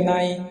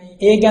කරගෙනයි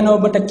ඒ ගැන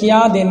ඔබට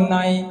කියා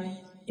දෙන්නයි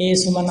ඒ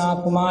සුමනා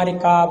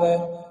කුමාරිකාව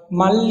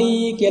මල්ලි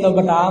කියලා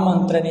ඔබට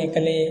ආමන්ත්‍රණය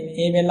කළේ.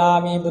 ඒ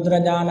වෙලාවේ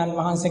බුදුරජාණන්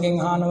වහන්සේගෙන්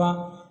අහනවා,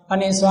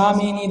 අනේ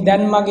ස්වාමීනි,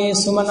 දැන් මගේ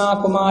සුමනා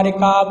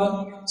කුමාරිකාව,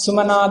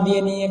 සුමනා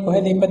දියණිය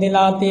කොහෙද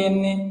ඉපදලා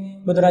තියෙන්නේ?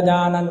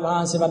 බුදුරජාණන්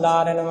වහන්සේ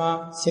වදාරනවා,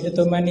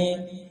 සිටුතුමනි,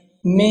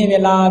 මේ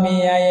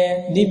වෙලාවේ අය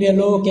දිව්‍ය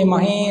ලෝකේ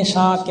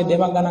මහේශාක්‍ය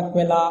දෙවඟනක්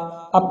වෙලා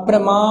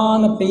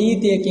අප්‍රමාණ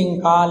ප්‍රීතියකින්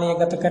කාලය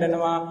ගත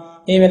කරනවා.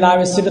 ඒ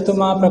වෙලාවේ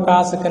සිටුතුමා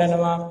ප්‍රකාශ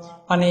කරනවා,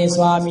 අනේ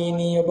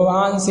ස්වාමීනි, ඔබ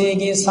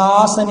වහන්සේගේ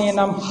ශාසනය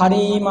නම්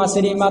හරිම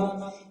අසිරිමත්.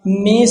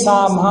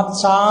 මේසා මහත්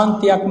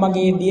ශාන්තියක්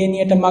මගේ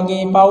දියණියට,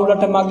 මගේ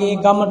පවුලට, මගේ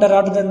ගමට,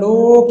 රටට,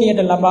 ලෝකයට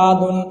ලබා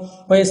දුන්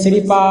ඔය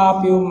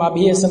සිරිපාපියුම්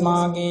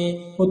අභියසමාගේ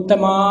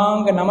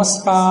උත්තමාංග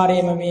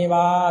නමස්කාරයම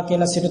වේවා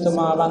කියලා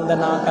සිටුතුමා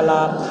වන්දනා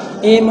කළා.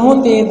 ඒ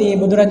මොහොතේදී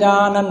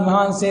බුදුරජාණන්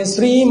වහන්සේ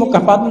ශ්‍රී මුඛ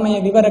පද්මය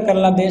විවර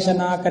කරලා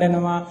දේශනා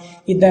කරනවා,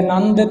 ඉද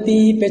නන්දති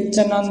පෙච්ච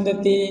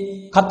නන්දති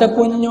කත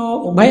පුඤ්ඤෝ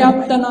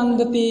උභයත්ත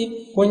නන්දති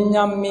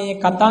පුඤ්ඤම් මේ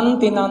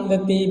කතන්ති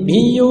නන්දති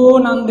භීයෝ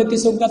නන්දති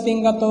සුගතින්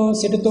ගතෝ.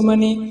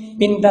 සිටුතුමනි,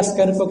 පින්දස්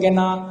කරපුගෙන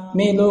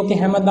මේ ලෝකේ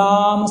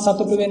හැමදාම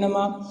සතුටු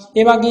වෙනවා.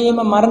 ඒ වගේම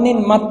මරණින්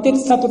මත්තේ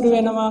සතුටු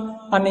වෙනවා.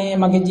 අනේ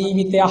මගේ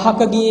ජීවිතය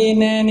අහක ගියේ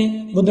නෑනේ.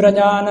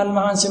 බුදුරජාණන්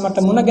වහන්සේ මට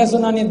මුණ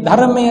ගැසුණානේ,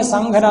 ධර්මයේ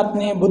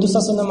සංඝරත්නයේ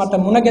බුදුසසුන මට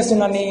මුණ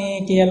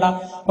ගැසුණානේ කියලා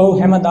ඔහු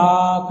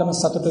හැමදාකම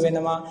සතුටු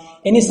වෙනවා.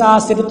 එනිසා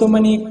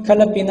සිටුතුමනි,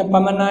 කළ පින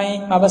පමණයි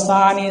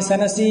අවසානයේ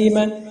සැනසීම.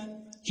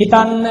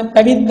 හිතන්න,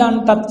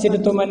 පැවිද්දන්ටත්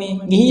සිටුතුමනි,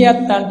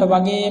 ගිහියන්ට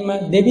වගේම,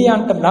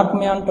 දෙවියන්ට,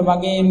 බ්‍රහ්මයන්ට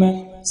වගේම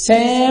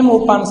සෑම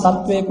උපන්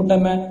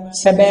සත්වයකටම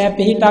සැබෑ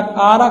පිහිටක්,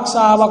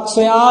 ආරක්ෂාවක්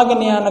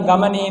සොයාගෙන යන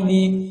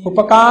ගමනේදී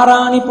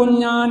උපකාරානි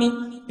පුඤ්ඤානි,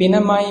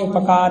 පිනමයි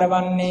උපකාර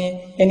වන්නේ.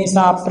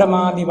 එනිසා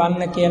අප්‍රමාදී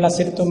වන්න කියලා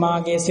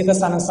සිටුතුමාගේ සිත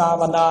සනසා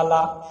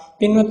වදාලා.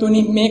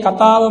 පින්වතුනි, මේ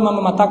කතාව මම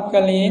මතක්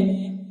කළේ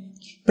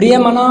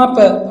ප්‍රියමනාප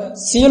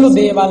සියලු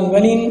දේවල්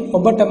වලින්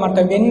ඔබට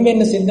මට වෙන වෙන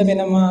සිද්ධ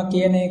වෙනවා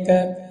කියන එක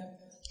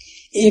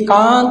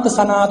ඒකාන්ත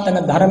සනාතන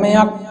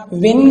ධර්මයක්.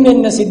 වෙන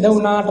වෙන්න සිද්ධ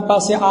වුණාට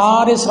පස්සේ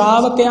ආර්ය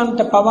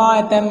ශ්‍රාවකයන්ට පවා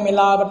ඇතැම්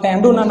වෙලාවට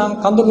ඇඬුණා නම්,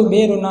 කඳුළු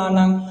බේරුණා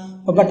නම්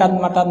ඔබටත්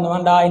මටත්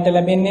නොහඬා ඉඳ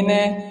ලැබෙන්නේ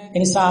නැහැ. ඒ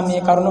නිසා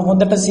මේ කරුණ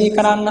හොඳට සිහි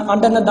කරන්න.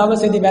 අඬන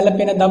දවසේදී,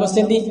 වැළපෙන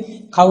දවසේදී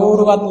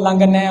කවුරුවත්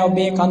ළඟ නැහැ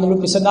ඔබේ කඳුළු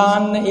පිස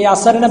දාන්න. ඒ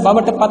අසරණ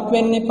බවටපත්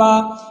වෙන්න එපා.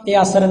 ඒ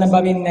අසරණ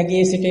බවින්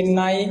නැගී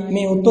සිටින්නයි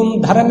මේ උතුම්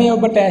ධර්මය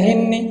ඔබට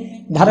ඇහෙන්නේ.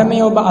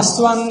 ධර්මයේ ඔබ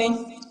අස්වන්නේ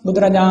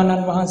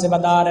බුදුරජාණන් වහන්සේ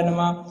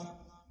වදාරනවා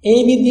ඒ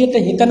විදිහට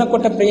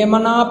හිතනකොට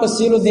ප්‍රියමනාප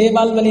සියලු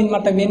දේවල් වලින්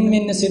මට වෙන්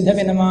වෙන්න සිද්ධ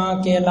වෙනවා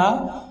කියලා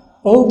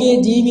ඔහුගේ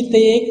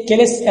ජීවිතයේ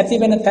කෙලෙස් ඇති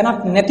වෙන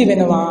තැනක් නැති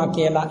වෙනවා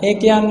කියලා. ඒ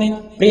කියන්නේ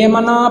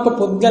ප්‍රියමනාප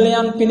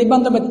පුද්ගලයන්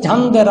පිළිබඳව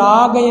ඡන්ද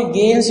රාගය,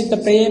 ගේහසිත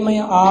ප්‍රේමය,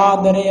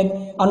 ආදරය,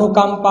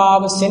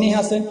 අනුකම්පාව,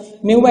 සෙනෙහස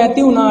මෙව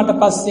ඇති වුණාට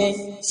පස්සේ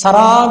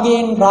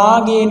සරාගයෙන්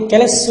රාගයෙන්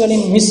කෙලෙස්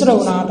වලින් මිශ්‍ර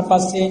වුණාට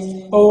පස්සේ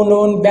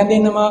ඔවුන්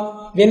බැඳෙනවා,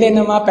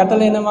 වෙලෙනවා,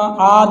 පැටලෙනවා,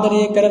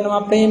 ආදරය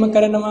කරනවා, ප්‍රේම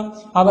කරනවා.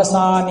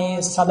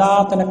 අවසානයේ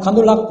සදාතන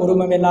කඳුලක්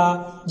උරුම වෙලා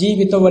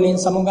ජීවිත වලින්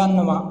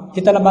සමුගන්නවා.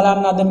 හිතලා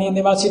බලන්න අද මේ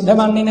දේවල් සිද්ධ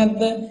වෙන්නේ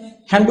නැද්ද?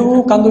 හැඬු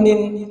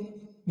කඳුලින්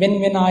වෙන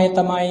වෙන අය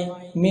තමයි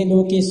මේ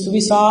ලෝකයේ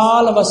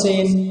සුවිශාල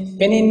වශයෙන්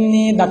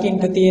පෙනෙන්නේ, දකින්න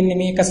තියෙන්නේ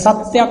මේක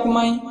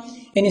සත්‍යක්මයි.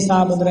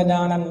 එනිසා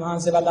බුදුරජාණන්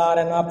වහන්සේ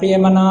වදාරනවා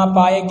ප්‍රියමනාප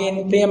අයගෙන්,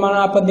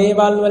 ප්‍රියමනාප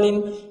දේවල් වලින්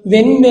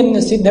වෙන වෙන්න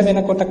සිද්ධ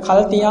වෙනකොට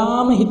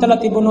කල්තියාම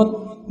හිතලා තිබුණොත්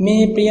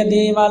මේ ප්‍රිය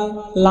දේවල්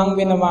ලං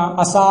වෙනවා.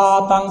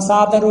 අසාතං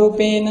සාත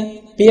රූපේන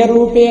පිය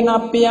රූපේන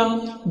අප්පියං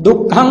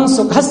දුක්ඛං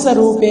සුඛස්ස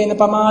රූපේන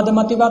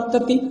පමාදමති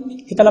වත්තති.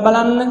 හිතලා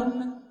බලන්න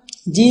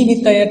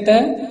ජීවිතයට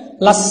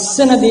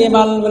ලස්සන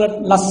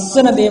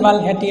දේවල්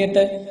හැටියට,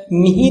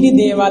 මිහිරි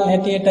දේවල්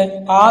හැටියට,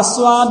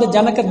 ආස්වාද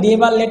ජනක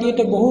දේවල්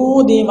හැටියට බොහෝ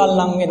දේවල්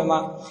ලං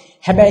වෙනවා.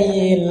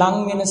 හැබැයි මේ ලං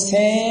වෙන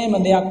සෑම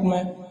දෙයක්ම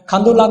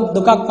කඳුලක්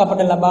දුකක්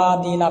අපට ලබා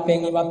දීලා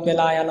අපෙන් ඉවත්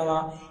වෙලා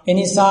යනවා.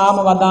 එනිසාම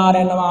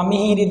වදාරනවා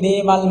මිහිරි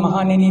දේවල්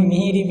මහණෙනි,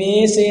 මිහිරි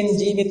වේසෙන්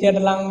ජීවිතයට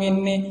ලං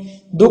වෙන්නේ,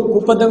 දුක්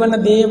උපදවන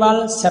දේවල්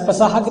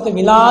සැපසහගත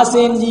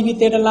විලාසයෙන්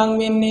ජීවිතයට ලං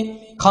වෙන්නේ,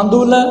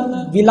 කඳුල,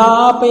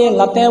 විලාපය,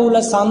 ලතැවුල,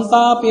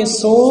 සන්තාපය,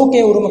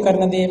 ශෝකය උරුම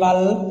කරන දේවල්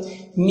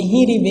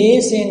මිහිරි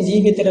වේසෙන්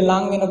ජීවිතයට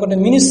ලං වෙනකොට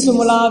මිනිස්සු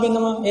මුලා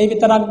වෙනවා. ඒ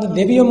විතරක්ද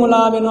දෙවියෝ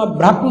මුලා වෙනවා,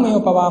 බ්‍රහ්මයෝ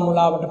පවා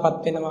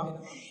මුලාවටපත් වෙනවා.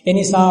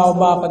 එනිසා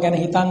ඔබ අප ගැන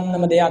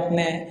හිතන්නම දෙයක්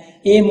නැහැ.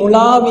 ඒ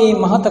මුලාවේ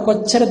මහත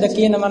කොච්චරද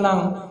කියනවනම්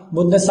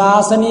බුද්ධ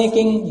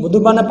ශාසනයකින්,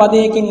 බුදුබණ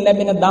පදයකින්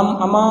ලැබෙන ධම්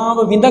අමාව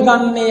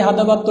විඳගන්නේ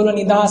හදවත් තුළ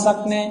නිදහසක්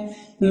නැහැ.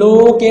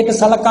 ලෝකයට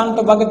සලකන්ට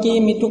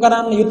වගකීම් ඉටු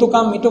කරන්න,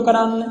 යුතුයකම් ඉටු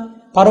කරන්න,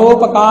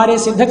 පරෝපකාරය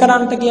සිද්ධ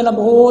කරන්නට කියලා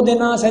බොහෝ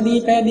දෙනා සැදී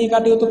පැහැදී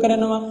කටයුතු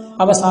කරනවා.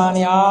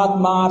 අවසානයේ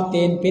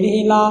ආත්මාර්ථයෙන්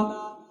පිරිහිලා,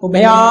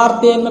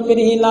 උභයාර්ථයෙන්ම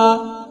පිරිහිලා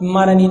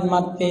මරණින්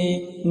මත්තේ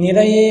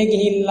නිරයේ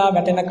ගිහිල්ලා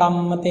වැටෙන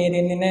කම්ම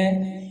තේරෙන්නේ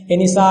නැහැ.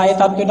 එනිසා ඒ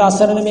තත්වයට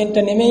අසරණ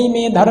වෙන්න නෙමෙයි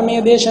මේ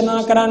ධර්මයේ දේශනා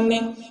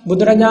කරන්නේ.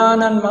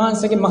 බුදුරජාණන්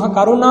වහන්සේගේ මහ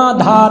කරුණා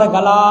ධාර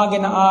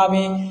ගලාගෙන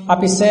ආවේ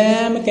අපි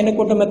සෑම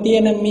කෙනෙකුටම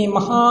තියෙන මේ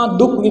මහා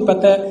දුක්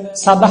විපත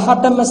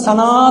සදහටම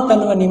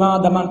සනාතනව නිවා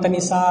දමන්ට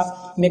නිසා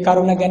මේ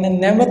කරුණ ගැන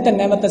නැවත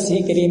නැවත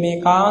සිහි කිරීමේ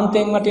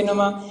කාන්තෙන්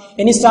වටිනවා.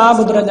 එනිසා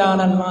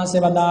බුදුරජාණන්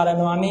වහන්සේ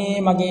වදාරනවා අනේ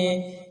මගේ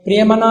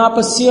ප්‍රියමනාප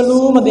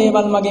සියලුම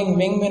දේවල් මගෙන්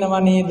වෙන් වෙනව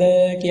නේද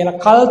කියලා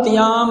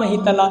කල්තියාම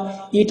හිතලා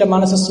ඊට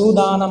මනස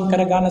සූදානම්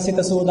කරගන්න, සිත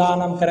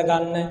සූදානම්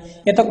කරගන්න.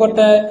 එතකොට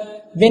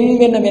වෙන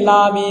වෙන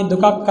වෙලාවේ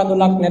දුකක්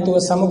කඳුලක් නැතුව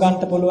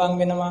සමුගන්ට පුළුවන්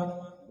වෙනවා.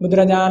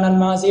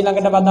 බුදුරජාණන් වහන්සේ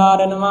ළඟට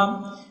වදාරනවා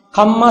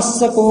කම්මස්ස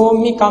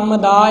කෝමි කම්ම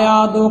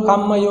දායාදෝ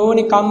කම්ම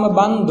යෝනි කම්ම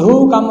බන්ධු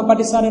කම්ම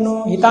පටිසරණෝ.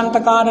 හිතන්ට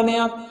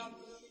කාරණයක්,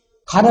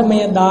 කර්මය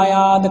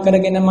දායාද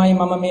කරගෙනමයි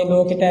මම මේ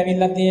ලෝකෙට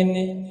ඇවිල්ලා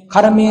තියෙන්නේ.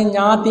 කර්මය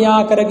ඥාතියා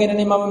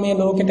කරගෙනනේ මම මේ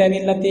ලෝකෙට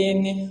ඇවිල්ලා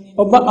තියෙන්නේ.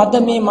 ඔබ අද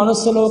මේ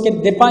මනුස්ස ලෝකෙ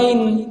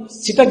දෙපයින්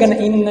සිටගෙන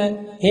ඉන්න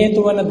හේතු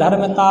වන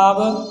ධර්මතාව,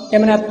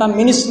 එහෙම නැත්නම්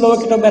මිනිස්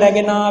ලෝකෙට ඔබ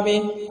රැගෙන ආවේ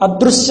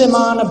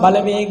අදෘශ්‍යමාන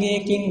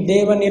බලවේගයකින්,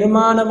 දේව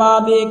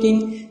නිර්මාණවාදයකින්,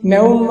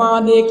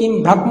 මෞම්වාදයකින්,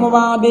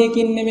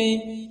 බ්‍රහ්මවාදයකින් නෙමෙයි.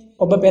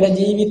 ඔබ පෙර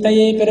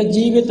ජීවිතයේ, පෙර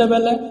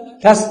ජීවිතවල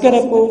රැස්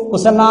කරපු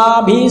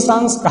කුසලාභී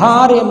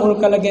සංස්කාරය මුල්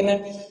කරගෙන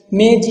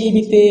මේ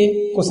ජීවිතේ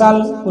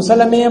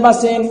කුසලමය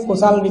වශයෙන්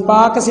කුසල්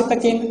විපාක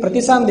සිතකින්,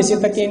 ප්‍රතිසන්දි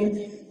සිතකින්,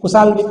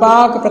 කුසල්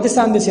විපාක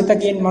ප්‍රතිසන්දි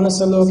සිතකින් මනුස්ස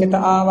ලෝකෙට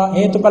ආවා.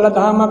 හේතුඵල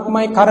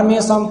ධමයක්මයි. කර්මය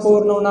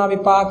සම්පූර්ණ වුණා,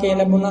 විපාකය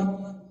ලැබුණා.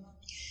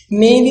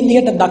 මේ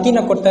විදිහට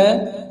දකිනකොට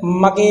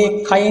මගේ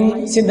කයින්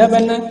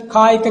සිද්ධවන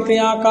කායික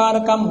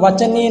ක්‍රියාකාරකම්,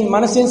 වචනයෙන්,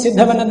 මනසෙන්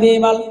සිද්ධවන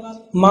දේවල්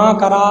මා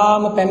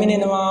කරාම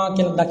පැමිණෙනවා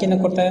කියලා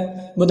දකිනකොට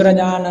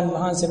බුදුරජාණන්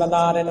වහන්සේ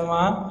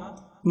වදාරනවා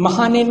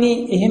මහණෙනි,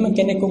 එහෙම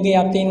කෙනෙකුගේ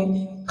අතින්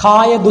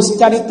කාය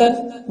දුස්චරිත,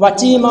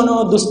 වචී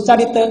මනෝ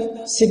දුස්චරිත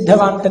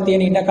සිද්ධවන්ට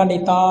තියෙන ඉඩකඩ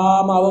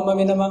ඉතාම අවම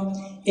වෙනවා.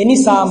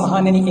 එනිසා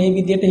මහණෙනි, මේ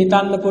විදිහට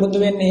හිතන්න පුරුදු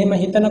වෙන්න. එහෙම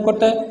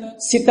හිතනකොට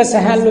සිත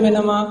සැහැල්ලු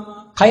වෙනවා,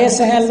 කය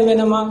සැහැල්ලු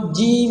වෙනවා,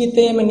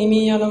 ජීවිතේම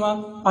නිමී යනවා,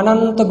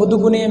 අනන්ත බුදු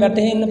ගුණේ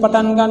වැටහෙන්න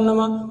පටන්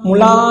ගන්නවා,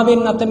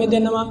 මුලාවෙන් අත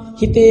මිදෙනවා,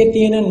 හිතේ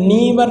තියෙන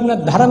නීවරණ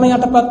ධර්ම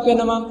යටපත්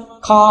වෙනවා,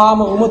 කාම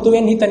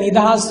උමතුවෙන් හිත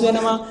නිදහස්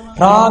වෙනවා,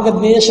 රාග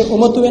ද්වේෂ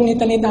උමතුවෙන්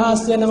හිත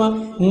නිදහස් වෙනවා.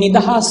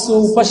 නිදහස්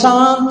වූ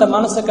උපශාන්ත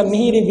මනසක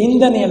මිහිරි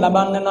වින්දනය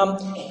ලබන්න නම්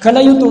කල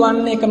යුතු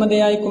වන්නේ එකම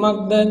දෙයයි.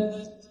 කුමක්ද?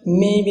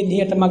 මේ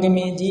විදිහට මගේ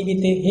මේ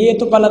ජීවිතේ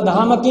හේතුඵල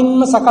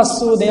ධමකින්ම සකස්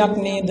වූ දෙයක්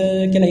නේද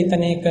කියලා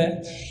හිතන එක.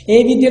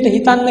 ඒ විදිහට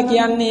හිතන්න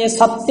කියන්නේ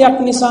සත්‍යයක්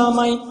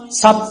නිසාමයි.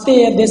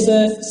 සත්‍යය දෙස,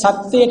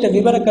 සත්‍යයට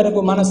විවර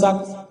කරපු මනසක්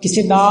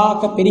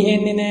කිසිදාක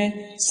පිරෙන්නේ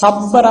නැහැ.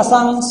 සබ්බ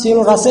රසං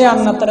සියලු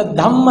රසයන් අතර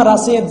ධම්ම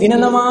රසය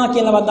දිනනවා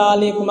කියලා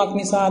වදාළේ කුමක්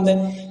නිසාද?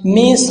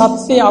 මේ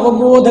සත්‍ය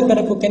අවබෝධ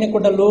කරපු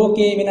කෙනෙකුට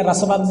ලෝකේ වෙන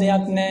රසවත්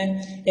දෙයක් නැහැ.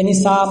 ඒ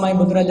නිසාමයි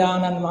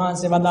බුදුරජාණන්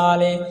වහන්සේ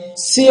වදාළේ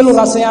සියලු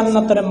රසයන්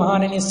අතර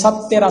මහණෙනි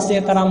සත්‍ය රසය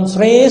තරම්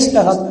ශ්‍රේෂ්ඨ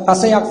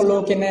රසයක්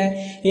ලෝකේ නැහැ.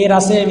 ඒ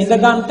රසය විඳ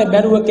ගන්නට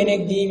බැරුව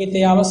කෙනෙක් ජීවිතය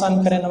අවසන්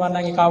කරනවා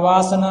නම් ඒක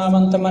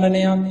අවාසනාවන්ත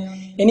මරණයක්.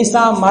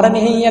 එනිසා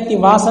මරණෙහි ඇති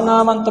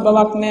වාසනාවන්ත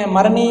බවක් නැහැ.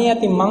 මරණෙහි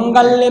ඇති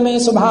මංගල්‍යමය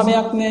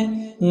ස්වභාවයක් නැහැ.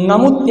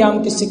 නමුත් යම්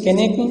කිසි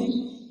කෙනෙක්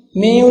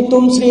මේ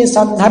උතුම් ශ්‍රී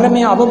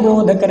සද්ධර්මය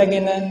අවබෝධ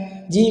කරගෙන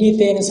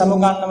ජීවිතේන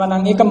සමුගන්නවා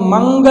නම් ඒක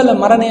මංගල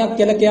මරණයක්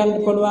කියලා කියන්න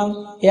පුළුවන්.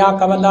 එයා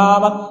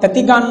කවදාවත්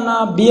තැති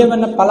ගන්නා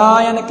බියවන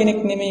පලායන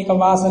කෙනෙක් නෙමෙයි. ඒක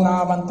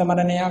වාසනාවන්ත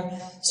මරණයක්.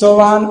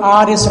 සෝවාන්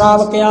ආර්ය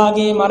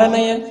ශ්‍රාවකයාගේ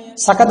මරණය,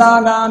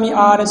 සකදාගාමි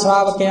ආර්ය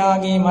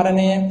ශ්‍රාවකයාගේ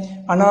මරණය,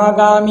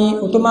 අනාගාමි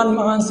උතුමන්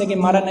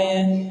වහන්සේගේ මරණය,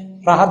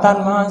 රහතන්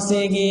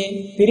වහන්සේගේ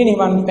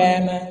පිරිනිවන්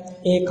පෑම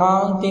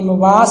ඒකාන්තයෙන්ම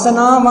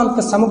වාසනාවන්ත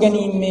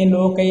සමුගැනීම මේ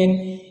ලෝකයෙන්.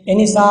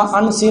 එනිසා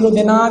අන් සියලු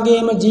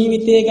දෙනාගේම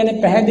ජීවිතය ගැන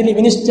පැහැදිලි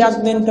විනිශ්චයක්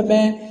දෙන්න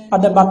බෑ.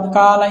 අද බත්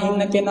කාලා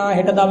ඉන්න කෙනා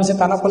හෙට දවසේ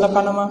තනකොළ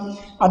කනවා.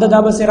 අද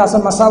දවසේ රස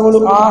මසවුළු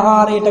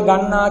ආහාරයට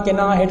ගන්නා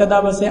කෙනා හෙට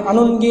දවසේ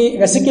අනුන්ගේ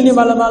වැසිකිලි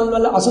වලවල්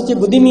වල අසුචි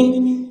බුදිමින්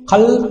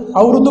කල්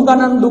අවුරුදු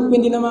ගණන් දුක්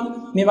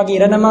විඳිනවා. මේ වගේ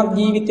ඉරණමක්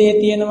ජීවිතයේ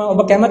තියෙනවා. ඔබ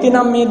කැමති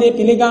නම් මේ දේ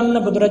පිළිගන්න.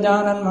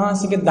 බුදුරජාණන්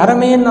වහන්සේගේ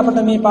ධර්මයෙන් අපට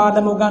මේ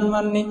පාඩම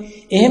උගන්වන්නේ.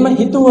 එහෙම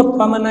හිතුවොත්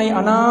පමණයි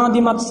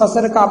අනාදිමත්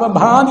සසරක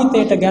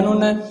අවභාවිතයට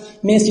ගැනුණ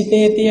මේ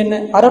සිතේ තියෙන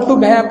අරටු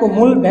බෑපු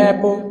මුල්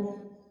බෑපු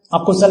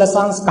අකුසල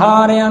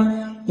සංස්කාරයන්,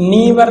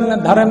 නීවරණ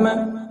ධර්ම,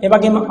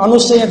 එවැගේම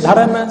අනුශය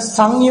ධර්ම,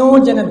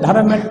 සංයෝජන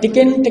ධර්ම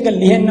ටිකෙන් ටික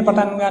ලිහෙන්න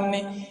පටන් ගන්නෙ.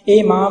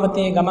 ඒ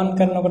මාවතේ ගමන්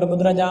කරනකොට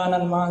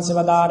බුදුරජාණන් වහන්සේ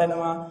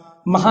වදාරනවා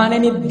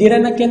මහණෙනි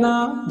දිරණ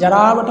කෙනා,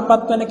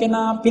 ජරාවටපත් වෙන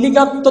කෙනා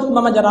පිළිගත්තොත්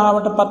මම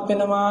ජරාවටපත්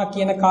වෙනවා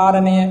කියන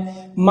කාරණය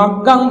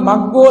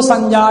මග්ගෝ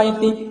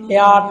සංජායති.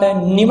 එයාට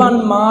නිවන්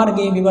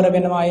මාර්ගයේ විවර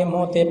වෙනවා මේ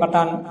මොහොතේ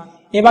පටන්.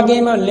 ඒ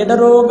වගේම ලෙඩ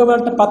රෝග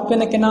වලටපත්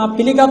වෙන කෙනා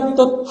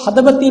පිළිගත්තොත්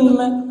හදවතින්ම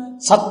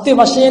සත්‍ය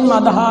වශයෙන්ම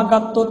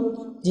අදහාගත්තොත්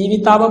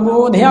ජීවිත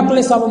අවබෝධයක්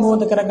ලෙස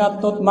අවබෝධ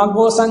කරගත්තොත්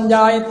මග්ගෝ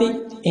සංජායති.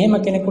 එහෙම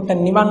කෙනෙකුට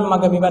නිවන්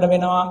මඟ විවර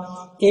වෙනවා.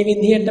 ඒ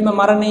විදිහටම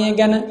මරණය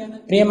ගැන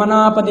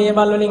ප්‍රේමනාප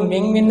දේවල් වලින්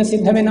වෙන් වෙන්න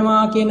සිද්ධ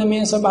වෙනවා කියන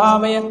මේ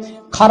ස්වභාවය,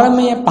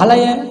 කර්මය,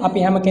 ඵලය අපි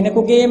හැම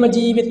කෙනෙකුගේම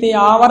ජීවිතයේ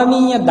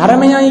ආවරණීය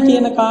ධර්මයයි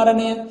කියන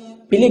කාරණය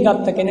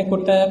පිළිගත්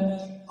කෙනෙකුට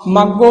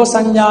මග්ගෝ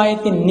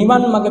සංජායති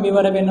නිවන් මඟ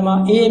විවර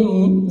වෙනවා. ඒ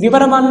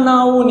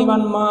විවරවන්නා වූ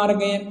නිවන්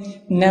මාර්ගය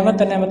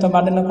නැවත නැවත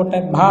වඩනකොට,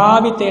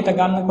 භාවිතයට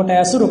ගන්නකොට,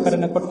 ඇසුරු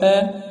කරනකොට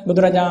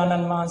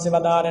බුදුරජාණන් වහන්සේ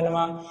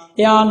වදාරනවා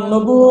එයා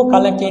නොබෝ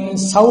කලකින්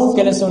සව්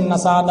කෙලසුන්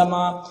නසා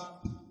දමා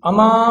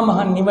අමා මහ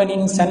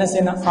නිවනින්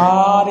සැනසෙන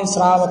ආර්ය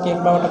ශ්‍රාවකයෙක්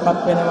බවට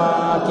පත්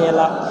වෙනවා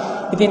කියලා.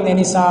 ඉතින් ඒ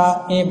නිසා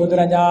මේ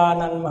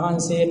බුදුරජාණන්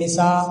වහන්සේ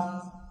නිසා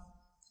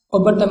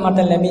ඔබට මට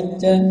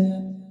ලැබිච්ච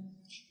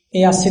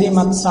ඒ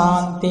අසිරිමත්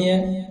සාන්තිය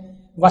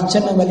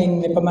වචන වලින්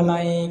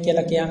මෙපමණයි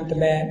කියලා කියන්න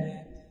බෑ.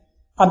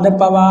 අද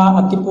පවා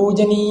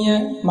අතිපූජනීය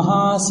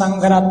මහා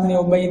සංඝරත්නය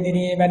ඔබ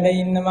ඉදිරියේ වැඩ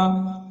ඉන්නවා.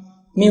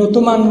 මේ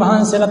උතුමන්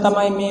වහන්සේලා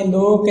තමයි මේ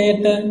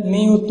ලෝකයට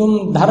මේ උතුම්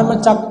ධර්ම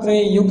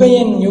චක්‍රයේ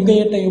යුගයෙන්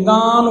යුගයට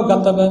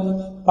යුගානුගතව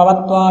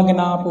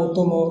පවත්වාගෙන ආපු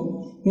උතුමෝ.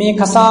 මේ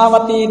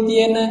කසාවතේ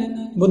තියෙන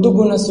බුදු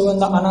ගුණ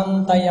සුවඳ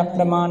අනන්තයි,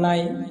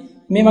 අප්‍රමාණයි.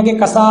 මේ වගේ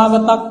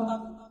කසාවතක්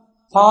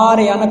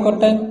පාරේ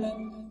යනකොට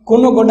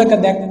කුණු ගොඩක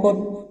දැක්කොත්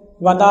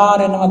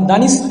වදාරනවා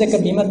දනිස් දෙක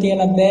බිම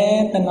තියලා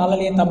දෑත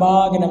නළලිය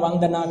තබාගෙන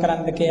වන්දනා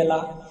කරන්න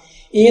කියලා.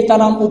 ඒ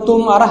තරම්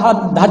උතුම් අරහත්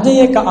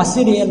ධජයක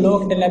අසිරිය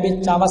ලෝකෙට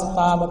ලැබිච්ච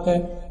අවස්ථාවක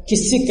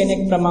කිසි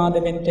කෙනෙක් ප්‍රමාද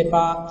වෙන්න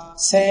එපා.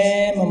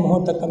 සෑම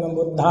මොහොතකම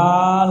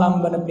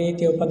බුද්ධාලම්බන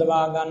ප්‍රීතිය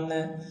උපදවා ගන්න.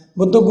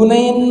 බුදු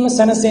ගුණයෙන්ම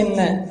සැනසෙන්න,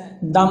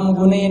 ධම්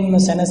ගුණයෙන්ම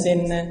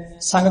සැනසෙන්න,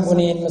 සංඝ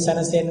ගුණයෙන්ම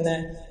සැනසෙන්න.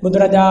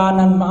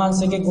 බුදුරජාණන්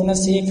වහන්සේගේ ගුණ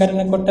සිහි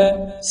කරනකොට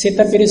සිත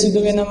පිරිසිදු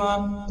වෙනවා.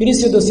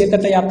 පිරිසිදු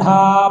සිතට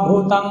යථා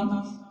භූතං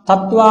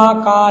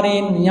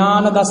තත්වාකාරයෙන්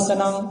ඥාන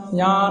දර්ශනං,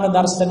 ඥාන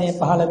දර්ශනය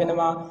පහළ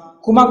වෙනවා.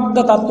 කුමක්ද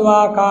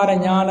තත්වාකාර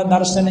ඥාන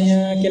දර්ශනය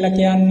කියලා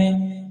කියන්නේ?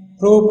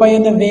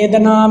 රූපයද,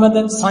 වේදනාවද,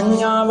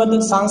 සංඥාවද,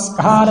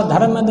 සංස්කාර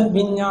ධර්මද,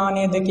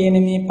 විඥානයද කියන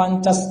මේ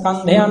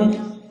පංචස්කන්ධයන්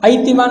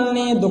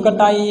අයිතිවන්නේ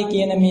දුකටයි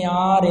කියන මේ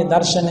ආර්ය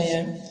දර්ශනය.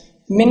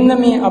 මෙන්න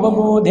මේ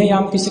අවබෝධය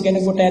යම් කිසි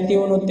කෙනෙකුට ඇති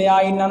වුණොත්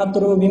එයා ඉන්න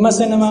අනතුරු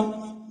විමසනවා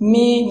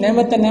මේ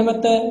නැවත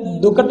නැවත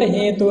දුකට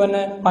හේතු වන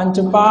පංච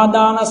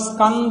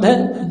උපාදානස්කන්ධ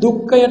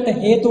දුක්ඛයට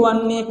හේතු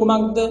වන්නේ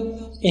කුමක්ද?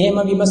 එහෙම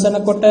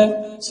විමසනකොට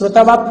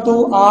ශ්‍රතවත්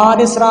වූ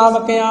ආර්ය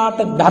ශ්‍රාවකයාට,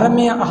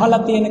 ධර්මය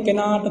අහලා තියෙන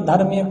කෙනාට,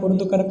 ධර්මය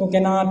පුරුදු කරපු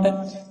කෙනාට,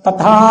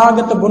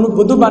 තථාගත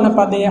බුදුබණ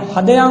පදයේ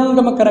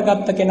හදයංගම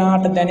කරගත්ත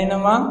කෙනාට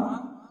දැනෙනවා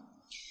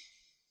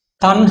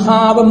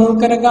තණ්හාව මුල්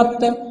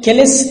කරගත්ත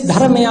කෙලෙස්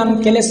ධර්මයන්,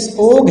 කෙලෙස්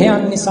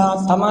ඕඝයන් නිසා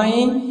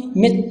තමයි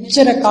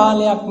මෙච්චර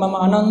කාලයක් මම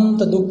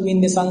අනන්ත දුක්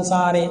විඳි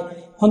සංසාරේ.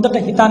 හොඳට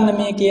හිතන්න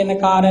මේ කියන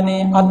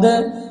කාරණේ අද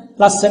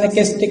ලස්සන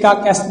කෙස් ටිකක්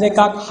ඇස් දෙකක්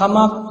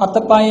හමක්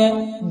අතපය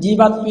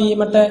ජීවත්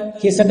වීමට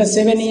හිසට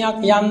සෙවණියක්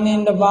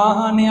යන්නෙන්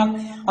වාහනයක්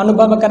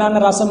අනුභව කරන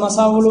රස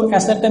මසවුළු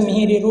ඇසට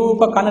මිහිරි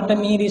රූප කනට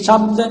මිහිරි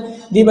ශබ්ද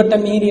දිවට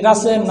මිහිරි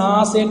රස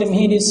නාසයට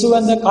මිහිරි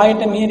සුවඳ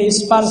කයට මිහිරි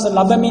ස්පර්ශ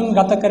ලැබමින්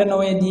ගත කරන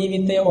ඔය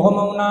ජීවිතය ඔහොම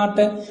වුණාට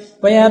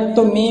ඔය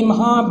ඇත්තෝ මේ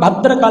මහා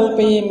භද්‍ර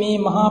කල්පයේ මේ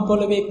මහා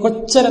පොළවේ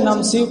කොච්චරනම්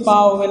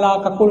සිව්පාව වෙලා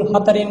කකුල්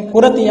හතරෙන්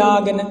කුර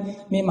තියාගෙන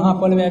මේ මහා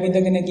පොළවේ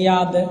ඇවිදගෙන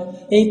ගියාද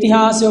ඒ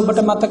ඉතිහාසය ඔබට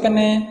මතක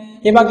නැහැ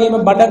ඒ වගේම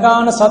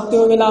බඩගාන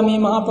සත්‍යෝ වෙලා මේ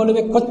මහා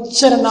පොළවේ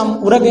කොච්චරනම්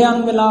උරගයන්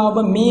වෙලා ඔබ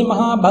මේ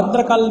මහා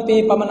භද්‍ර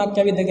කල්පයේ පමණක්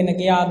ඇවිදගෙන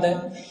ගියාද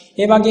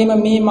ඒ වගේම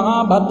මේ මහා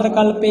භද්‍ර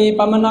කල්පයේ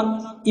පමණක්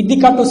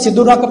ඉදිකටු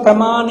සිදුරක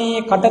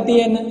ප්‍රමාණයේ කට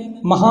තියෙන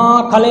මහා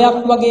කලයක්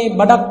වගේ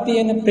බඩක්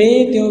තියෙන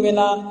ප්‍රේතයෝ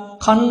වෙලා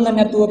කන්න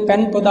නැතුව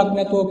පෑන් පොදක්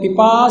නැතුව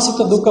පිපාසිත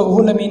දුක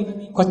උහුලමින්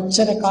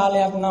කොච්චර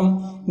කාලයක් නම්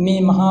මේ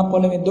මහා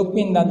පොළවේ දුක්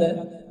විඳද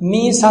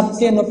මේ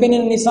සත්‍ය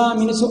නොපෙනෙන නිසා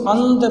මිනිසු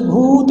අන්ධ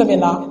භූත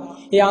වෙලා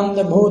ඒ අන්ධ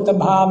භූත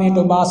භාවයට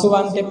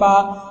බාසුවන්ට එපා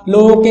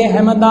ලෝකේ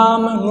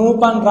හැමදාම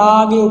නූපන්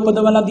රාගය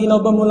උපදවලා දීලා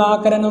ඔබ මුලා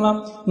කරනවා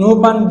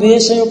නූපන්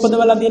ද්වේෂය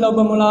උපදවලා දීලා ඔබ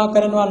මුලා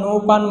කරනවා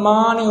නූපන්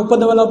මානෙ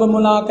උපදවලා ඔබ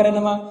මුලා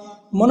කරනවා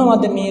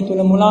මොනවද මේ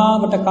තුල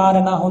මුලාවට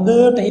කාරණා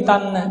හොඳට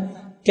හිතන්න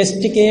කෙස්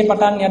ටිකේ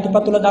පටන්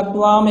යටිපතුල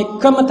දක්වාම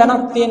එකම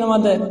තැනක්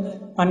තියෙනවද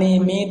අනේ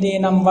මේ දේ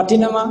නම්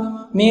වටිනවා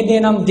මේ දේ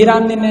නම්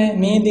දිරන්නේ නැහැ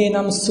මේ දේ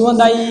නම්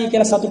සුවඳයි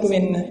කියලා සතුටු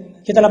වෙන්න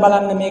හිතලා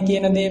බලන්න මේ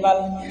කියන දේවල්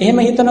එහෙම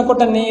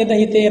හිතනකොට නේද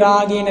හිතේ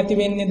රාගය නැති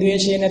වෙන්නේ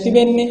ද්වේෂය නැති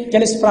වෙන්නේ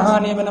කෙලස්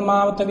ප්‍රහාණය වෙන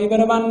මාවත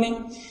විවරවන්නේ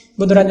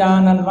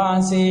බුදුරජාණන්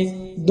වහන්සේ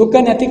දුක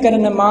නැති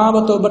කරන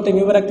මාවත ඔබට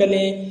විවර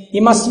කළේ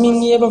ඉමස්මින්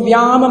යේව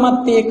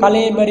ව්‍යාමමත්තේ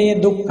කලේබරේ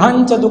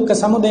දුක්ඛංච දුක්ඛ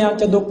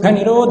සමුදයංච දුක්ඛ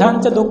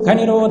නිරෝධංච දුක්ඛ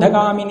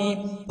නිරෝධගාමිනී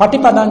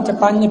පටිපදංච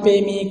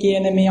පඤ්ඤපේමී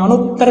කියන මේ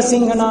අනුත්තර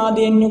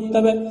සිංහනාදයෙන්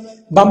යුක්තව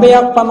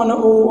බඹයක් පමණ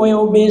වූ ඔය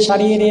ඔබේ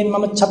ශරීරයෙන්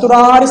මම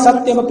චතුරාර්ය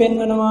සත්‍යම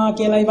පෙන්වනවා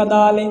කියලායි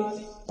වදාලේ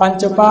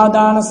පංච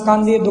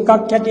උපාදානස්කන්ධයේ දුකක්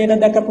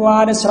හැටියට දැකපු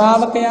ආර්ය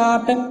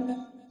ශ්‍රාවකයාට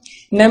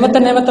නැවත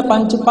නැවත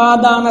පංච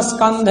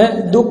උපාදානස්කන්ධ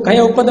දුක්ඛය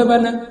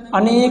උපදවන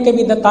අනේක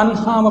විද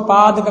තණ්හාව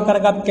පාදක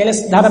කරගත් කෙලෙස්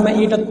ධර්ම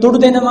ඊට තුඩු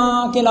දෙනවා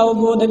කියලා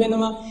අවබෝධ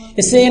වෙනවා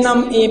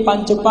එසේනම් ඒ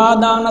පංච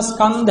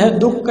උපාදානස්කන්ධ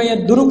දුක්ඛය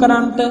දුරු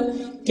කරන්ට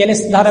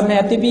කෙලෙස් ධර්ම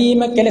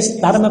ඇතිවීම කෙලෙස්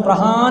ධර්ම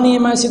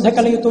ප්‍රහාණයම සිද්ධ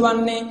කළ යුතු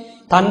වන්නේ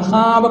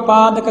තණ්හාව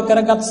පාදක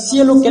කරගත්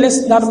සියලු කෙලෙස්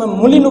ධර්ම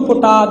මුලිනු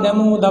පුටා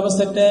දැමූ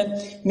දවසට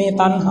මේ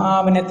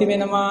තණ්හාව නැති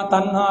වෙනවා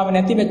තණ්හාව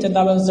නැති වෙච්ච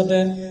දවසට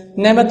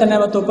නැවත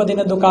නැවත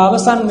උපදින දුක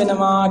අවසන්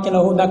වෙනවා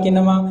කියලා ඔහු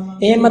දකිනවා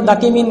එහෙම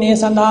දකිමින් ඒ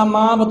සඳහා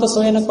මාවත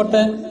සොයනකොට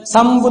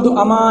සම්බුදු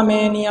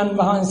අමාමේනියන්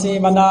වහන්සේ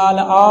වදාළ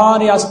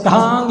ආර්ය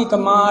අෂ්ටාංගික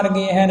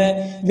මාර්ගයේ හැර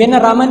වෙන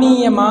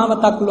රමණීය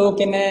මාවතක්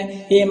ලෝකේ නැහැ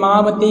ඒ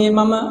මාවතේ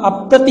මම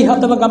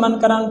අප්‍රතිහතව ගමන්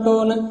කරන්නට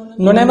ඕන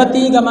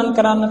නොනැවතී ගමන්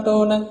කරන්නට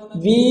ඕන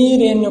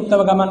වීරයෙන්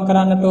යුක්තව ගමන්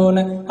කරන්නට ඕන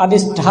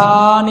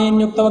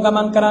අදිෂ්ඨානයෙන් යුක්තව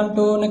ගමන් කරන්නට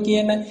ඕන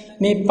කියන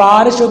මේ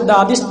පාරිශුද්ධ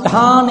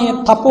අදිෂ්ඨානයේ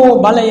තපෝ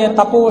බලය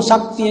තපෝ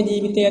ශක්තිය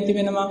ජීවිතයේ ඇති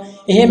වෙනවා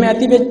එහෙම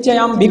ඇති වෙච්ච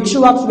යම්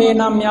භික්ෂුවක් වේ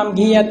නම් යම්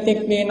ගිහියැත්තෙක්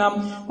වේ නම්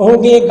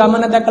ඔහුගේ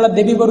ගමන දැකලා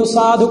දෙවිවරු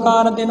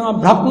සාදුකාර දෙනවා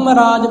බ්‍රහ්ම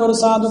රාජවරු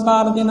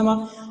සාදුකාර දෙනවා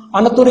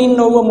අනතුරින්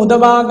ඔව්ව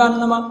මුදවා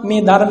ගන්නවා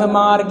මේ ධර්ම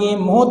මාර්ගයේ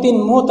මොහොතින්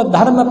මොහොත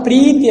ධර්ම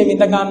ප්‍රීතිය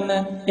විඳ ගන්න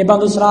ඒ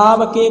බඳු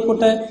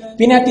ශ්‍රාවකේකට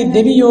පිනැති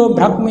දෙවියෝ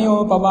බ්‍රහ්මයෝ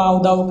පවා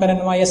උදව්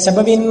කරනවා ය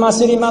සැබවින්ම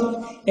අසිරිමත්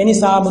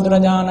එනිසා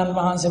බුදුරජාණන්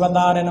වහන්සේ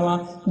වදාරනවා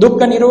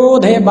දුක්ඛ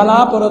නිරෝධය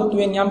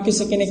බලාපොරොත්තුෙන් යම්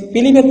කෙනෙක්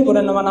පිළිවෙත්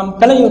පුරනවා නම්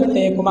කල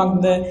යුත්තේ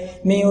කුමක්ද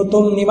මේ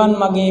උතුම් නිවන්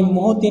මාගේ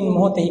මොහොතින්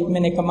මොහොත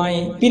ඉක්මන එකමයි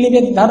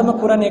පිළිවෙත් ධර්ම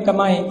පුරණ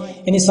එකමයි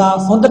එනිසා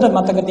හොඳට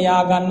මතක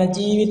තියාගන්න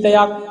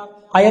ජීවිතයක්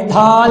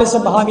අයථාලස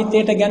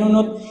භාවිතයට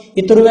ගැනුනොත්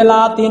ඉතුරු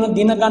වෙලා තියෙන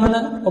දින ගණන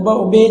ඔබ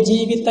ඔබේ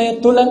ජීවිතය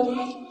තුළ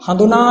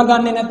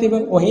හඳුනාගන්නේ නැතිව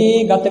ඔහේ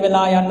ගත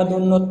වෙලා යන්න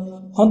දුන්නොත්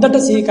හොඳට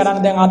සිහි කරන්න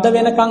දැන් අද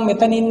වෙනකන්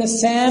මෙතන ඉන්න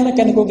සෑම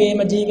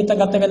කෙනෙකුගේම ජීවිත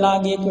ගත වෙලා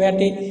ගියපු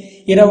හැටි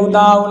ඉර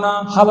උදා වුණා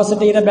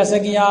හවසට ඉර බැස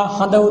ගියා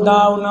හඳ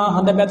උදා වුණා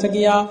හඳ බැස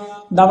ගියා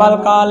දවල්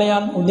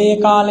කාලයන් උදේ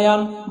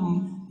කාලයන්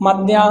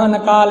මධ්‍යාහන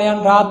කාලයන්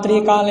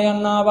රාත්‍රී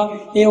කාලයන් ආවා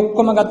ඒ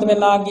ඔක්කොම ගත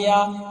වෙලා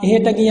ගියා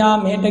එහෙට ගියා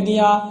මෙහෙට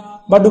ගියා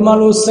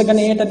බඩුමලු උස්සගෙන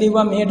එහෙට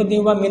දිව්වා මෙහෙට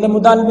දිව්වා මිල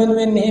මුදල්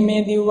වෙනුවෙන්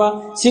එහෙමේ දිව්වා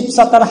සිප්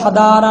සතර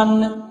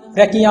හදාරන්න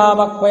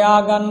රැකියාවක්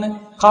හොයාගන්න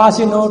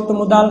කාසි නෝට්ටු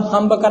මුදල්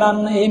හම්බ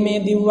කරන්න එහෙමේ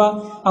දිව්වා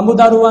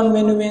අමුදරුවන්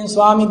වෙනුවෙන්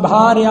ස්වාමි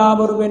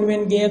භාර්යාවරු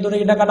වෙනුවෙන් ගේ දොර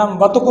ඉඩකඩම්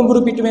වතු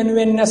කුඹුරු පිට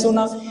වෙනුවෙන්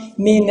නැසුණා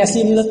මේ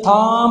නැසිල්ල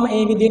තාම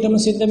ඒ විදිහටම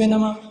සිද්ධ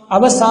වෙනවා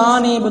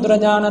අවසානයේ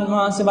බුදුරජාණන්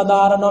වහන්සේ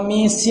වදාරනවා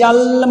මේ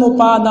සියල්ලම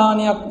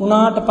උපාදානයක්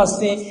වුණාට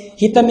පස්සේ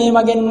හිත මේ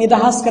වගේ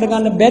නිදහස්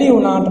කරගන්න බැරි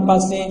වුණාට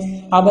පස්සේ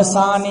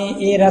අවසානයේ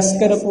ඒ රැස්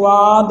කරපු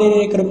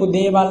ආදරය කරපු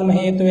දේවල්ම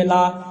හේතු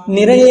වෙලා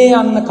නිරයේ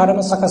යන්න කර්ම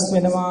සකස්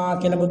වෙනවා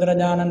කියලා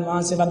බුදුරජාණන්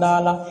වහන්සේ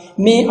වදාලා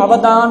මේ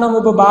අවදානම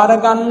ඔබ බාර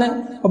ගන්න.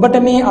 ඔබට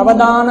මේ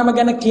අවදානම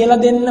ගැන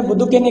කියලා දෙන්න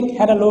බුදු කෙනෙක්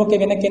හැර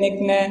ලෝකේ වෙන කෙනෙක්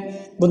නැහැ.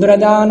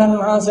 බුදුරජාණන්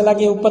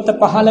වහන්සේලාගේ උපත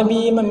පහළ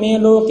වීම මේ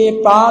ලෝකේ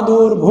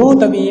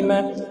ප්‍රාදුර්භූත වීම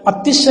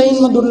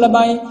අතිශයින්ම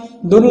දුර්ලභයි.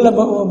 දුර්ලභ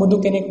බුදු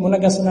කෙනෙක් මුණ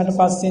ගැසුණාට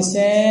පස්සේ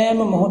සෑම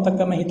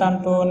මොහොතකම හිතන්න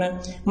ඕන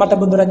මට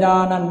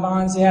බුදුරජාණන්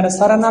වහන්සේ හැර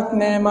සරණක්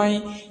නෑමයි.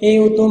 ඒ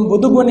උතුම්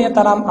බුදු ගුණය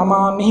තරම්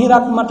අමා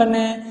මිහිරක් මට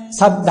නෑ.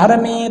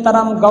 සද්ධර්මයේ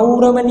තරම්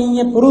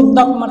ගෞරවනීය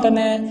පුරුද්දක් මට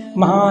නෑ.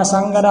 මහා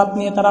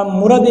සංඝරත්නයේ තරම්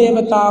මුර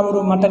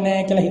දේවතාවරු මට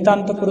නෑ කියලා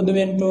හිතන්ට පුරුදු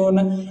වෙන්න ඕන.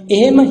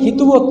 එහෙම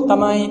හිතුවොත්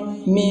තමයි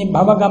මේ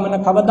භව ගමන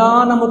කවදා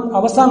නමුත්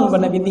අවසන්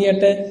වන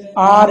විදියට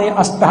ආර්ය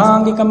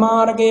අෂ්ටාංගික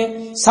මාර්ගයේ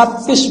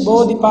සත්‍විස්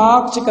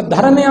බෝධිපාක්ෂික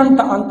ධර්මයන්ට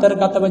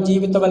අන්තර්ගතව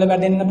ජීවිතවල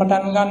වැඩෙන්න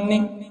පටන් ගන්නෙ.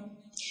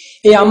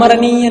 ඒ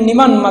අමරණීය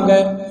නිවන් මඟ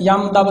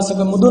යම් දවසක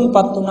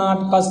මුදුන්පත්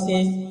වුණාට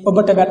පස්සේ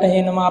ඔබට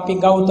වැටහෙනවා අපි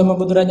ගෞතම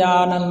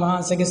බුදුරජාණන්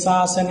වහන්සේගේ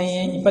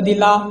ශාසනයේ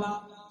ඉපදිලා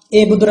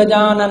ඒ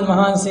බුදුරජාණන්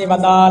වහන්සේ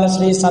වදාළ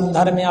ශ්‍රී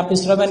සද්ධර්මය අපි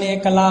ශ්‍රවණය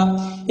කළා.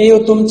 ඒ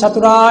උතුම්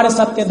චතුරාර්ය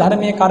සත්‍ය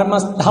ධර්මයේ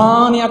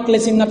කර්මස්ථානයක්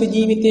ලෙසින් අපි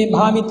ජීවිතේ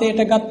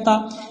භාවිතයට ගත්තා.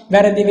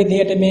 වැරදි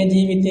විදිහට මේ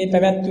ජීවිතේ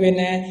පැවැත්වුවේ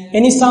නැහැ.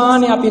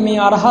 එනිසානේ අපි මේ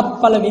අරහත්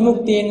ඵල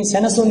විමුක්තියෙන්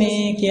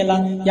සැනසුනේ කියලා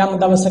යම්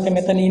දවසක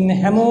මෙතන ඉන්න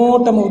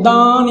හැමෝටම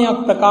උදානයක්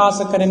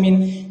ප්‍රකාශ කරමින්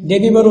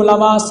දෙවිවරු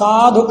ලවා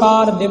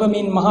සාදුකාර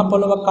දෙවමින් මහ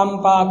පොළොව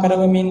කම්පා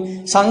කරවමින්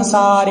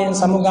සංසාරයෙන්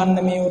සමුගන්න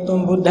මේ උතුම්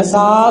බුද්ධ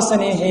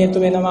ශාසනය හේතු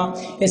වෙනවා.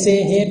 එසේ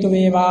හේතු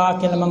වේවා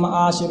කියලා මම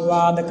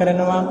ආශිර්වාද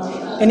කරනවා.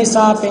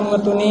 එනිසා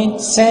පින්වතුනි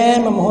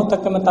සෑම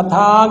මොහොතකම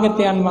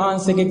තථාගතයන්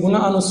වහන්සේගේ ගුණ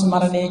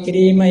අනුස්මරණය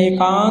කිරීම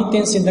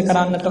ඒකාන්තයෙන් සිද්ධ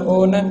කරන්නට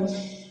ඕන.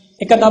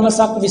 එක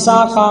දවසක්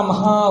විසාකා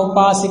මහා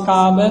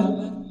උපාසිකාව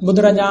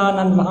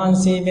බුදුරජාණන්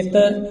වහන්සේ වෙත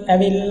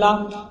ඇවිල්ලා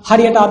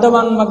හරියට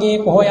අදවන් වගේ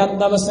පොහොයක්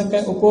දවසක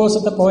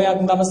උපෝසත පොහොයක්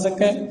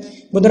දවසක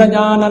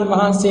බුදුරජාණන්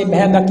වහන්සේ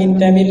බැහැ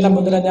දකින්න ඇවිල්ලා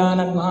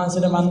බුදුරජාණන්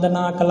වහන්සේට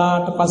වන්දනා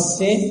කළාට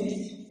පස්සේ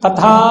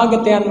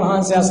තථාගතයන්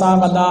වහන්සේ අසා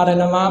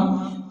වදාරනවා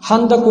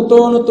හන්ද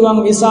කුතෝනුතුං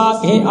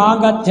විසාකේ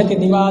ආගච්ඡති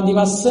දිවා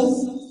දිවස්ස.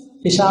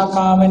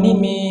 විසාකාවනි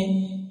මේ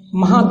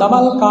මහා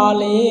දවල්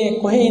කාලයේ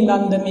කොහේ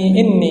ඉඳන්ද මේ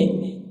එන්නේ?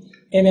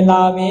 ඒ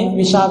වෙලාවේ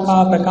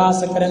විසාකා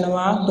ප්‍රකාශ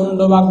කරනවා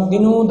තුන්දොවක්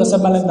දිනු දස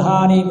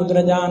බලධාරී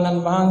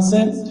බුදුරජාණන්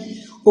වහන්සේ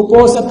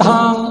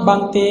උපෝසතාං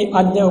බන්තේ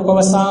අජ්ජ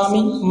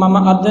උපවසාමි. මම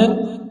අද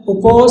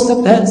උපෝසත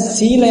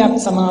සීලයක්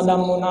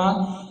සමාදන් වුණා.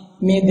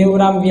 මේ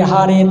දෙවුරම්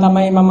විහාරයේ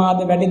තමයි මම අද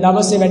වැඩි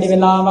දවසේ වැඩි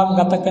වෙලාවක්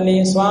ගත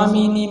කළේ.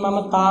 ස්වාමීනි මම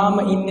තාම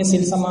ඉන්නේ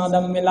සිල්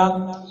සමාදන් වෙලා.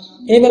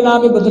 ඒ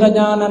වෙලාවේ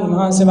බුදුරජාණන්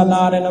වහන්සේ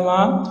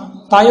වදාරනවා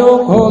තයෝ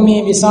භෝමි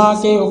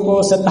විසාකේ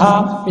උපෝසතා.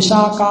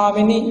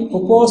 විසාකාවෙනි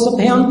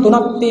උපෝසතයන්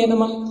තුනක්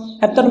තියෙනවා.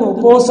 ඇත්තටම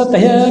උපෝසතය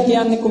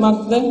කියන්නේ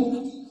කුමක්ද?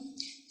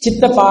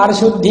 චිත්ත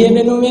පාරිශුද්ධිය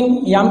වෙනුවෙන්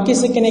යම්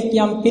කෙනෙක්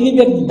යම්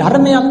පිළිවෙත්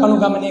ධර්මයක්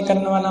අනුගමනය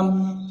කරනවා නම්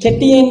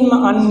කෙටියෙන්ම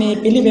අන්නේ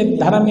පිළිවෙත්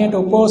ධර්මයට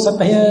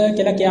උපෝසතය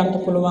කියලා කියන්න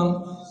පුළුවන්.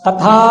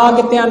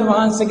 තථාගතයන්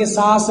වහන්සේගේ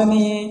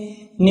ශාසනයේ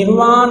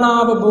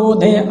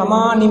නිර්වාණාවබෝධය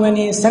අමා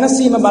නිවනේ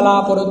සැනසීම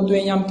බලාපොරොත්තු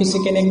වෙන යම්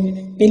කෙනෙක්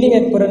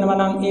පිළිවෙත් පුරනවා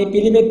නම් ඒ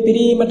පිළිවෙත්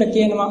පිරීමට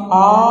කියනවා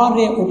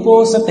ආර්ය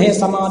උපෝසතය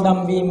සමාදන්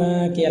වීම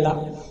කියලා.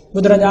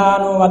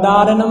 බුදුරජාණෝ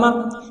වදාරනම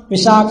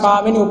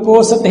විසාකාවෙනි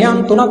උපෝසතයන්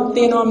තුනක්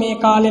තියෙනවා මේ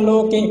කාලේ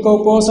ලෝකේ. එක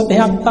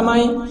උපෝසතයක්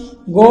තමයි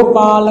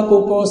ගෝපාලක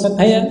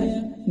උපෝසතය.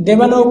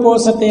 දෙවන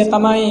උපෝසතය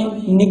තමයි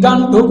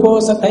නිගණ්ඨ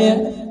උපෝසතය.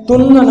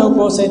 තුන්වන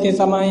උපෝසතය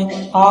තමයි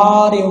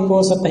ආර්ය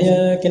උපෝසතය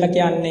කියලා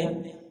කියන්නේ.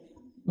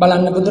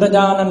 බලන්න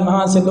බුදුරජාණන්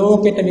වහන්සේ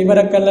ලෝකෙට විවර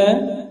කළ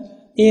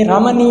ඒ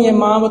රමණීය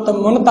මාවත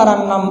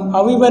මොනතරම්නම්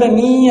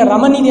අවිවරණීය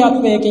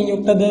රමණීයත්වයකින්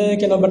යුක්තද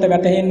කියලා ඔබට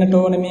වැටහෙන්නට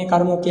ඕන මේ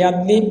කරුණු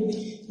කියද්දී.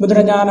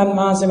 බුදුරජාණන්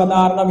වහන්සේ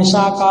වදාරන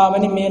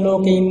විසාකාවනි මේ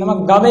ලෝකේ ඉන්නම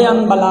ගවයන්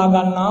බලා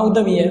ගන්නා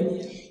උදවිය.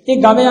 ඒ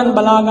ගවයන්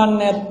බලා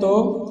ගන්න ඇත්තෝ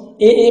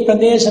ඒ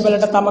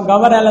ප්‍රදේශවලට තම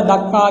ගව රැළ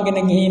දක්වාගෙන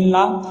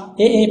ගිහිල්ලා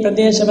ඒ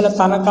ප්‍රදේශවල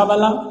තන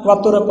කවලා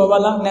වතුර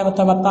පොවලා නැවත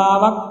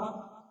වතාවක්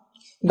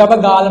ගව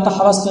ගාලට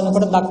හවස්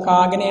වෙනකොට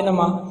දක්වාගෙන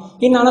එනවා.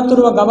 ඉන්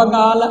අනතුරුව ගව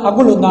ගාල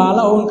අගුළු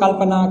දාලා වුන්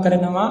කල්පනා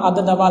කරනවා අද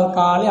දවල්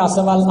කාලේ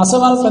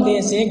අසවල්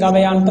ප්‍රදේශයේ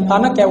ගවයන්ට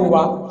තන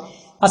කැවුවා.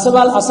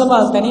 අසවල්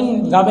තැනින්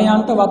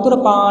ගවයන්ට වතුර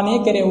පානය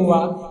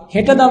කෙරෙව්වා.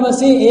 හෙට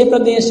දවසේ ඒ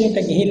ප්‍රදේශයට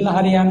ගිහිල්ලා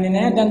හරියන්නේ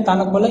නැහැ. දැන්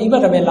තනකොළ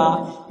ඉවර වෙලා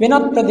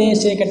වෙනත්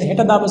ප්‍රදේශයකට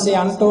හෙට දවසේ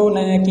යන්න ඕන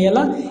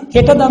කියලා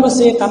හෙට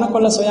දවසේ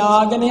තනකොළ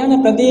සොයාගෙන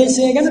යන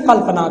ප්‍රදේශය ගැන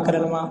කල්පනා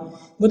කරනවා.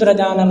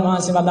 බුදුරජාණන්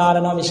වහන්සේ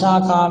වදාරනවා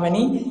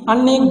විසාකාවනි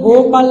අන්නේ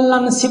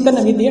ගෝපල්ලන් සිතන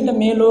විදිහට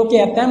මේ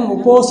ලෝකයේ ඇතැම්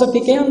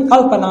උපෝසතිකයන්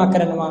කල්පනා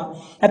කරනවා.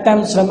 ඇතැම්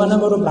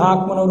ශ්‍රමණවරු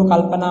බ්‍රාහ්මණවරු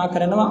කල්පනා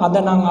කරනවා අද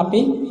නම්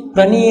අපි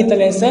ප්‍රණීත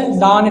ලෙස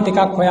දාන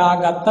ටිකක්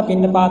හොයාගත්තා,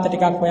 පින්නපාත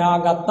ටිකක්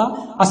හොයාගත්තා,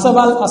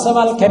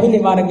 අසවල් කැබිලි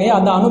වර්ගය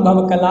අද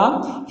අනුභව කළා.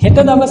 හෙට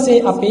දවසේ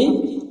අපි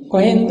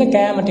කොහෙන්ද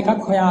කෑම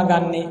ටිකක්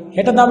හොයාගන්නේ?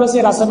 හෙට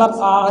දවසේ රසවත්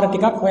ආහාර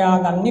ටිකක්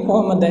හොයාගන්නේ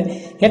කොහොමද?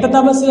 හෙට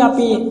දවසේ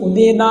අපි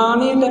උදේ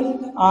දාණයට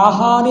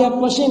ආහාරයක්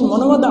වශයෙන්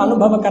මොනවද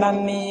අනුභව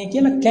කරන්නේ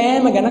කියලා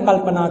කෑම ගැන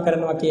කල්පනා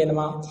කරනවා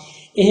කියනවා.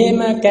 එහෙම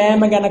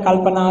කෑම ගැන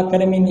කල්පනා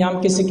කරමින් යම්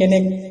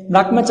කෙනෙක්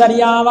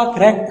භ්‍රමචර්යාවක්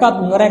රැක්කත්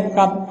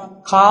නොරැක්කත්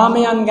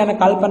කාමයන් ගැන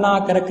කල්පනා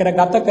කර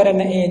ගත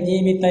කරන ඒ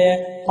ජීවිතය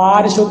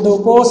පාරිශුද්ධ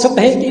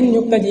උපෝසතයකින්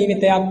යුක්ත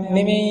ජීවිතයක්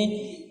නෙමෙයි.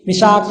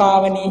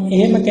 විශාකාවනි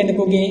එහෙම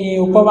කෙනෙකුගේ ඒ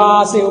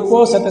උපවාසයේ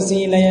උපෝසත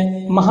සීලය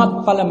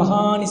මහත්ඵල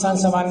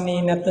මහානිසංස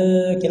වන්නේ නැත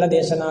කියලා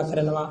දේශනා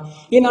කරනවා.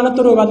 ඊන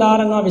අනතුරු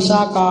වදාරනවා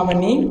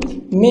විශාකාවනි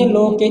මේ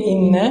ලෝකේ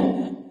ඉන්න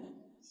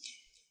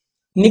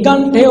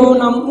නිගණ්ඨයෝ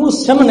නම් වූ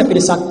ශ්‍රමණ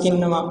පිරිසක්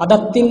ඉන්නවා.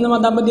 අදත්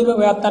ඉන්නවා දඹදිව.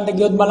 ඔයත් අන්න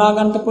ගියොත් බලා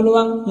ගන්න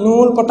පුළුවන්.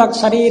 නූල් පොටක්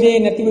ශරීරයේ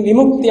නැතිව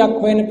විමුක්තියක්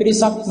හොයන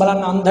පිරිසක්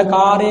බලන්න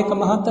අන්ධකාරයක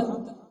මහත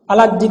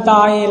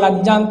අලජ්ජිතායේ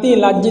ලජ්ජන්ති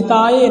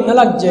ලජ්ජිතායේ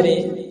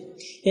නලජ්ජරේ.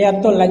 ඒ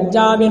අතෝ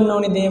ලැජ්ජා වෙන්න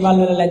ඕනේ දේවල්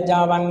වල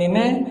ලැජ්ජා වන්නේ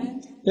නැහැ.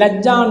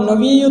 ලැජ්ජා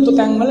නොවිය යුතු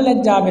තැන් වල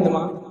ලැජ්ජා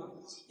වෙනවා.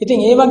 ඉතින්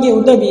ඒ වගේ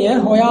උදවිය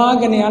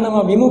හොයාගෙන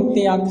යනවා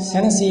විමුක්තියක්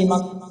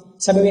සැනසීමක්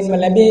සැබවින්ම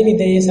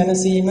ලැබේවිද ඒ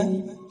සැනසීම?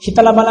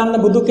 හිතලා බලන්න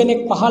බුදු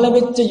කෙනෙක් පහළ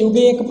වෙච්ච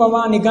යුගයක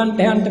පවා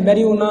නිගණ්ඨයන්ට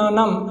බැරි වුණා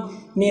නම්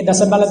මේ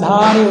දස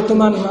බලධාරී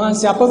උතුමන්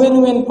වහන්සේ අප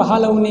වෙනුවෙන්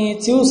පහළ වුණේ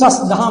සිව්සස්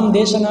දහම්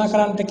දේශනා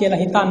කරන්නට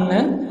කියලා හිතන්න.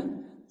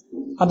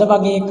 අද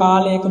වගේ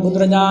කාලයක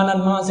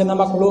බුදුරජාණන් වහන්සේ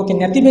නමක් ලෝකේ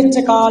නැති වෙච්ච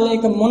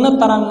කාලයක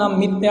මොනතරම්නම්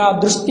මිත්‍යා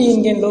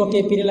දෘෂ්ටීන්ගෙන්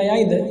ලෝකේ පිරීලා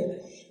යයිද?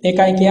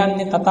 ඒකයි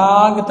කියන්නේ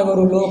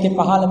තථාගතවරු ලෝකේ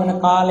පහළ වෙන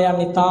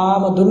කාලයන්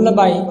ඉතාම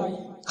දුර්ලභයි.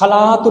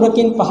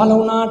 කලාතුරකින් පහළ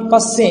වුණාට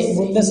පස්සේ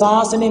බුද්ධ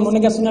ශාසනය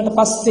මුණ ගැසුණාට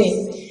පස්සේ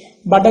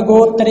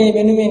බඩගෝත්‍රයේ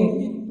වෙනුවෙන්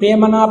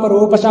ප්‍රේමනාප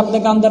රූප ශබ්ද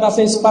ගන්ධ රස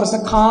ස්පර්ශ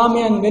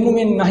කාමයන්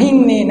වෙනුවෙන්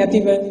නැහින්නේ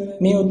නැතිව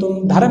මේ උතුම්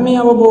ධර්මය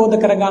අවබෝධ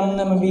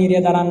කරගන්නම වීරිය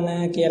දරන්න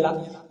කියලා.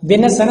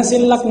 වෙන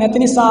සනසිල්ලක් නැති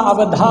නිසා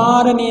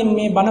අවධාරණයෙන්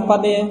මේ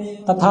බණපදය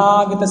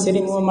තථාගත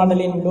සිරිමුව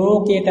මඩලින්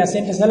ලෝකයට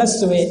ඇසෙන්න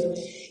සැලැස්සුවේ.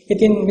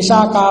 ඉතින්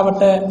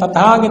විශාකාවට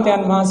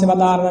තථාගතයන් වහන්සේ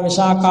වදාරන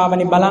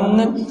විශාකාවනි බලන්න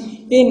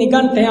ඒ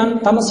නිගණ්ඨයන්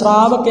තම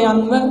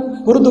ශ්‍රාවකයන්ව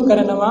පුරුදු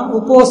කරනවා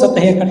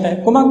උපෝසතයකට.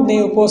 කුමක්ද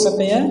ඒ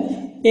උපෝසතය?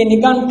 ඒ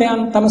නිගණ්ඨයන්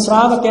තම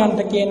ශ්‍රාවකයන්ට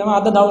කියනවා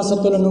අද දවස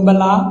තුල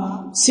නුඹලා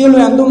සියලු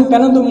ඇඳුම්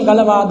පැළඳුම්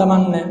ගලවා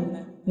දමන්න.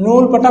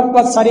 නූල්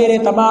පොටක්වත් ශරීරේ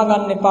තබා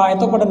ගන්න එපා.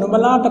 එතකොට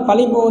නුඹලාට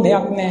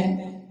පලිබෝධයක් නැහැ.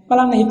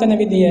 බලන්න හිතන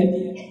විදිය.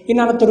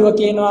 ඊනතරව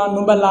කියනවා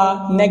නුඹලා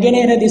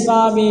නැගෙනහිර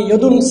දිශාවේ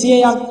යොදුන්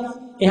 100ක්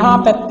එහා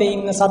පැත්තේ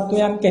ඉන්න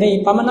සත්වයන් කෙරෙහි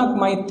පමණක්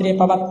මෛත්‍රිය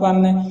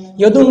පවත්වන්න.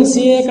 යොදුන්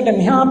 100කට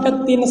මෙහා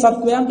පැත්තේ ඉන්න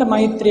සත්වයන්ට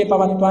මෛත්‍රිය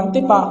පවත්වන්න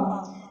එපා.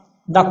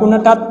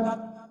 දකුණටත්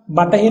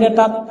බටහිරටත්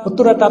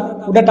උතුරටත්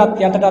උඩටත්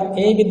යටටත්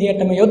ඒ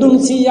විදිහටම යොදුන්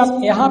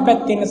 100ක් එහා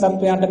පැත්තේ ඉන්න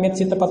සත්වයන්ට මෙත්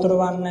සිත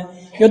පතුරවන්න.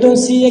 යොදුන්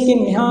 100කින්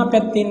මෙහා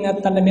පැත්තේ ඉන්න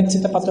නැත්තන්ට මෙත්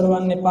සිත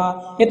පතුරවන්න එපා.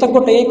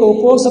 එතකොට ඒක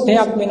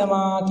උපෝසතයක්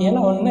වෙනවා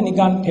කියලා ඔන්න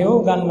නිගණ්ඨයෝ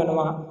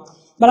උගන්වනවා.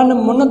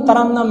 බලන්න මොන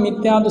තරම්නම්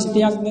මිත්‍යා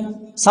දෘෂ්ටියක්ද?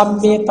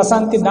 සබ්බේ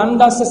තසන්ති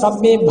දණ්ඩස්ස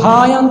සබ්බේ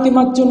භායන්ති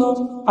මච්චුනෝ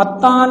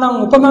අත්තානං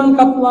උපමං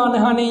කତ୍වාන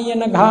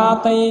හනේයන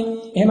ඝාතේ.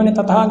 එහෙමනේ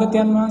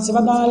තථාගතයන් වහන්සේ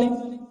වදාළේ.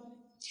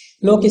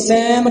 ලෝකෙ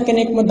සෑම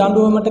කෙනෙක්ම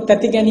දඬුවමට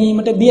තැති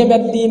ගැනීමට බිය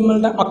බැද්දීම්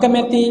වලට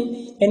අකමැති.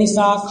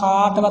 එනිසා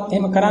කාටවත්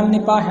එහෙම කරන්න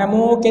එපා.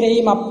 හැමෝ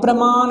කෙරෙහිම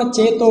අප්‍රමාණ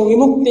චේතෝ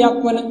විමුක්තියක්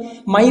වන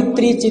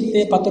මෛත්‍රී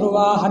චිත්තේ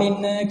පතුරවා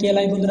හරින්න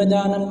කියලායි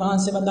බුදුරජාණන්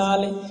වහන්සේ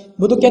වදාළේ.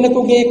 බුදු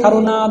කෙනෙකුගේ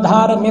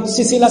කරුණාධාර මෙත්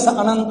සිසිලස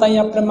අනන්තයි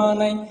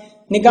අප්‍රමාණයි.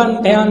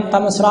 නිගණ්ඨයන්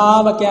තම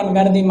ශ්‍රාවකයන්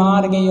වැරදි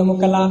මාර්ගයේ යොමු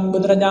කළා.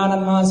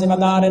 බුදුරජාණන් වහන්සේ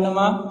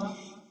වදාරනවා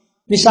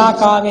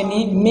විශාකාවෙනි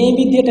මේ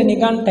විදියට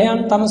නිගණ්ඨයන්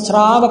තම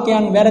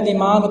ශ්‍රාවකයන් වැරදි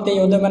මාවතේ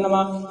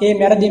යොදවනවා. ඒ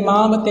වැරදි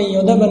මාවතේ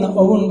යොදවන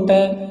ඔවුන්ට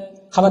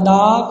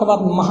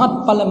කවදාකවත්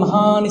මහත්ඵල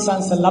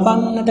මහානිසංස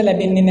ලබන්නට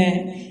ලැබෙන්නේ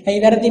නැහැ. ඒ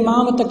වැරදි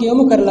මාවතක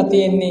යොමු කරලා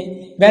තියෙන්නේ.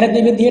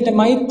 වැරදි විදියට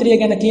මෛත්‍රිය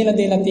ගැන කියලා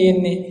දෙලා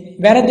තියෙන්නේ.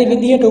 වැරදි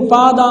විදියට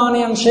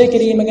උපාදානයන් ෂේ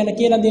කිරීම ගැන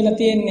කියලා දෙලා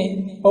තියෙන්නේ.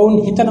 ඔවුන්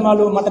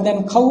හිතනවලු මට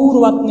දැන්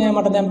කවුරුවත් නැහැ,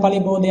 මට දැන්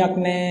පරිබෝධයක්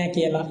නැහැ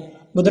කියලා.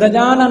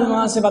 බුදුරජාණන්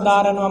වහන්සේ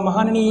වදාරනවා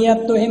මහණෙනි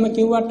ඊයත්ෝ එහෙම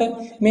කිව්වට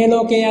මේ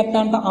ලෝකයේ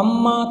යත්තන්ට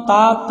අම්මා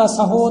තාත්තා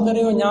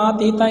සහෝදරයෝ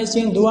ඥාති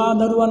හිතයිසින් දුව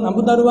දරුවන් අඹ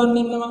දරුවන්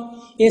ඉන්නවා.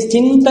 ඒ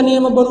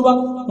චින්තනයේම බොරුවක්,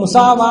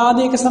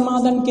 මුසාවාදයක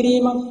සමාදන්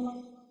කිරීමක්.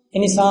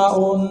 එනිසා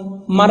ඕන්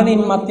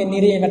මරණින් මත්තේ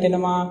නිරේ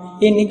වැටෙනවා.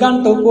 ඒ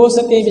නිගණ්ඨ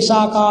උපෝසතේ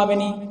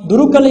විශාකාවෙනි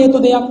දුරු කළ යුතු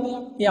දෙයක්,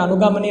 ඒ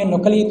අනුගමනය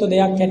නොකළ යුතු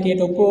දෙයක්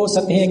හැටියට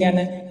උපෝසතේ ගැන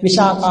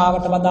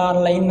විශාකාවට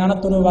වදාරලා ඉන්න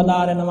අනතුරු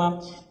වදාරනවා.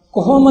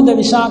 කොහොමද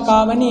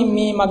විශාකාවනි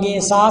මේ මගේ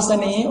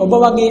ශාසනයේ ඔබ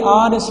වගේ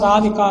ආර්ය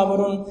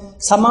ශ්‍රාවිකාවරුන්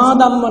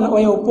සමාදම් වන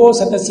ඔය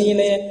උපෝසත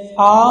සීලය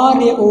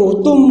ආර්ය වූ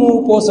උතුම් වූ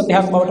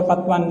උපෝසතයක් බවට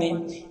පත්වන්නේ?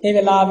 ඒ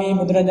වෙලාවේ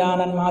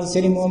බුදුරජාණන් වහන්සේ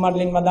සිරිමුව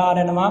මඩලින්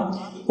වදාරනවා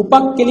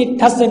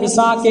උපක්ඛලිට්ඨස්ස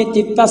විසාකේ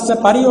චිත්තස්ස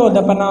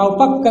පරියෝදපනා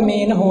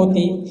උපක්කමේන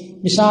හෝති.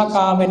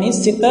 විශාකාවනි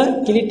සිත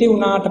කිලිටි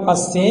වුණාට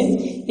පස්සේ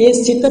ඒ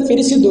සිත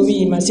පිරිසිදු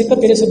වීම, සිත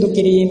පිරිසිදු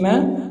කිරීම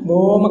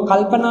බොහොම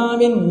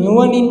කල්පනාවෙන්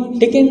නුවණින්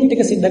ටිකෙන්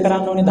ටික සිද්ධ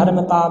කරන්න ඕනේ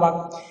ධර්මතාවක්.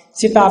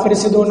 සිත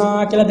අපිරිසිදු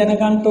වුණා කියලා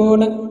දැනගන්න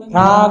ඕන.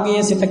 රාගය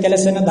සිත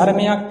කෙලසෙන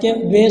ධර්මයක්ය.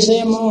 ද්වේෂය,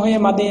 මෝහය,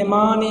 මදය,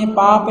 මානය,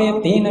 පාපය,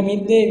 තීන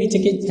මිද්දේ,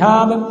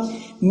 විචිකිච්ඡාව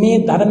මේ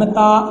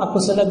ධර්මතා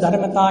අකුසල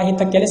ධර්මතා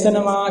හිත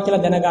කෙලසෙනවා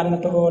කියලා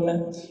දැනගන්නට ඕන.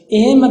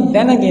 එහෙම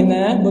දැනගෙන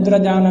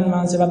බුදුරජාණන්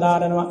වහන්සේ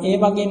වදාරනවා ඒ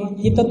වගේ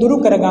හිත දුරු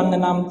කරගන්න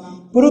නම්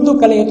පුරුදු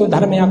කළ යුතු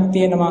ධර්මයක්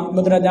තියෙනවා.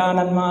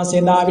 බුදුරජාණන්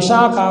වහන්සේ දා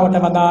විශාකාවට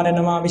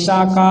වදාරනවා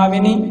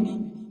විශාකාවෙනි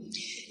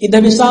ඉද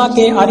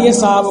විසාකේ ආර්ය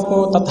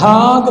ශාවකෝ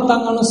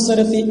තථාගතං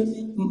අනුස්සරති.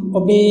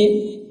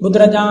 ඔබේ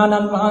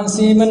බුදුරජාණන්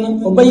වහන්සේ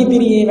වන ඔබ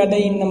ඉදිරියේ වැඩ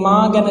ඉන්න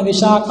මා ගැන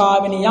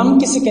විශාකාවෙන යම්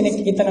කිසි කෙනෙක්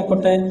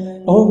හිතනකොට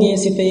ඔහුගේ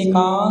සිත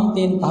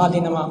ඒකාන්තයෙන්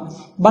පහදිනවා.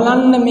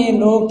 බලන්න මේ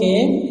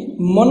ලෝකේ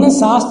මොන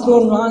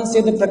ශාස්ත්‍රෝන්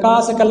වහන්සේද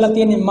ප්‍රකාශ කරලා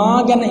තියෙන්නේ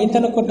මා ගැන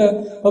හිතනකොට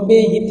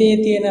ඔබේ හිතේ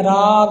තියෙන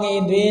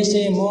රාගය,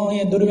 ද්වේෂය,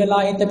 මෝහය දුර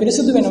වෙලා හිත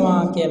පිරිසුදු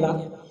වෙනවා කියලා.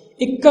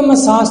 එකම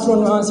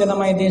ශාස්ත්‍රෝන් වහන්සේ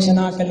තමයි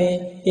දේශනා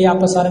කළේ ඒ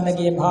අප සරණ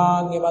ගිය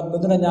භාග්‍යවත්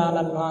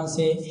බුදුරජාණන්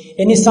වහන්සේ.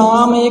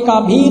 එනිසාම ඒක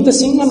අභීත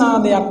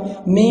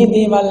සිංහනාදයක්. මේ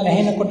දේවල්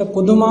ඇහෙනකොට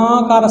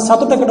පුදුමාකාර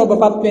සතුටකට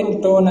ඔබපත්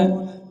වෙන්න ඕන.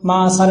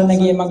 මා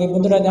සරණ ගිය මගේ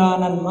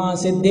බුදුරජාණන්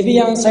වහන්සේ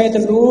දෙවියන් සහිත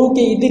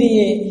ලෝකෙ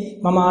ඉදිරියේ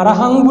මම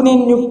අරහං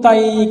ගුණෙන්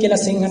යුක්තයි කියලා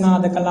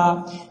සිංහනාද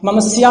කළා.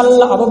 මම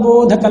සියල්ල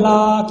අවබෝධ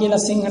කළා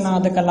කියලා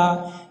සිංහනාද කළා.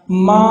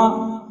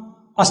 මා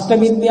අෂ්ට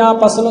විද්‍යා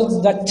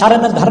 15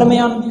 චරණ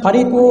ධර්මයන්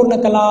පරිපූර්ණ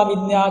කළා.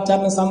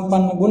 විද්‍යාචරණ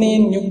සම්පන්න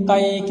ගුණයෙන්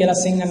යුක්තයි කියලා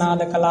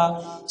සිංහනාද කළා.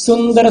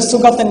 සුන්දර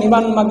සුගත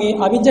නිවන් මගේ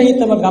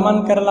අවිජහිතව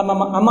ගමන් කරලා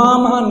මම අමා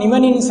මහ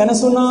නිවනින්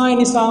සැනසුණායි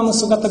නිසාම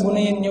සුගත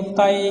ගුණයෙන්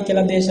යුක්තයි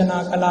කියලා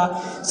දේශනා කළා.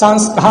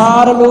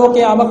 සංස්කාර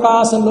ලෝකයේ,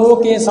 අවකාශ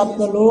ලෝකයේ,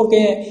 සත්ව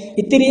ලෝකයේ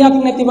ඉතිරියක්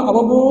නැතිව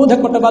අවබෝධ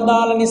කොට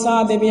වදාළ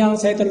නිසා දෙවියන්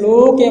සහිත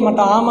ලෝකයේ මට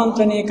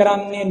ආමන්ත්‍රණය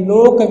කරන්නේ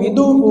ලෝක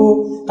විදූ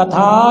වූ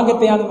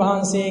තථාගතයන්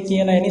වහන්සේ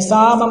කියලා. ඒ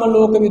නිසා මම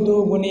ලෝක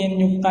විදූ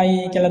ගුණයෙන්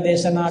යුක්තයි කියලා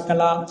දේශනා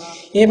කළා.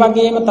 ඒ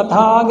වගේම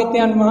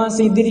තථාගතයන්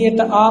වහන්සේ ඉදිරියට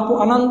ආපු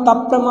අනන්ත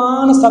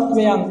අප්‍රමාණ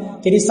සත්වයන්,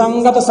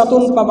 ත්‍රිසංගත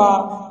සතුන්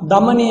පවා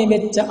දමණය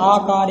වෙච්ච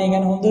ආකාරය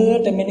ගැන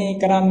හොඳට මෙනෙහි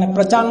කරන්න.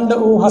 ප්‍රචණ්ඩ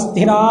වූ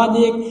හස්ති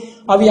රාජයෙක්,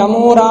 අවි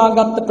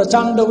අමෝරාගත්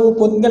ප්‍රචණ්ඩ වූ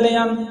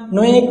පුද්ගලයන්,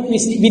 නොඑක්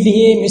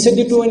විදිහේ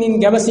මිසදිටුවනින්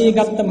ගැවසී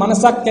ගත්ත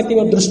මනසක් ඇතිව,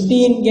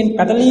 දෘෂ්ටීන්ගෙන්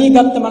පැටලී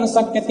ගත්ත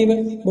මනසක් ඇතිව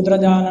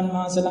බුදුරජාණන්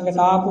වහන්සේ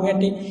ළඟට ආපු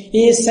හැටි,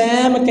 ඒ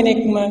සෑම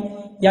කෙනෙක්ම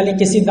යලි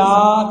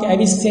කිසිදාක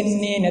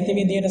ඇවිස්සෙන්නේ නැති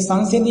විදියට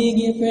සංසිඳී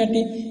ගියපු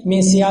හැටි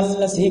මේ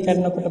සියල්ල සිහි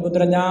කරනකොට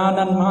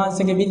බුදුරජාණන්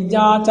වහන්සේගේ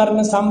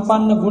විද්‍යාචරණ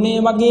සම්පන්න ගුණය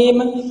වගේම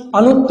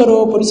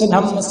අනුත්තරෝ පුරිස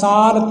ධම්ම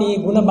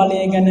සාරති ගුණ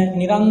බලය ගැන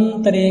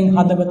නිරන්තරයෙන්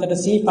හදවතට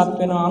සිහිපත්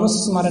වෙනවා,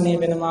 අනුස්මරණය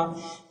වෙනවා.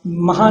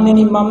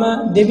 මහණෙනි,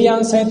 මම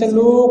දෙවියන් සහිත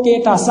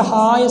ලෝකයට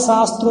අසහාය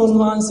ශාස්ත්‍රෝන්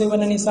වහන්සේ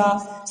වන නිසා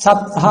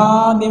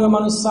සත්තා දේව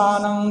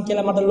මනුස්සානං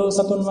කියලා මට ලෝ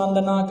සතුන්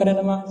වන්දනා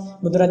කරනවා.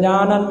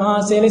 බුදුරජාණන්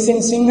වහන්සේ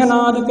ලෙසින්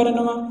සිංහනාද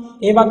කරනවා.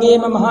 ඒ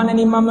වගේම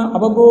මහණෙනි, මම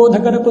අවබෝධ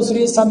කරපු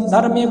ශ්‍රී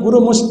සද්ධර්මයේ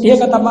ගුරු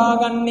මුෂ්ටියක තබා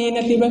ගන්නේ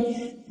නැතිව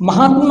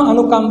මහත්ම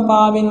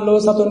අනුකම්පාවෙන් ලෝ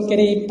සතුන්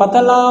කෙරෙහි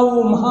පතලා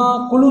වූ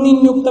මහා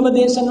කුළුණින් යුක්තව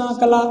දේශනා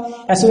කළා.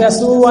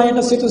 ඇසූ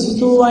අයට,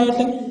 සිතූ අයට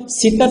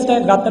සිතට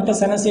ගතට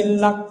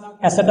සැනසෙල්ලක්,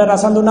 ඇසට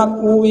රසඳුනක්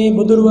වූවේ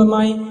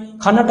බුදුරුවමයි,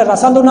 කනට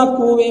රසඳුනක්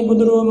වූවේ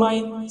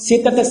බුදුරුවමයි,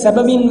 සිතට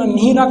සැබවින්ම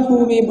මිහිරක්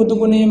වූවේ බුදු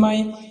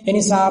ගුණයමයි.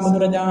 එනිසා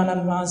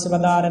බුදුරජාණන් වහන්සේ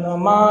වදාරනවා,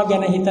 මා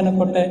ගැන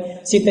හිතනකොට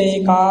සිත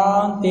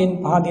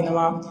ඒකාන්තයෙන්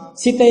පහදිනවා,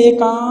 සිත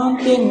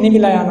ඒකාන්තයෙන්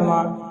නිවිලා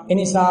යනවා.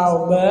 එනිසා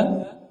ඔබ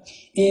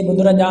ඒ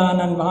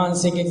බුදුරජාණන්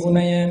වහන්සේගේ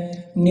ගුණය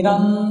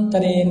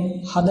නිරන්තරයෙන්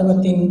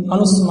හදවතින්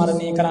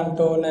අනුස්මරණය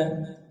කරන්න ඕන.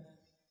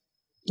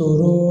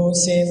 තුරු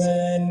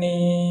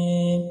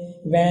සෙවනේ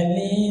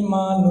වැලි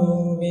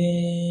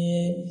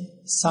මනුවේ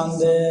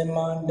සඳ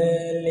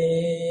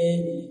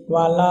මඩලේ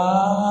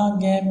වලා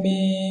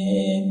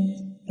ගැබේ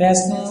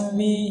රැස්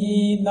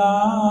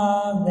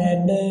විහිදා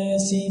වැඩ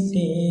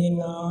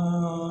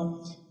සිටිනා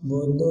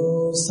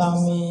බුදු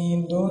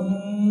සමිඳුන්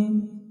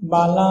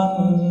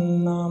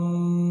බලන්නම්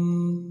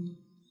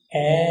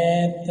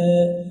ඈත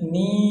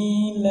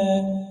නීල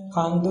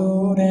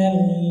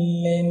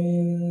කඳුරැල්ලෙන්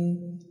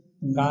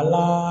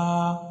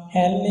ගලා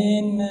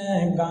හැලෙන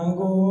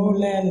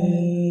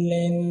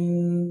ගඟුලැල්ලෙන්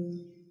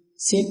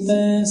සිත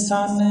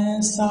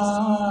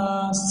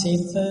සනසා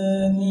සිත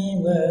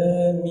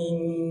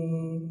නිවමින්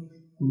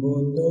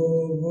බුදු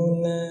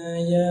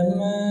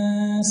ගුණයම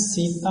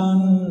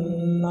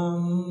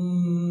සිතන්නම්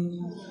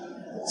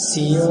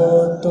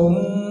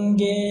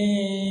සියොතුන්ගේ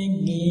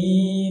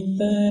ගීත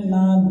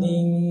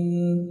නදින්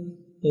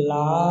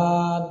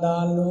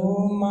ලාදලු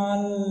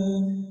මල්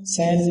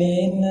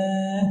සැලෙන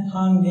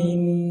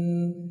හඬින්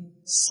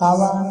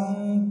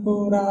සවන්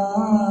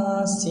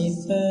පුරා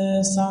සිත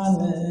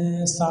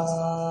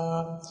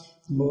සනසා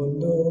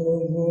බුදු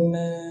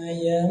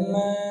ගුණයම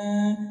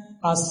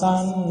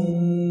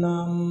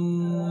අසන්නම්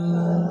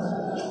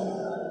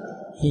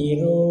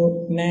හිරු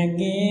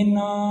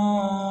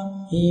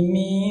නැගෙනා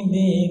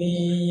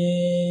හිමිදිරියේ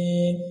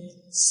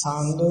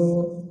සඳු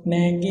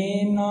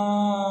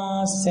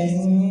නැගෙනා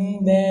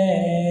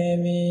සෙන්දෑවේ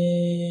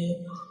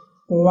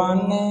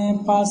වන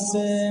පස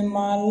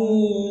මල්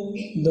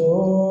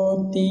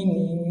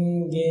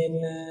දෝතින්ගෙන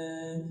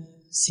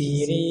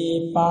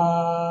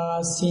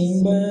සිරිපා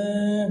සිඹ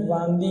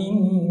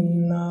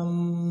වඳින්නම්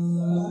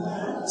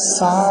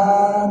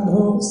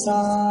සාධු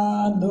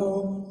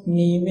සාධු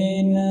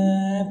නිවෙන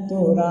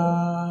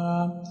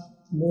තුරා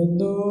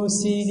බුදු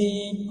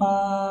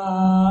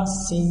සිරිපා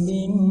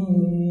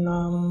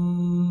සිඳින්නම්.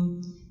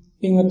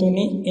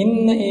 පින්වතුනි,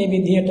 එන්න ඒ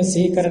විදිහට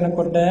සිහි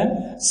කරනකොට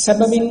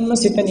සැබවින්ම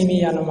සිත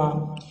නිවි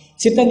යනවා.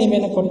 සිත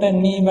නිවෙනකොට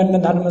නීවරණ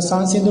ධර්ම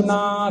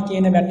සංසිඳුණා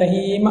කියන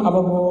වැටහීම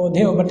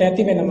අවබෝධය ඔබට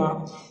ඇති වෙනවා.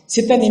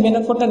 සිත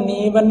නිවෙනකොට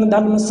නීවරණ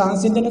ධර්ම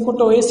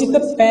සංසිඳනකොට ඔය සිත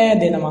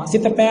පෑදෙනවා.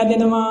 සිත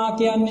පෑදෙනවා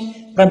කියන්නේ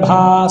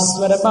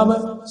ප්‍රභාස්වර බව,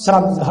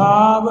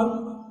 ශ්‍රද්ධාව,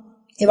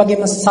 ඒ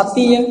වගේම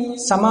සතිය,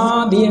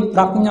 සමාධිය,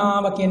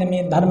 ප්‍රඥාව කියන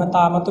මේ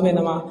ධර්මතා මතු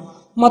වෙනවා.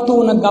 මතු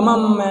වුණ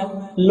ගමම්ම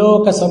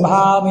ලෝක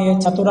ස්වභාවය,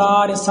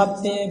 චතුරාර්ය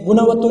සත්‍ය,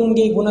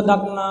 ගුණවතුන්ගේ ගුණ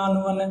දක්නා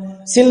නුවණ,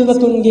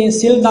 සිල්වතුන්ගේ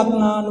සිල්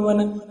දක්නා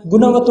නුවණ,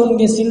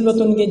 ගුණවතුන්ගේ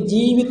සිල්වතුන්ගේ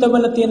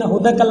ජීවිතවල තියෙන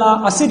හුදකලා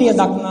අසිරිය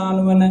දක්නා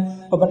නුවණ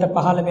ඔබට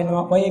පහළ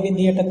වෙනවා. ඔය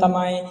විදියට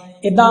තමයි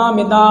එදා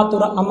මෙදා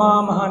තුර අමා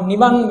මහ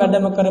නිවන්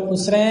වැඩම කරපු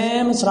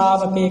ශ්‍රේම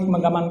ශ්‍රාවකෙක්ම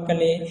ගමන්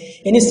කළේ.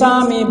 එනිසා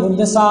මේ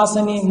බුද්ධ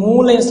ශාසනයේ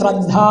මූලය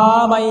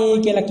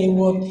ශ්‍රද්ධාවයි කියලා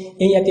කිව්වොත්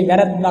ඒ ඇති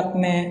වැරද්දක්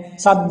නෑ.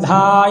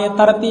 සද්ධාය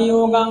තරති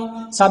යෝගං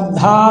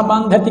සද්ධා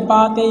බන්ධති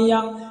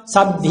පාතේයං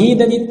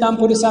සද්ධීද විත්තම්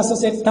පුරිසස්ස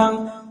සෙට්ටං.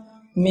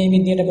 මේ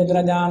විදියට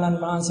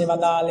බුදුරජාණන් වහන්සේ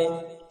වදාළේ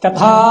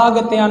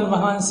තථාගතයන්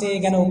වහන්සේ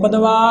ගැන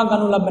උපදවා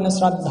ගනු ලබන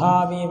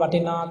ශ්‍රද්ධාවේ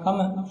වටිනාකම.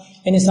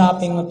 එනිසා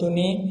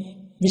පින්වතුනි,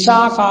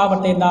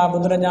 විශාඛාවට එදා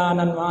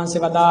බුදුරජාණන්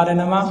වහන්සේ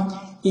වදාරනවා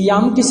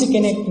යම් කිසි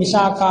කෙනෙක්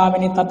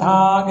විශාඛාවෙනි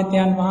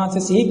තථාගතයන්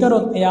වහන්සේ සිහි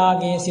කරොත්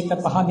එයාගේ සිත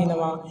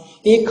පහදිනවා,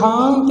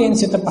 ඒකාන්තයෙන්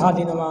සිත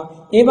පහදිනවා.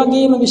 ඒ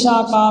වගේම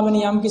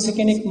විශාඛාවෙනි යම් කිසි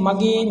කෙනෙක්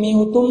මගේ මේ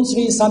උතුම්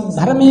ශ්‍රී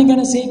සද්ධර්මයේ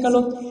ගැන සිහි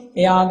කළොත්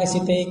එයාගේ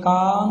සිත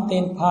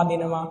ඒකාන්තයෙන්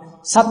පහදිනවා,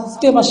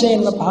 සත්‍ය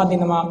වශයෙන්ම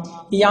පහදිනවා.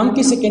 යම්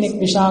කිසි කෙනෙක්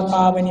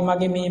විශාඛාවෙනි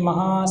මගේ මේ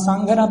මහා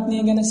සංඝ රත්නය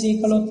ගැන සිහි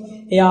කළොත්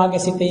එයාගේ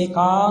සිත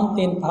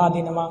ඒකාන්තයෙන්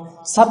පහදිනවා,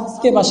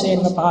 සත්‍ය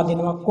වශයෙන්ම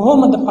පහදිනවා.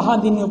 කොහොමද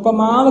පහදින්නේ?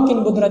 උපමාවකින්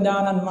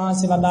බුදුරජාණන්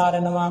වහන්සේ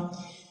වදාරනවා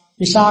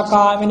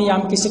විශාඛාවෙනි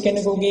යම් කිසි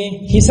කෙනෙකුගේ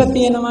හිස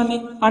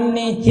තියෙනවනේ,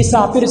 අන්නේ හිස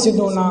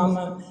අපිරිසිදු වුණාම,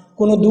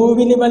 කුණු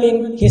දූවිලි වලින්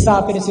හිස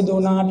අපිරිසිදු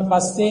වුණාට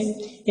පස්සේ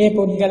ඒ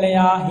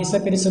පුද්ගලයා හිස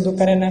පිරිසිදු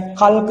කරන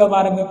කල්ක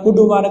වර්ග,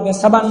 කුඩු වර්ග,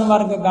 සබන්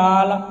වර්ග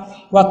ගාලා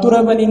වතුර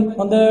වලින්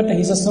හොඳට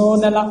හිස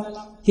සෝදලා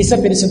හිස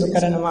පිරිසිදු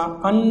කරනවා.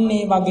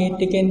 අන්නේ වගේ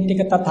ටිකෙන්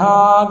ටික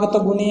තථාගත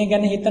ගුණය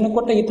ගැන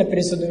හිතනකොට හිත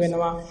පිරිසිදු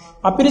වෙනවා.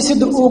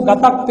 අපිරිසිදු වූ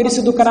ගතක්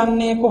පිරිසිදු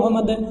කරන්නේ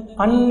කොහොමද?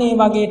 අන්නේ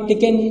වගේ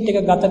ටිකෙන් ටික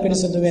ගත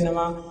පිරිසිදු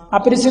වෙනවා.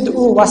 අපිරිසිදු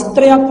වූ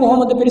වස්ත්‍රයක්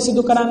කොහොමද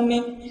පිරිසිදු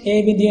කරන්නේ? ඒ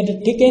විදිහට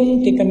ටිකෙන්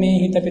ටික මේ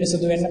හිත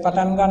පිරිසිදු වෙන්න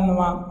පටන්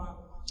ගන්නවා.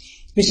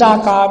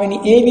 විශාඛාවෙනි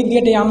ඒ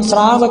විදිහට යම්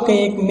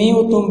ශ්‍රාවකයෙක් මේ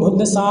උතුම්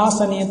බුද්ධ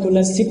ශාසනය තුල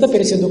සිත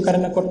පිරිසිදු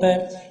කරනකොට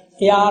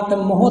එයාට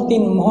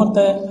මොහොතින් මොහොත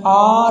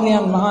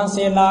ආර්යයන්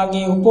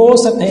වහන්සේලාගේ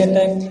උපෝසථයට,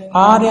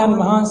 ආර්යයන්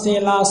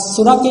වහන්සේලා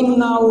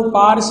සුරකින්නා වූ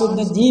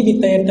පාරිශුද්ධ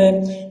ජීවිතයට,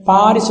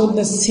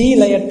 පාරිශුද්ධ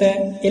සීලයට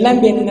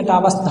එළඹෙන්නට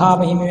අවස්ථාව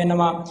හිමි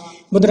වෙනවා.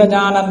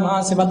 බුදුරජාණන්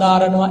වහන්සේ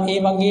වදාරනවා ඒ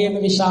වගේම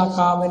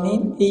විශාඛාවෙනි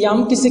යම්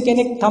කිසි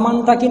කෙනෙක් Taman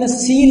රකින්න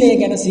සීලය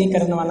ගැන සිහි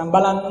කරනවා නම්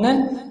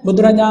බලන්න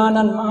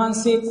බුදුරජාණන්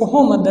වහන්සේ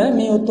කොහොමද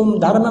මේ උතුම්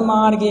ධර්ම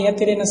මාර්ගයේ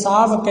ඇතිරෙන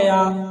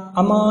ශ්‍රාවකයා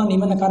අමා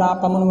නිවන කරා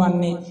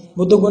පමුණවන්නේ.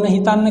 බුදු ගුණ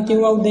හිතන්න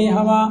කිව්වා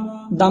උදේහවා,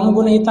 ධම්ම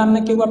ගුණ හිතන්න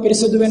කිව්වා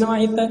පිරිසුදු වෙනවා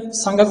හිත,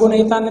 සංඝ ගුණ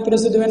හිතන්න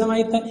පිරිසුදු වෙනවා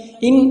හිත.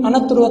 ඉන්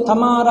අනතුරුව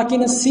තමා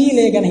රකින්න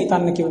සීලය ගැන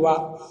හිතන්න කිව්වා.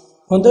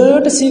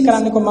 හොඳට සිහි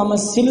කරන්නකෝ මම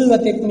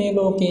සිල්වතෙක් මේ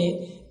ලෝකේ.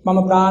 මම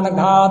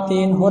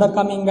ප්‍රාණඝාතයෙන්,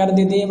 හොරකමින්,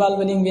 වැරදි දේවල්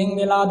වලින් වෙන්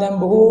වෙලා දැන්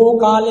බොහෝ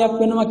කාලයක්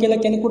වෙනවා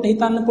කියලා කෙනෙකුට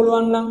හිතන්න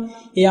පුළුවන් නම්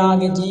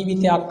එයාගේ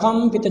ජීවිතය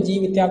අකම්පිත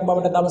ජීවිතයක්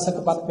බවට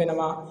දවසකපත්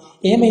වෙනවා.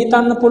 එහෙම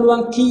හිතන්න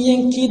පුළුවන්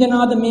කීයෙන් කී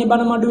දෙනාද මේ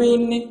බණ මඩුවේ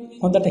ඉන්නේ?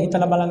 හොඳට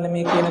හිතලා බලන්න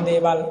මේ කියන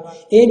දේවල්.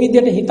 ඒ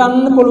විදිහට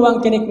හිතන්න පුළුවන්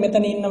කෙනෙක්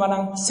මෙතන ඉන්නවා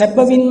නම්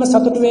සැබවින්ම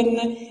සතුටු වෙන්න.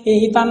 ඒ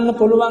හිතන්න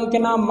පුළුවන්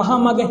කෙනා මහා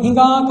මග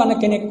හිඟා කන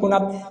කෙනෙක්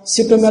වුණත්,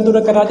 සිටු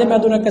මැදුරක රජ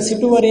මැදුරක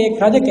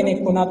සිටුවරයෙක් රජ කෙනෙක්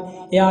වුණත්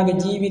එයාගේ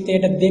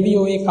ජීවිතයට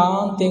දෙවියෝ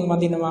ඒකාන්තයෙන්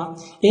වදිනවා.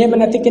 එහෙම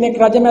නැති කෙනෙක්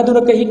රජ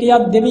මැදුරක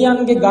හිටියත්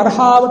දෙවියන්ගේ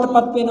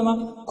ගර්හාවටපත් වෙනවා.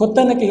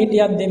 කොතනක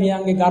හිටියත්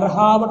දෙවියන්ගේ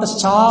ගර්හාවට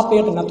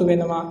ශාපයට නතු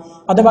වෙනවා.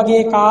 අද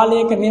වගේ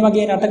කාලයක මේ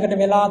වගේ රටකට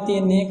වෙලා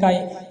තියෙන එකයි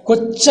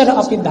කොච්චර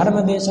අපි ධර්ම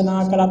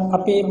දේශනා කළත්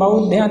අපේ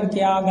බෞද්ධයන්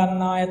කියා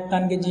ගන්නා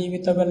ඇත්තන්ගේ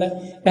ජීවිතවල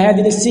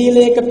පැහැදිලි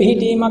සීලයක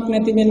පිහිටීමක්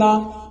නැති වෙලා,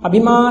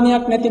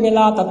 අභිමානයක් නැති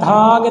වෙලා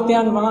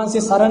තථාගතයන්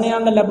වහන්සේ සරණ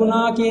යන්න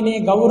ලැබුණා කියන ඒ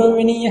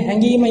ගෞරවණීය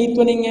හැඟීම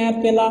හිතවලින් ඈත්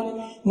වෙලා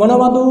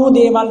මොනවදෝ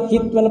දේවල්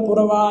හිතවල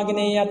පුරවාගෙන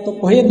යත්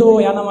කොහෙදෝ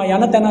යනවා,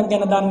 යන තැනක්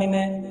ගැන දන්නේ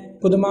නැහැ.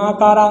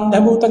 පුදුමාකාර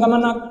අන්ධභූත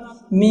ගමනක්.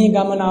 මේ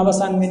ගමන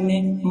අවසන්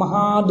වෙන්නේ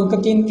මහා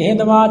දුකකින්,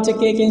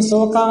 ඛේදවාචකයකින්,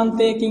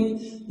 ශෝකාන්තයකින්.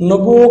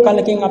 නොබෝ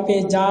කලකින්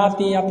අපේ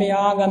ජාතිය, අපේ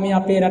ආගමේ,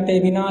 අපේ රටේ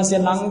විනාශය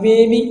ලං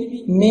වේවි.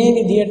 මේ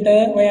විදියට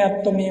ඔය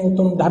අත්තු මේ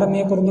උතුම්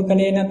ධර්මයේ පුරුදු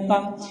කලේ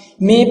නැත්නම්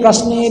මේ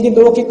ප්‍රශ්නයේදී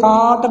ලෝකේ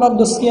කාටවත්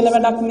දොස් කියලා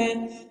වැඩක්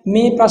නැහැ.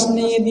 මේ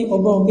ප්‍රශ්නයේදී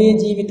ඔබ ඔබේ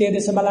ජීවිතය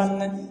දෙස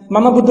බලන්න.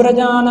 මම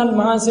බුදුරජාණන්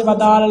වහන්සේ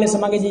වදාළ ලෙස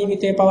මගේ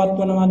ජීවිතය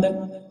පවත්වනවද?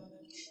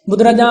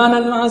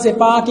 බුදුරජාණන් වහන්සේ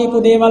පා කියපු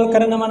දේවල්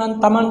කරනවා නම්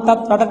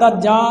Tamanටත්,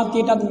 රටටත්,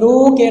 ජාතියටත්,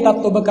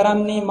 ලෝකයටත් ඔබ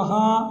කරන්නේ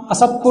මහා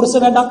අසත්පුරුෂ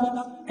වැඩක්.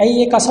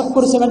 ඇයි ඒක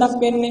අසත්පුරුෂ වැඩක්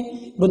වෙන්නේ?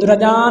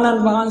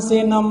 බුදුරජාණන්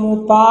වහන්සේ නම් වූ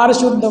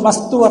පාරිශුද්ධ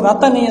වස්තුව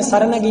රතනය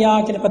සරණ ගියා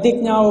කියන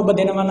ප්‍රතිඥාව ඔබ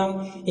දෙනවා නම්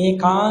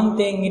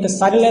ඒකාන්තයෙන් ඊට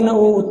සරිලන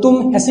වූ උතුම්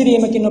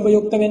හැසිරීමකින් ඔබ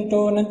යුක්ත වෙන්න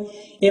ඕන.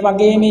 ඒ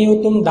වගේම මේ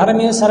උතුම්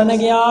ධර්මයේ සරණ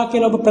ගියා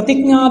කියලා ඔබ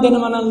ප්‍රතිඥා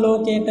දෙනවා නම්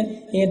ලෝකයට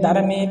ඒ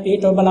ධර්මයේ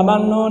පිහිට ඔබ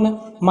ලබන්න ඕන.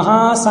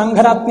 මහා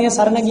සංඝරත්නය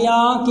සරණ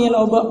ගියා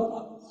කියලා ඔබ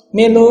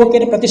මේ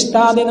ලෝකෙට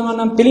ප්‍රතිෂ්ඨා දෙනවා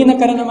නම් පිළින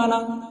කරනවා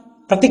නම්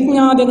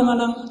ප්‍රතිඥා දෙනවා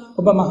නම්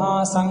ඔබ මහා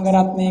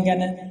සංඝරත්නය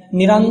ගැන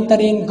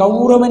නිරන්තරයෙන්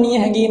ගෞරවණීය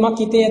හැඟීමක්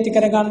හිතේ ඇති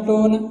කර ගන්න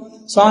ඕන.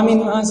 ස්වාමින්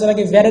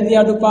වහන්සේලාගේ වැරදි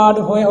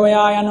අඩුපාඩු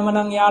හොයා යනවා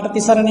නම් යාට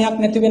තිසරණයක්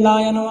නැති වෙලා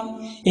යනවා.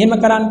 එහෙම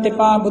කරන්න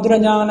එපා.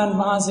 බුදුරජාණන්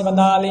වහන්සේ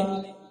වදාළේ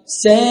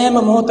සෑම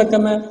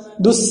මොහොතකම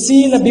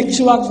දුස්සීල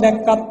භික්ෂුවක්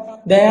දැක්කත්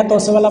දෑත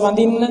ඔසවලා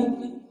වඳින්න.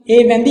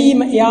 ඒ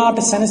වැඳීම එයාට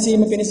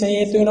සැනසීම පිණිස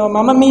හේතු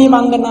වෙනවා. මම මේ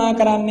වන්දනා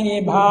කරන්නේ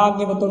මේ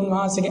භාග්‍යවතුන්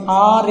වහන්සේගේ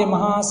ආර්ය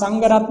මහා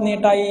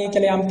සංඝරත්නයටයි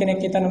කියලා යම්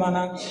කෙනෙක් හිතනවා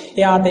නම්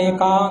එයාට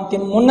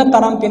ඒකාන්තයෙන් මොන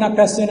තරම් පිනක්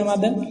රැස්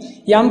වෙනවද?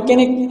 යම්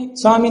කෙනෙක්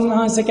ස්වාමින්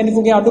වහන්සේ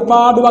කෙනෙකුගේ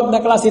අඩුපාඩුවක්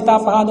දැකලා සිත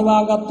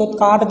පහදවා ගත්තොත්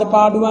කාටද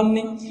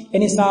පාඩුවන්නේ?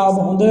 එනිසා ඔබ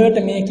හොඳට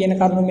මේ කියන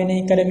කරුණු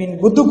මෙනෙහි කරමින්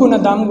බුදු ගුණ,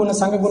 ධම් ගුණ,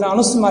 සංඝ ගුණ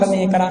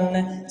අනුස්මරණය කරන්න,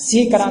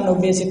 සිහි කරන්න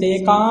ඔබේ සිත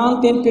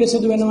ඒකාන්තයෙන්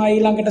පිරිසුදු වෙනවා.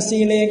 ඊළඟට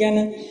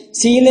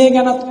සීලය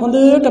ගැනත්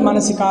හොඳට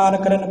මනසිකාර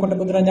කරනකොට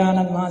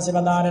බුදුරජාණන් වහන්සේ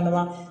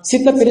වදාරනවා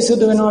සිත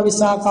පිරිසුදු වෙනවා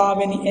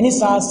විසාකාවෙනි.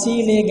 එනිසා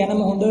සීලය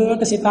ගැනම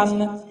හොඳට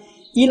සිතන්න.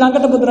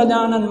 ඊළඟට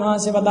බුදුරජාණන්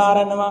වහන්සේ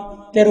වදාරනවා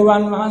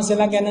තෙරුවන්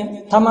වහන්සේලා ගැන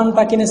තමන්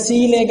රකින්න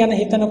සීලය ගැන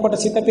හිතනකොට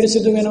සිත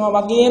පිරිසුදු වෙනවා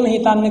වගේම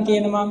හිතන්න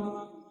කියනවා.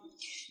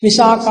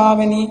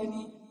 විසාකාවෙනි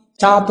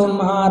චාතුම්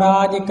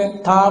මහරජික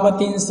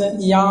තාවතින්ස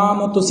යාම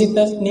තුසිත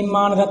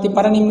නිම්මාන රති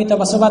පරිනිම්මිත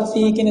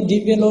වසවත්ති කියන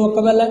දිව්‍ය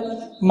ලෝකවල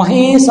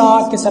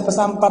මහේසාක්‍ය සැප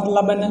සම්පත්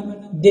ලබන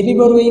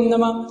දෙවිවරු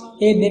ඉන්නවා.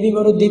 ඒ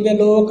දෙවිවරු දිව්‍ය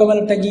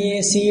ලෝකවලට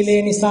ගියේ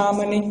සීලේ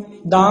නිසාමනේ,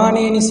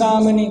 දානේ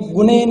නිසාමනේ,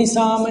 ගුණේ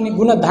නිසාමනේ,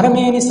 ගුණ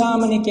ධර්මයේ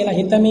නිසාමනේ කියලා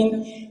හිතමින්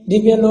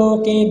දිව්‍ය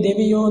ලෝකේ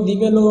දෙවියෝ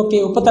දිව්‍ය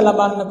ලෝකේ උපත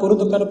ලබන්න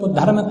පුරුදු කරපු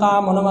ධර්මතා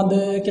මොනවද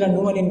කියලා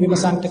නුවණින්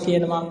විමසන්ට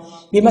කියනවා.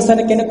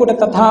 විමසන කෙනෙකුට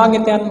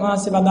තථාගතයන්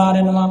වහන්සේ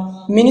වදාරනවා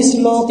මිනිස්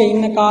ලෝකේ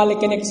ඉන්න කාලේ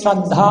කෙනෙක්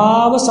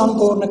ශ්‍රද්ධාව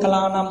සම්පූර්ණ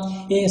කළා නම්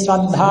ඒ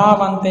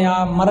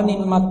ශ්‍රද්ධාවන්තයා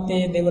මරණින්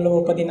මත්තේ දෙවලෝ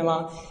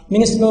උපදිනවා.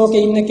 මිනිස්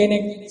ලෝකේ ඉන්න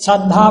කෙනෙක්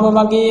ශ්‍රද්ධාව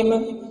වගේම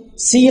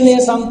සීලය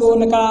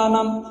සම්පූර්ණ කළා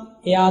නම්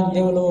එයා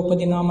දෙවලෝ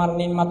උපදිනවා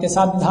මරණින් මත්තේ.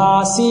 සද්ධා,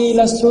 සීල,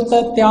 ශ්‍රුත,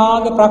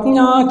 ත්‍යාග,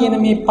 ප්‍රඥා කියන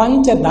මේ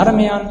පංච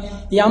ධර්මයන්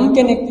යම්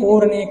කෙනෙක්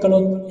පූර්ණේ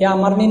කළොත් එයා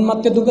මරණින්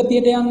මත්තේ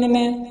දුගතියට යන්නේ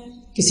නැහැ.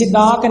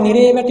 කිසිදාක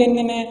නිරේ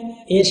වැටෙන්නේ නැහැ.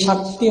 ඒ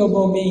ශක්තිය ඔබ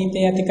ඔබේ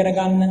හිතේ ඇති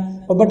කරගන්න.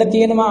 ඔබට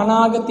තියෙනවා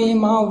අනාගතයේ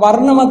මහා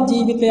වර්ණවත්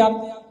ජීවිතයක්,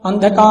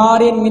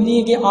 අන්ධකාරයෙන්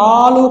මිදීගේ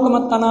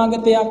ආලෝකමත්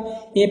අනාගතයක්.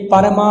 ඒ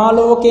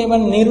පරමාලෝකයේම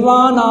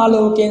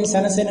නිර්වාණාලෝකයෙන්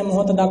සැනසෙන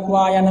මොහොත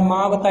දක්වා යන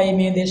මාවතයි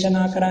මේ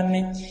දේශනා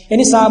කරන්නේ.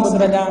 එනිසා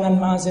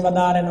බුදුරජාණන් වහන්සේ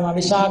වදාරනවා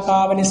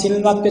විශාකාවනි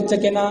සිල්වත් වෙච්ච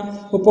කෙනා,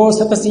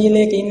 උපෝසත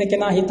සීලයක ඉන්න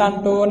කෙනා හිතන්න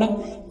ඕන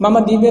මම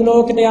දිව්‍ය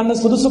ලෝකෙට යන්න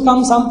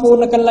සුදුසුකම්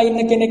සම්පූර්ණ කරලා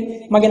ඉන්න කෙනෙක්.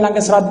 මගේ ළඟ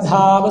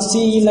ශ්‍රද්ධාව,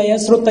 සීලය,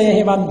 ශ්‍රුතය,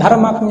 හේවත්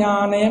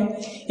ධර්මඥානය,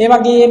 ඒ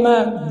වගේම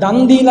දන්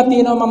දීලා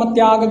තියෙනවා මම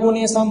ත්‍යාග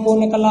ගුණය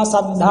සම්පූර්ණ කළා.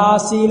 සද්ධා,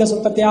 සීල,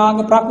 ශ්‍රුත,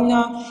 ත්‍යාග,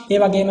 ප්‍රඥා, ඒ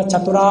වගේම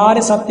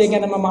චතුරාර්ය සත්‍ය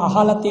ගැන මම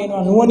අහලා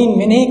තියෙනවා, නුවණින්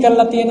මෙනෙහි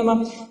කරලා තියෙනවා,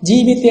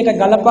 ජීවිතයට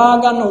ගලපා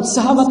ගන්න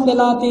උත්සාහවත්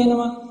වෙලා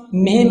තියෙනවා.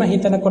 මෙහෙම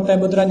හිතනකොට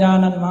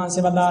බුදුරජාණන්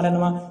වහන්සේ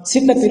වදාරනවා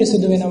සිත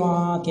පිරිසුදු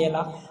වෙනවා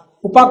කියලා.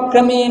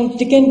 උපක්‍රමයෙන්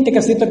ටිකෙන් ටික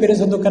සිත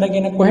පිරිසුදු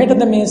කරගෙන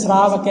කොහෙටද මේ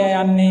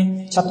ශ්‍රාවකයා යන්නේ?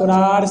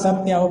 චතුරාර්ය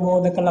සත්‍ය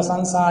අවබෝධ කළ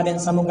සංසාරයෙන්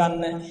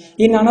සමුගන්න.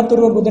 ඉන්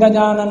අනතුරුව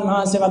බුදුරජාණන්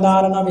වහන්සේ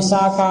වදාරනවා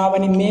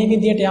විසාකාවනි මේ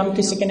විදියට යම්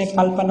කිසි කෙනෙක්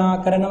කල්පනා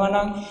කරනවා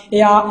නම්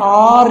එයා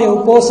ආර්ය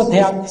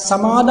උපෝසතයක්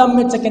සමාදම්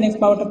වෙච්ච කෙනෙක්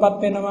බවට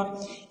පත් වෙනවා.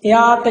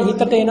 එයාට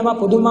හිතට එනවා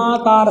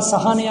පුදුමාකාර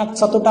සහනයක්,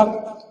 සතුටක්,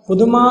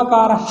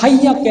 පුදුමාකාර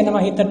හයියක්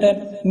එනවා හිතට.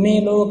 මේ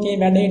ලෝකේ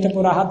වැඩ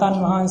හිටපු රහතන්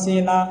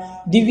වහන්සේලා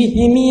දිවි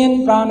හිමියෙන්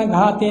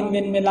ප්‍රාණඝාතයෙන්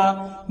වෙන් වෙලා,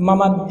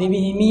 මමත් දිවි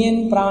හිමියෙන්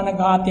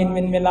ප්‍රාණඝාතයෙන්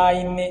වෙන් වෙලා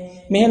ඉන්නේ.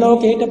 මේ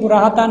ලෝකේ හිටපු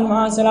රහතන්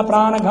වහන්සේලා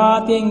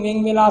ප්‍රාණඝාතයෙන් වෙන්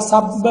වෙලා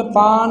සබ්බ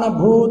පාන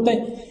භූත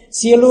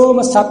සියලුම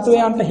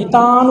සත්වයන්ට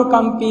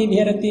හිතානුකම්පී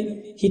විහෙරති.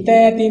 හිත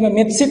ඇතිව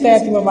මෙත්සිත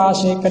ඇතිව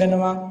වාසය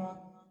කරනවා.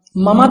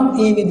 මමත්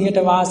ඒ විදිහට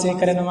වාසය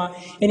කරනවා.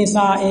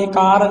 එනිසා ඒ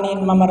කාරණයෙන්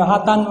මම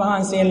රහතන්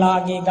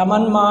වහන්සේලාගේ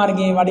ගමන්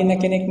මාර්ගයේ වඩින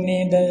කෙනෙක්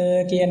නේද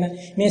කියන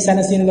මේ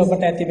සැනසෙල්ල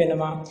ඔබට ඇති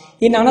වෙනවා.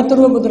 ඉන්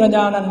අනතුරුව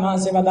බුදුරජාණන්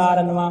වහන්සේ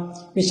වදාරනවා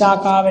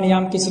විශාකාවනි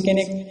යම් කිසි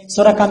කෙනෙක්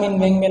සොරකමින්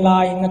වෙන්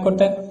වෙලා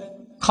ඉන්නකොට,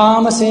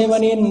 කාම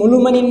සේවනයෙන්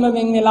මුළුමනින්ම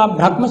වෙන් වෙලා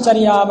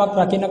භ්‍රමචර්යාවක්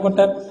රකින්නකොට,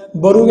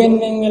 බොරුවෙන්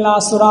වෙන් වෙලා,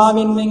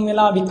 සුරාවෙන් වෙන්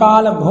වෙලා,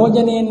 විකාල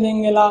භෝජනයෙන් වෙන්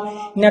වෙලා,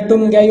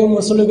 නැටුම් ගැයුම්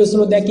උසුළු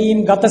විසුළු දැකීම්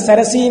ගත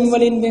සැරසීම්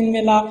වලින් වෙන්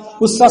වෙලා,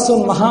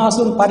 උස්සසුන්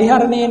මහාසුන්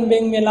පරිහරණයෙන්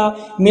වෙන් වෙලා,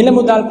 මිල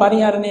මුදල්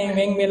පරිහරණයෙන්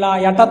වෙන් වෙලා,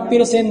 යටත්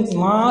පිරසෙන්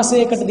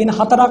මාසයකට දින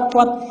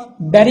 4ක්වත්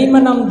බැරිම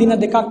නම් දින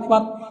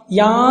 2ක්වත්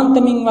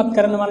යාන්තමින්වත්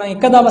කරනවා නම්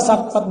එක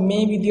දවසක්වත්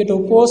මේ විදියට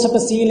උපෝසත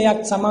සීලයක්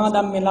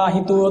සමාදන් වෙලා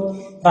හිතුවොත්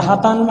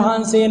රහතන්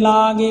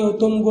වහන්සේලාගේ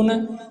උතුම් ගුණ,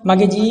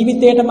 මගේ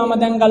ජීවිතයට මම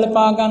දැන්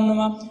ගලපා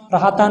ගන්නවා.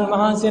 රහතන්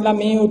වහන්සේලා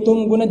මේ උතුම්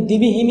ගුණ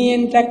දිවි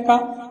හිමියෙන් රැක්කා.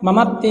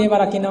 මමත් ඒව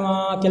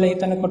රකින්නවා කියලා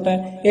හිතනකොට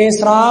ඒ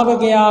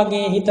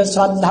ශ්‍රාවකයාගේ හිත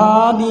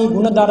ශ්‍රද්ධාදී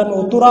ගුණ ධර්ම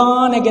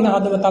උතුරා නැගෙන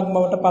හදවතක්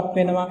බවට පත්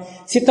වෙනවා.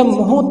 සිත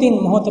මොහොතින්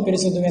මොහොත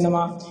පිරිසුදු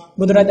වෙනවා.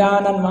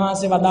 බුදුරජාණන්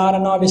වහන්සේ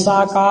වදාරනවා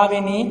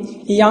විසාකාවෙනි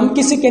යම්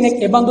කිසි කෙනෙක්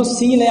එබඳු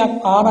සීලයක්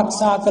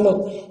ආරක්ෂා කළොත්,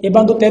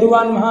 එබඳු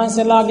තෙරුවන්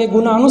වහන්සේලාගේ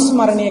ගුණ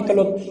අනුස්මරණය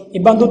කළොත්,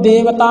 එබඳු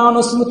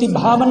දේවතානුස්මෘති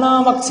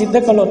භාවනාවක් සිද්ධ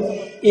කළොත්,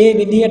 ඒ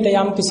විදිහට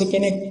යම් කිසි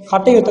කෙනෙක්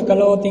කටයුතු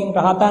කළොත්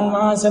රහතන්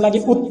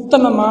වහන්සේලාගේ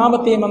උත්තම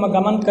මාවතේ මම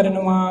ගමන්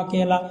කරනවා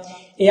කියලා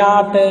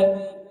එයාට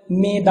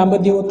මේ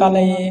දඹදිව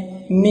තලයේ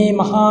මේ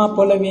මහා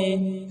පොළවේ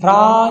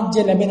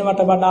රාජ්‍ය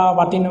ලැබෙනවට වඩා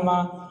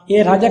වටිනවා.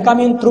 ඒ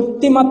රජකමින්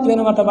තෘප්තිමත්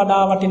වෙනවට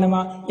වඩා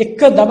වටිනවා එක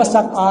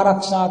දවසක්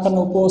ආරක්ෂා කරන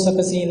උපෝසත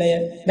සීලය.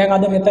 දැන්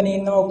අද මෙතන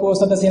ඉන්න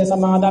උපෝසත සීල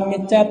සමාදන්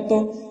වෙච්ච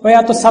ඇත්තෝ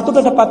ඔයත්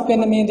සතුටටපත්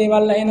වෙන්න මේ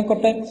දේවල්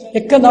ඇහෙනකොට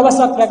එක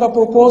දවසක් රැකපු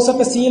උපෝසත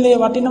සීලය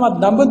වටිනවා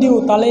දඹදිව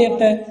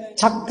තලයට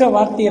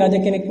චක්‍රවර්ති රජ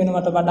කෙනෙක්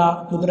වෙනවට වඩා.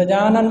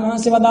 බුදුරජාණන්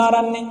වහන්සේ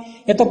වදාරන්නේ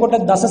එතකොට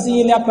දස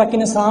සීලයක්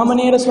රකින්න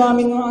සාමණේර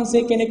ස්වාමින්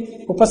වහන්සේ කෙනෙක්,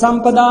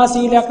 උපසම්පදා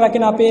සීලයක්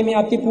රකින්න අපේ මේ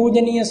අති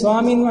පූජනීය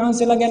ස්වාමින්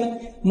වහන්සේලා ගැන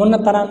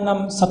මොනතරම්නම්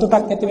සතුටක්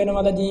ඇති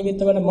වෙනවද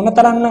ජීවිතවල,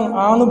 මොනතරම්නම්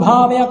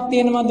ආනුභාවයක්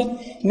තියෙනවද.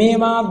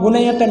 මේවා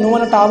ගුණයට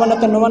නුවණට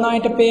අවනත නොවන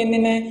අයට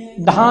පේන්නේ නැහැ.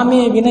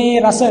 ධාමයේ විනයේ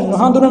රස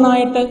නොහඳුනන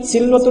අයට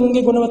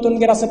සිල්වතුන්ගේ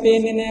ගුණවතුන්ගේ රස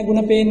පේන්නේ නැහැ,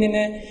 ගුණ පේන්නේ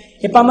නැහැ.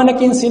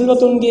 එපමණකින්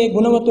සිල්වතුන්ගේ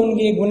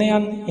ගුණවතුන්ගේ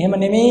ගුණයන් එහෙම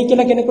නෙමෙයි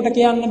කියලා කෙනෙකුට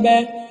කියන්න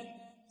බෑ.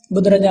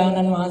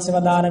 බුදුරජාණන් වහන්සේ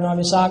වදාරනවා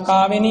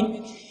විසාකාවෙනි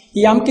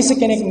යම් කිසි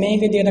කෙනෙක් මේ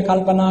විදිහට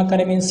කල්පනා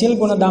කරමින් සිල්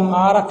ගුණ ධම්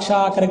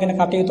ආරක්ෂා කරගෙන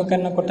කටයුතු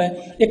කරනකොට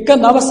එක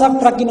දවසක්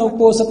රකින්න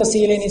උපෝසත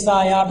සීලය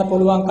නිසා යාට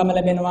පුළුවන්කම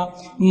ලැබෙනවා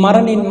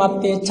මරණින්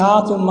මත්තේ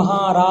චාතු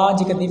මහා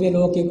රාජික දිව්‍ය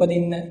ලෝකෙ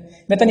උපදින්න.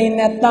 මෙතන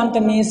ඉන්න ඇත්තන්ට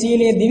මේ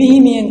සීලය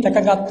දිවිහිමියෙන්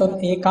තකගත්තොත්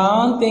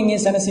ඒකාන්තයෙන් ඒ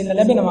සැනසෙල්ල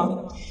ලැබෙනවා.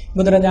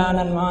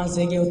 බුදුරජාණන්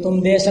වහන්සේගේ උතුම්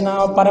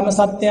දේශනාව පරම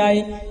සත්‍යයි.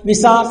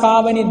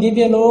 විසාකාවනි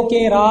දිව්‍ය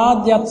ලෝකේ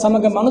රාජ්‍යත්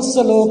සමග මනුස්ස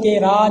ලෝකේ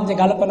රාජ්‍ය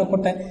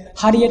ගලපනකොට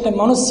හරියට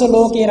මනුස්ස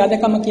ලෝකේ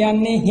රජකම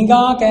කියන්නේ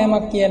හිඟා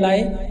කෑමක්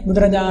කියලායි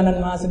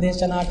බුදුරජාණන් වහන්සේ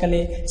දේශනා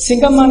කළේ.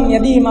 සිඟමන්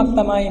යදීමක්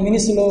තමයි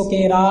මිනිස්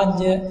ලෝකේ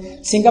රාජ්‍ය.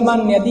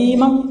 සිඟමන්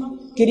යදීමක්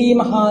කිරීම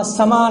හා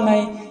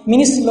සමානයි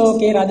මිනිස්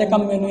ලෝකේ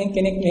රජකම් වෙනුවෙන්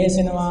කෙනෙක්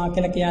වෙහෙසෙනවා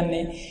කියලා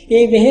කියන්නේ.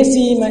 ඒ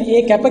වෙහෙසීම,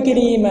 ඒ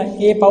කැපකිරීම,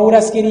 ඒ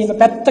පෞරස් කිරීම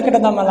පැත්තකට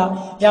දමලා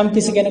යම්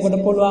කිසි කෙනෙකුට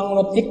පුළුවන්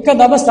වුණොත් එක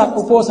දවසක්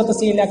උපෝසත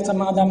සීලයක්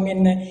සමාදන්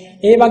වෙන්න,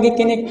 ඒ වගේ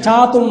කෙනෙක්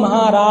චාතුම්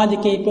මහා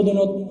රාජිකේ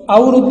ඉපදුනොත්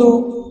අවුරුදු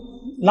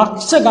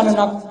ලක්ෂ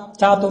ගණනක්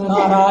චාතුම්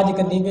මහා රාජික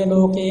දිව්‍ය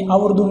ලෝකේ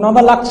අවුරුදු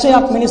 9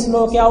 ලක්ෂයක් මිනිස්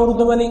ලෝකේ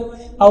අවුරුදු වලින්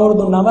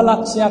අවුරුදු 9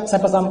 ලක්ෂයක්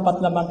සැප සම්පත්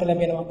ලබන්න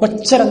ලැබෙනවා.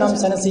 කොච්චරනම්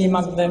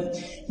සැනසීමක්ද.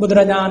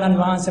 බුදුරජාණන්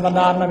වහන්සේ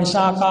වදාරන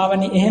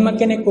විශාකාවනි එහෙම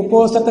කෙනෙක්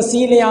උපෝසත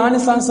සීලේ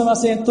ආනිසංස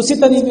වශයෙන්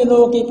තුසිත දිව්‍ය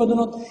ලෝකේ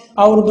ඉපදුනොත්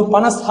අවුරුදු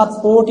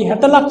 57 කෝටි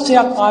 60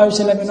 ලක්ෂයක් ආයුෂ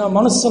ලැබෙනවා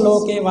මනුස්ස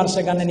ලෝකේ වර්ෂ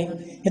ගණනින්.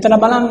 හිතලා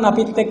බලන්න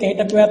අපිත් එක්ක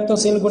හිටපු ඇත්තෝ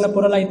සිල් ගුණ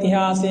පුරලා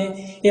ඉතිහාසයේ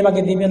ඒ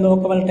වගේ දිව්‍ය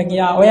ලෝකවලට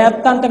ගියා. ඔය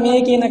ඇත්තන්ට මේ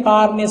කියන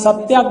කාරණේ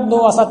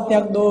සත්‍යක්දෝ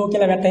අසත්‍යක්දෝ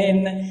කියලා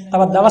වැටහෙන්න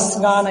තව දවස්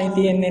ගානයි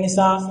තියෙන්නේ.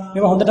 නිසා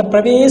මේව හොඳට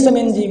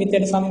ප්‍රවේශමෙන්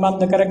ජීවිතයට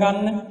සම්බන්ධ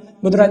කරගන්න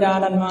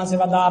බුදුරජාණන් වහන්සේ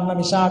වදාරන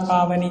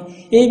විශාකාවනි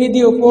ඒ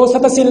විදිහ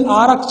උපෝසත සිල්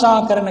ආරක්ෂා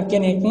කරන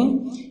කෙනෙක්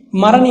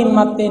මරණින්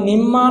මත්තේ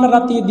නිම්මාන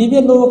රතිය දිව්‍ය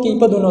ලෝකේ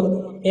ඉපදුනොත්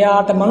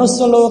එයාට මනුස්ස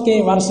ලෝකේ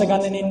වර්ෂ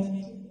ගණනින්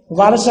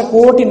වර්ෂ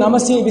කෝටි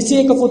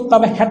 921කුත්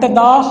තව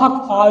 60000ක්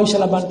ආයුෂ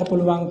ලබන්න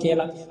පුළුවන්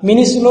කියලා.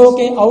 මිනිස්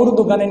ලෝකේ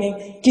අවුරුදු ගණනින්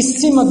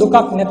කිසිම දුකක්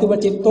නැතිව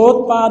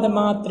චිත්තෝත්පාද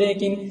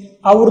මාත්‍රයකින්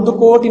අවුරුදු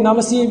කෝටි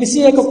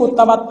 921කුත්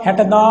තවත්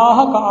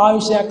 60000ක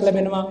ආයුෂයක්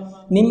ලැබෙනවා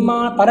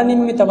නිම්මා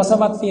පරිනිම්මිත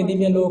වසවත්තිය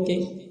දිව්‍ය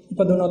ලෝකේ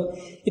ඉපදුනොත්.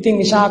 ඉතින්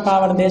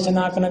විශාකාවට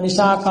දේශනා කරන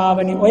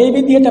විශාකාවනි ඔය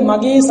විදිහට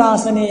මගේ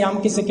ශාසනයේ යම්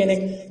කිසි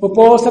කෙනෙක්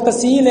උපෝසත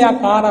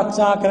සීලයක්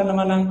ආරක්ෂා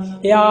කරනවා නම්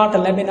එයාට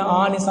ලැබෙන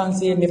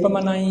ආනිසංසය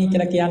මෙපමණයි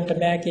කියලා කියන්න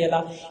බෑ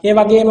කියලා. ඒ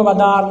වගේම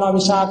වදාරනවා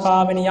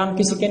විශාකාවනි යම්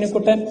කිසි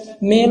කෙනෙකුට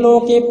මේ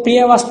ලෝකේ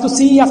ප්‍රිය වස්තු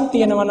 100ක්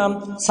තියෙනවා නම්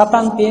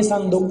සතන්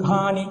තේසන්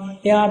දුක්ඛානි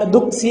එයාට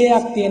දුක්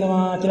 100ක්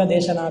තියෙනවා කියලා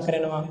දේශනා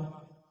කරනවා.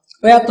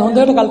 ඔයත්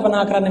හොඳට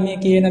කල්පනා කරන්න මේ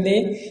කියන දේ.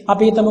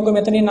 අපි හිතමුකෝ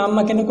මෙතනින්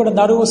අම්මා කෙනෙකුට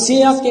දරුවෝ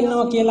 100ක්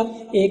ඉන්නවා කියලා.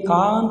 ඒ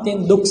කාන්තෙන්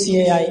දුක්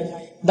 100යි.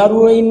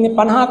 දරුවෝ ඉන්නේ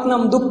 50ක්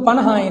නම් දුක්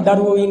 50යි.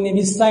 දරුවෝ ඉන්නේ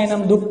 20යි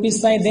නම් දුක්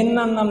 20යි. දෙන්නන්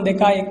නම්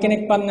 2යි.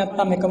 එක්කෙනෙක්වත්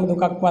නැත්තම් එකම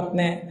දුකක්වත්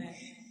නැහැ.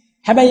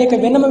 හැබැයි ඒක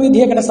වෙනම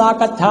විදිහකට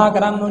සාකච්ඡා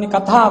කරන්න ඕනි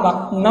කතාවක්.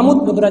 නමුත්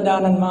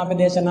බුදුරජාණන් වහන්සේ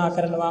දේශනා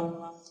කරනවා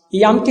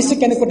යම් කිසි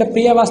කෙනෙකුට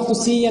ප්‍රිය වස්තු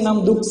 100 නම්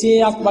දුක්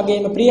 100ක්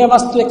වගේම ප්‍රිය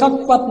වස්තු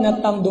එකක්වත්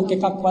නැත්නම් දුක්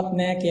එකක්වත්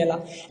නැහැ කියලා.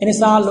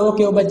 එනිසා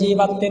ලෝකේ ඔබ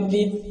ජීවත්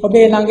වෙද්දී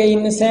ඔබේ ළඟ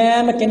ඉන්න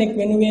සෑම කෙනෙක්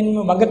වෙනුවෙන්ම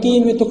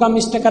වගකීම් යුතුකම්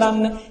ඉෂ්ට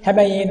කරන්න.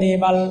 හැබැයි මේ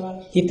දේවල්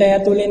හිත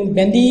ඇතුලෙන්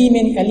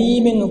බැඳීමෙන්,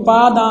 ඇලීමෙන්,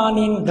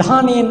 උපාදානෙන්,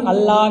 ග්‍රහණයෙන්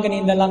අල්ලාගෙන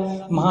ඉඳලා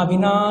මහා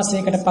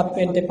විනාශයකටපත්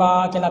වෙන්න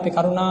එපා කියලා අපි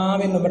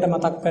කරුණාවෙන් ඔබට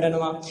මතක්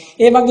කරනවා.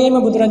 ඒ වගේම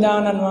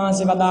බුදුරජාණන්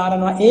වහන්සේ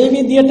වදාරනවා ඒ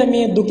විදිහට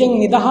මේ දුකෙන්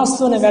නිදහස්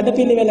වන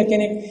වැඩපිළිවෙල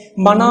කෙනෙක්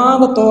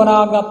මනාව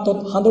තෝරාගත් තෝරාගත්තොත්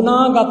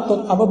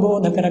හඳුනාගත්තොත්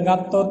අවබෝධ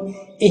කරගත්තොත්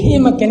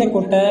එහෙම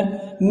කෙනෙකුට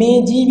මේ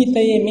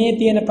ජීවිතයේ මේ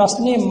තියෙන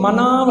ප්‍රශ්නේ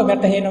මනාව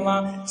වැටහෙනවා.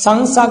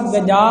 සංසග්ග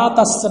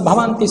ජාතස්ස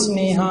භවಂತಿ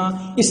ස්නේහා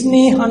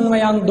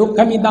ස්නේහන්වයන්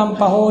දුක්ඛමිදම්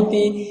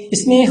පහෝති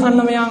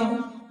ස්නේහන්වයන්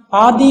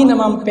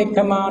ආදීනමම්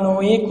පෙක්ඛමානෝ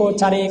ඒකෝ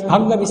චරේ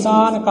භග්ග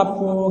විසාන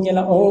කප්පෝ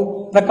කියලා ඔහු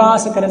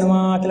ප්‍රකාශ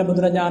කරනවා කියලා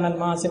බුදුරජාණන්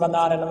වහන්සේ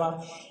වදාරනවා.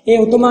 ඒ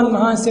උතුමන්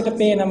වහන්සේට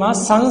පේනවා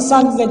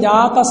සංසග්ග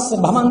ජාතස්ස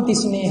භවಂತಿ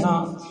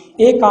ස්නේහා.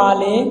 ඒ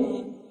කාලේ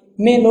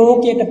මේ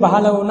ලෝකයට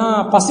පහළ වුණා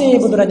පසේ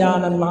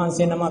බුදුරජාණන්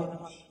වහන්සේ නමක්.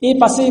 ඒ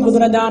පසේ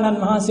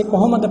බුදුරජාණන් වහන්සේ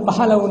කොහොමද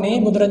පහළ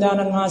වුණේ?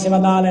 බුදුරජාණන් වහන්සේ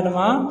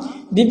වදාළනවා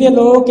දිව්‍ය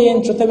ලෝකයෙන්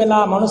චුත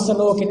වෙලා මනුස්ස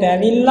ලෝකෙට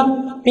ඇවිල්ලා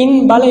පින්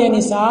බලය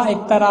නිසා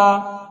එක්තරා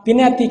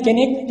පිනැති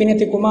කෙනෙක්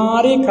පිනැති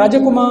කුමාරයෙක් රජ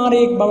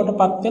කුමාරයෙක් බවට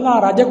පත් වෙලා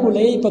රජ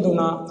කුලේ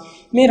ඉපදුනා.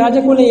 මේ රජ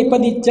කුලේ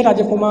ඉපදිච්ච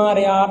රජ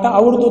කුමාරයාට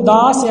අවුරුදු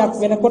 16ක්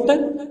වෙනකොට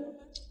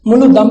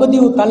මුළු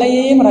දඹදිව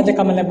තලයේම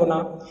රජකම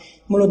ලැබුණා.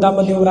 මුළු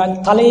දඹදිව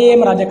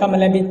තලයේම රජකම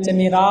ලැබිච්ච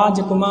මේ රාජ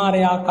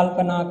කුමාරයා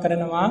කල්පනා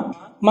කරනවා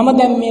මම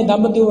දැන් මේ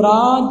දඹදිව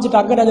රාජ්‍යට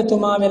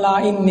අගරජතුමා වෙලා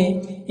ඉන්නේ.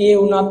 ඒ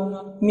වුණත්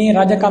මේ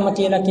රජකම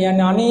කියලා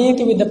කියන්නේ අනේක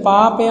විද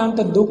පාපයන්ට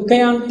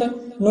දුක්ඛයන්ට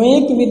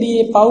නොඑක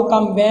විදිහේ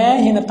පව්කම්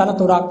වෑහෙන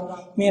තනතුරක්.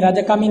 මේ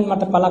රජකමින්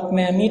මට පළක්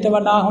නෑ. මීට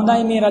වඩා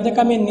හොඳයි මේ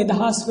රජකමින්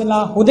නිදහස්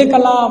වෙලා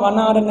හුදකලා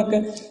වනාරණක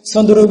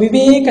සොඳුරු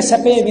විවේක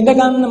සැපේ විඳ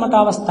ගන්න මට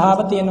අවස්ථාව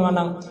තියෙනවා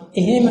නම්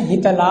එහෙම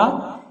හිතලා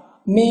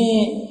මේ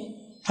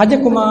රජ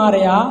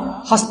කුමාරයා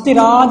හස්ති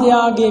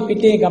රාජයාගේ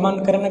පිටේ ගමන්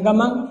කරන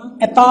ගමන්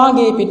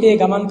ඇතාගේ පිටේ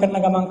ගමන් කරන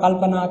ගමන්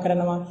කල්පනා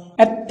කරනවා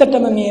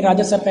ඇත්තටම මේ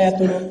රජසැප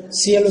ඇතුළු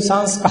සියලු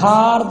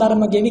සංස්කාර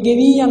ධර්ම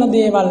ගෙවි යන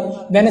දේවල්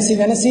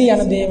වෙනසි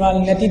යන දේවල්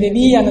නැති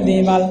වෙවි යන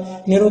දේවල්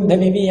නිරුද්ධ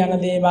වෙවි යන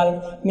දේවල්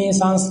මේ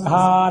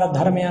සංස්කාර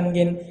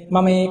ධර්මයන්ගෙන්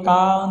මම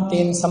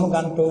ඒකාන්තයෙන්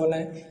සමුගන්න ඕන.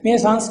 මේ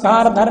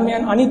සංස්කාර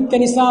ධර්මයන් අනිත්‍ය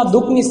නිසා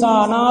දුක් නිසා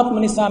අනාත්ම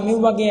නිසා මෙව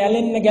වගේ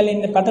ඇලෙන්න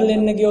ගැලෙන්න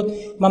පැටලෙන්න ගියොත්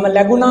මම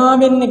ලැබුණා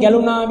වෙන්නේ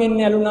ගැලුණා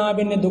වෙන්නේ ඇලුණා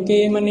වෙන්නේ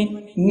දුකේමනේ.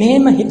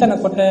 මෙහෙම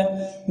හිතනකොට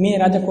මේ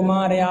රජ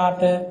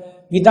කුමාරයාට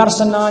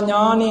විදර්ශනා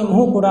ඥානෙ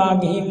මුහු පුරා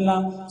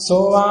ගිහිල්ලා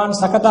සෝවාන්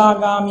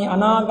සකදාගාමි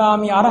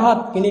අනාගාමි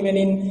අරහත්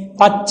පිළිවෙලින්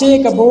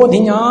පච්චේක බෝධි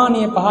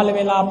ඥානෙ පහළ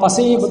වෙලා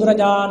පසේ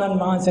බුදුරජාණන්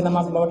වහන්සේ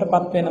නමක් බවට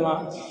පත් වෙනවා.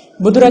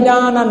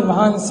 බුදුරජාණන්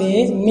වහන්සේ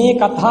මේ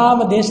කතාව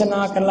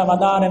දේශනා කරලා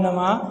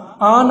වදාරනවා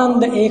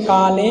ආනන්ද ඒ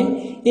කාලේ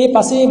ඒ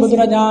පසේ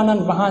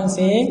බුදුරජාණන්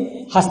වහන්සේ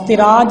හස්ති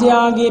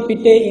රාජයාගේ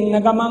පිටේ ඉන්න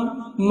ගමන්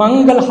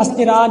මංගල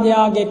හස්ති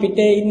රාජයාගේ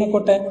පිටේ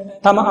ඉන්නකොට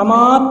තම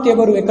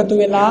අමාත්‍යවරු එකතු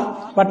වෙලා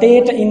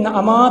වටේට ඉන්න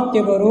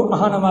අමාත්‍යවරු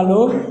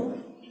අහනවලු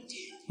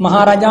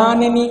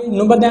මහරජාණෙනි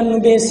නුඹ දැන්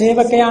නුඹේ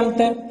සේවකයන්ට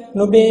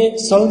නුඹේ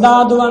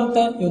සොල්දාදුවන්ට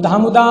යුද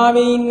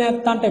හමුදාවේ ඉන්න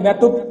නැත්තන්ට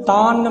වැටුප්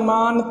තාන්න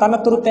මාන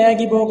තනතුරු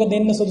තෑගි භෝග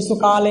දෙන්න සුදුසු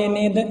කාලේ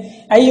නේද?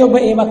 ඇයි ඔබ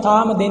ඒව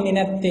තාම දෙන්නේ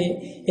නැත්තේ?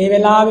 ඒ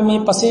වෙලාවේ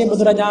මේ පසේ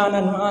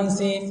බුදුරජාණන්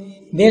වහන්සේ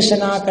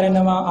දේශනා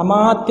කරනවා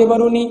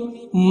අමාත්‍යවරුනි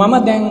මම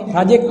දැන්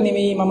රජෙක්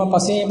නෙවෙයි මම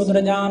පසේ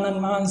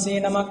බුදුරජාණන් වහන්සේ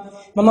නමක්.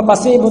 මම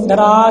පසේ බුද්ධ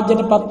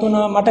රාජ්‍යයට පත්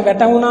වුණා. මට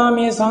වැටහුණා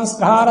මේ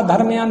සංස්කාර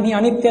ධර්මයන්හි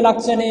අනිත්‍ය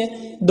ලක්ෂණය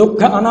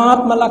දුක්ඛ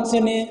අනාත්ම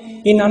ලක්ෂණය.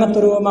 ඉන්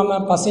අනතුරුව මම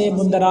පසේ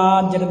බුද්ධ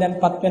රාජ්‍යයට දැන්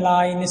පත්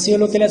වෙලා ඉන්නේ.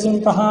 සියලු කෙලෙසුන්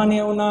ප්‍රහාණය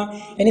වුණා.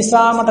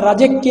 එනිසා මට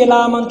රජෙක්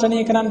කියලා ආමන්ත්‍රණය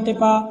කරන්න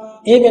එපා.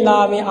 ඒ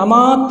වෙලාවේ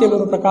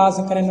අමාත්‍යවරු ප්‍රකාශ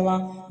කරනවා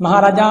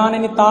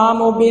මහරජාණෙනි තාම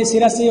ඔබේ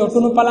සිරසේ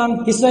ඔටුනු පලන්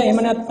හිස එහෙම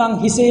නැත්නම්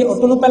හිසේ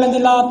ඔටුනු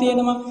පැලඳිලා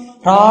තියෙනවා.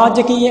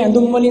 රාජකීය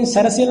ඇඳුම් වලින්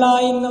සැරසිලා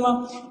ඉන්නවා.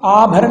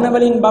 ආභරණ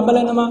වලින්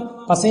බබලනවා.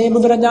 පසේ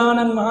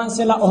බුදුරජාණන්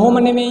වහන්සේලා ඔහොම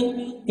නෙමෙයි.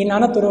 ඉන්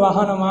අනතුරුව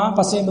අහනවා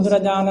පසේ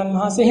බුදුරජාණන්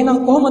වහන්සේ එහෙනම්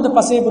කොහොමද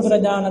පසේ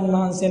බුදුරජාණන්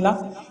වහන්සේලා?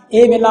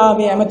 ඒ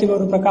වෙලාවේ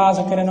ඇමතිවරු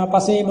ප්‍රකාශ කරනවා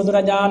පසේ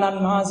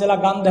බුදුරජාණන්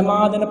වහන්සේලා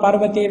ගන්ධමාදන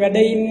පර්වතයේ වැඩ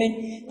ඉන්නේ.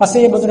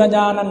 පසේ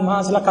බුදුරජාණන්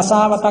වහන්සේලා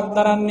කසාවතක්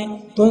දරන්නේ.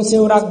 තුන්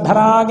සිවුරක්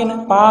ධරාගෙන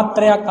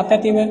පාත්‍රයක්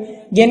අතැතිව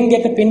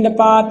ගෙන්ගෙට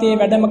පිණ්ඩපාතයේ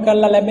වැඩම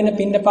කරලා ලැබෙන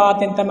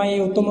පිණ්ඩපාතෙන් තමයි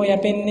උතුම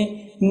යැපෙන්නේ.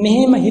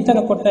 මෙහෙම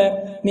හිතනකොට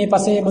මේ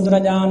පසේ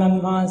බුදුරජාණන්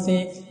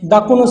වහන්සේ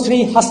දකුණු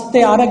ශ්‍රී හස්තය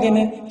අරගෙන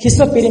හිස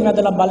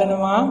පිරිමැදලා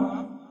බලනවා.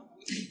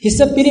 හිස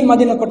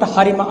පිරිමදිනකොට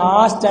හරිම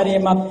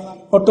ආශ්චර්යමත්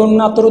ඔටුන්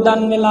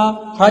අතුරුදන් වෙලා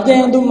රජ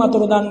ඇඳුම්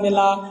අතුරුදන්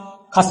වෙලා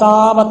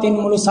කසාවතින්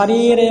මුළු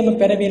ශරීරයම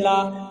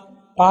පෙරවිලා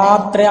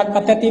පාත්‍රයක්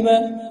අතැතිව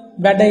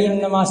වැඩ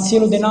ඉන්නවා.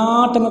 සියලු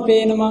දෙනාටම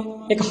පේනවා.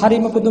 ඒක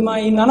හරිම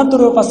පුදුමයි.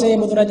 අනතුරුව පසේ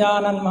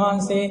බුදුරජාණන්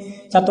වහන්සේ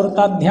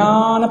චතුර්ථ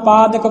ධාන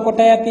පාදක කොට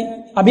ඇති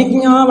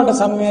අභිඥාවට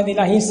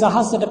සමවැදිලා හිස්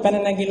අහසට පැන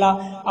නැගිලා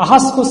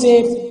අහස් කුසේ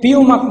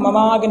පියුමක්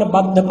මවාගෙන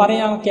බද්ධ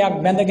පරයන්කයක්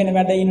බැඳගෙන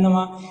වැඩ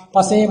ඉන්නවා.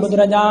 පසේ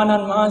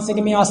බුදුරජාණන්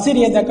වහන්සේගේ මේ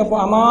අසිරිය දැකපු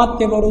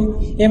අමාත්‍යවරු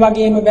ඒ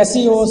වගේම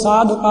වැසියෝ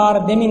සාදුකාර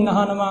දෙමින්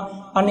අහනවා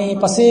අනේ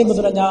පසේ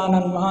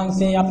බුදුරජාණන්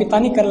වහන්සේ අපි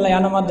තනි කරලා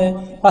යනවද?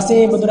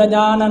 පසේ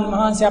බුදුරජාණන්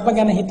වහන්සේ අප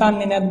ගැන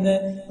හිතන්නේ නැද්ද?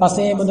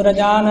 පසේ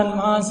බුදුරජාණන්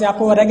වහන්සේ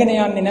අපව රැගෙන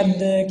යන්නේ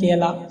නැද්ද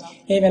කියලා.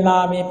 ඒ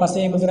වෙලාවේ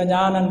පසේ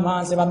බුදුරජාණන්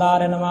වහන්සේ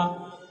වදාරනවා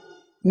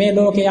මේ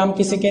ලෝකේ යම්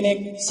කිසි කෙනෙක්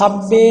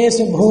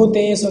සබ්බේසු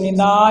භූතේසු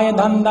නිදාය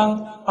දණ්ඩං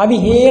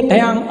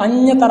අවිහෙඨයන්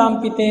අඤ්ඤතරම්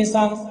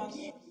පිතේසං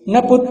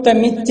නපුත්ත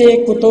මිච්ඡේ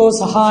කුතෝ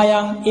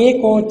සහායං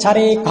ඒකෝ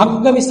චරේ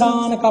භග්ග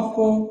විසාන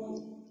කප්පෝ.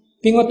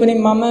 පින්වතුනි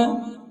මම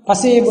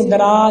පසේ බුද්ධ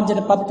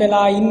රාජ්‍යයට පත්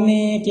වෙලා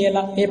ඉන්නේ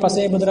කියලා ඒ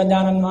පසේ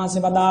බුදුරජාණන්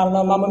වහන්සේ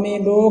වදාරනවා මම මේ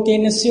ලෝකේ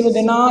ඉන්න සියලු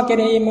දෙනා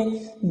කෙරෙහිම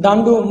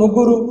දඬු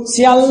මුගුරු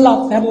සියල්ල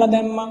අත්හැරලා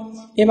දැම්මා.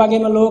 ඒ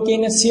වගේම ලෝකේ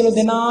ඉන්න සියලු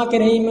දෙනා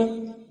කෙරෙහිම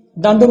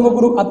දඬු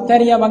මුගුරු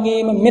අත්හැරියා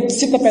වගේම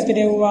මෙත්සිත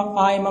පැතිරෙව්වා.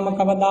 ආයේ මම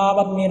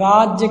කවදාවත් මේ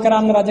රාජ්‍ය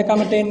කරන්න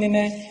රජකමට එන්නේ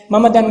නැහැ.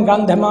 මම දැන්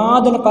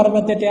ගන්ධමාදන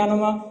පර්වතයට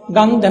යනවා.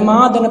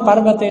 ගන්ධමාදන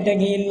පර්වතයට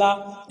ගිහිල්ලා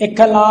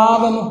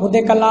එකලාවම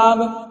හුදකලාව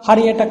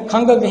හරියට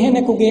කඟ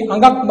වෙහෙනෙකුගේ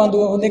අඟක්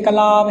බඳුව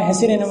හුදකලාව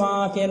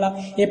හැසිරෙනවා කියලා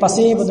ඒ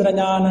පසේ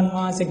බුදුරජාණන්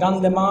වහන්සේ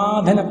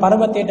ගන්ධමාදන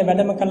පර්වතයට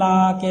වැඩම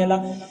කළා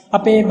කියලා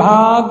අපේ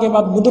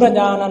භාග්‍යවත්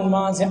බුදුරජාණන්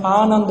වහන්සේ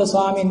ආනන්ද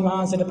ස්වාමීන්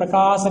වහන්සේට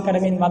ප්‍රකාශ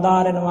කරමින්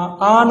වදාරනවා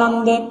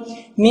ආනන්ද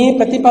මේ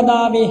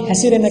ප්‍රතිපදාවේ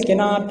හැසිරෙන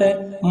කෙනාට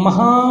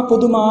මහා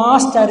පුදුම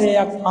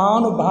ආශ්චර්යයක්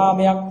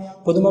ආනුභාවයක්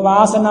පුදුම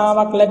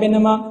වාසනාවක්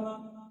ලැබෙනවා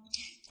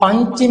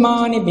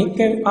පංචමානි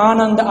භික්ඛ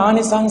ආනන්ද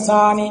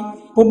ආනිසංසානි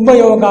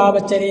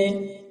පුබ්බයෝගාවචරේ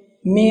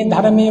මේ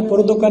ධර්මයේ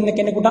පුරුදු කරන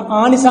කෙනෙකුට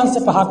ආනිසංස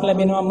පහක්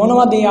ලැබෙනවා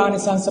මොනවද ඒ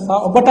ආනිසංස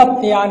පහ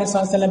ඔබටත් ඒ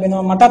ආනිසංස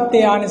ලැබෙනවා මටත්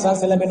ඒ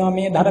ආනිසංස ලැබෙනවා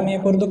මේ ධර්මයේ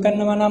පුරුදු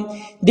කරනවා නම්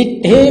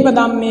දිත්තේව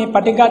ධම්මේ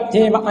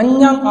පටිගච්ඡේව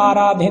අඤ්ඤං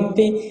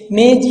ආරාධෙන්ති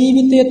මේ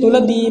ජීවිතය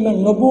තුලදීම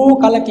නොබෝ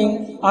කලකින්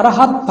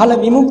අරහත් ඵල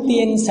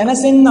විමුක්තියෙන්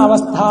සැනසෙන්න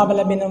අවස්ථාව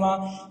ලැබෙනවා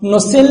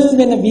නොසෙල්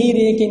වෙන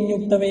වීරියකින්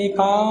යුක්තව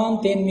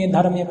ඒකාන්තයෙන් මේ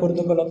ධර්මයේ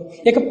පුරුදු කළොත්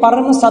ඒක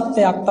පරම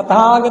සත්‍යයක්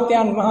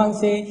තථාගතයන්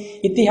වහන්සේ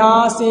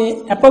ඉතිහාසයේ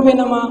අප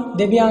වෙනවා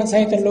දෙවියන්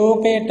සහිත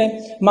ලෝකයට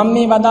මම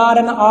මේ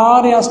වදාරන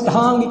ආර්ය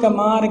අෂ්ටාංගික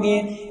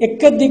මාර්ගයේ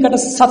එක දිගට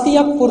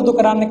සතියක් පුරුදු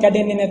කරන්න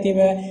කැඩෙන්නේ නැතිව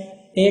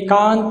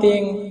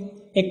ඒකාන්තයෙන්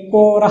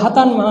එක්කෝ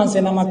රහතන්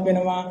වහන්සේ නමක්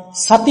වෙනවා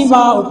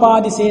සතිවා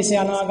උපාදිශේෂ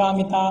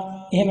අනාගාමිතා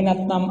එහෙම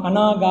නැත්නම්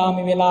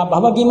අනාගාමි වෙලා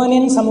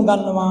භවගිමනෙන්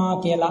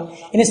සමුගන්නවා කියලා.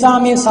 ඒ නිසා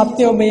මේ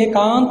සත්‍ය ඔබ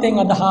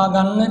ඒකාන්තයෙන් අදහා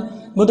ගන්න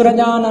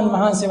බුදුරජාණන්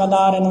වහන්සේ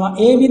වදාරනවා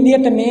ඒ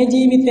විදිහට මේ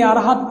ජීවිතයේ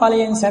අරහත්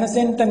ඵලයෙන්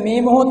සැනසෙන්න මේ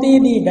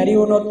මොහොතේදී බැරි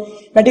වුණොත්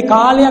වැඩි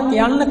කාලයක්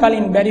යන්න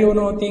කලින් බැරි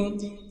වුණොත්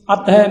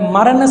අත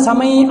මරණ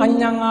සමයේ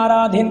අඤ්ඤං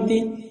ආරාධෙන්ති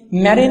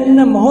මැරෙන්න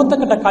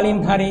මොහොතකට කලින්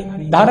හරි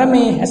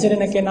ධර්මයේ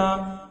හැසිරෙන කෙනා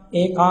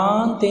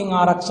ඒකාන්තයෙන්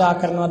ආරක්ෂා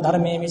කරනවා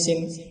ධර්මයේ විසින්.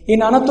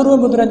 ඉන්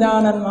අනතුරුව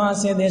බුදුරජාණන්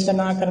වහන්සේ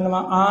දේශනා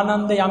කරනවා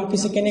ආනන්ද යම්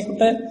කිසි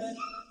කෙනෙකුට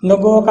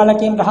නොබෝ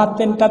කලකින් රහත්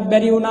වෙන්නත්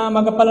බැරි වුණා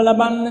මගඵල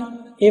ලබන්න.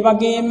 ඒ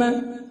වගේම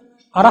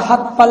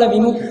අරහත් ඵල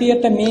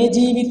විමුක්තියට මේ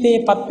ජීවිතේ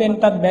පත්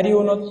වෙන්නත් බැරි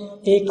වුණොත්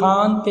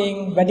ඒකාන්තයෙන්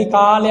වැඩි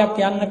කාලයක්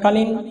යන්න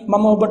කලින්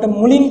මම ඔබට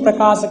මුලින්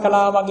ප්‍රකාශ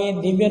කළා වගේ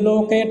දිව්‍ය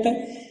ලෝකයට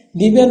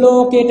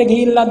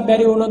ගිහිල්ලත්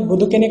බැරි වුණොත්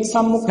බුදු කෙනෙක්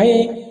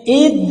සම්මුඛයේ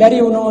ඒත් බැරි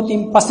වුණොත්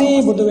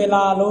පසේ බුදු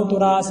වෙලා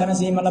ලෝතුරා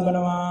සැනසීම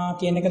ලබනවා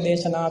කියන එක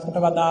දේශනා කොට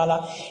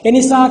වදාලා. ඒ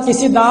නිසා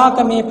කිසිදාක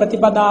මේ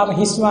ප්‍රතිපදාව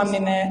හිස්වන්නේ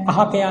නැහැ,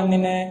 අහක යන්නේ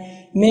නැහැ.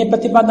 මේ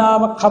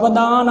ප්‍රතිපදාව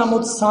කවදා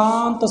නමුත්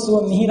සාන්ත සුව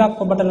මිහිරක්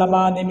ඔබට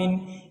ලබා දෙමින්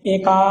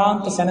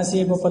ඒකාන්ත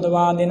සැනසීම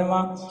උපදවා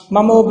දෙනවා.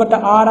 මම ඔබට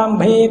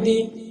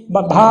ආරම්භයේදී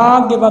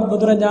භාග්‍යවත්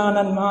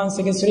බුදුරජාණන්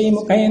වහන්සේගේ ශ්‍රී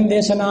මුඛයෙන්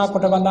දේශනා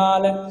කොට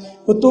වදාළ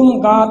උතුම්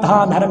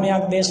ගාථා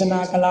ධර්මයක්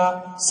දේශනා කළා.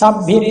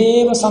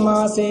 සබ්බිරේව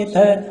සමාසේත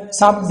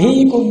සබ්බී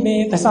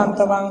කුම්මේත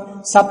සන්තවං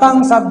සතං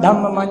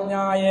සද්ධම්ම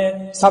මඤ්ඤාය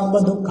සබ්බ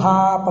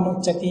දුක්ඛා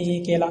පමුච්චති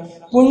කියලා.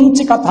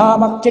 පුංචි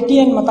කතාවක්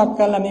කෙටියෙන් මතක්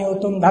කරලා මේ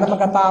උතුම් ධර්ම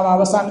කතාව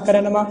අවසන්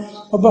කරනවා.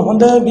 ඔබ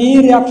හොඳ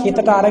වීරයක්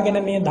හිතට අරගෙන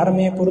මේ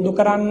ධර්මයේ පුරුදු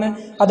කරන්න.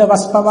 අද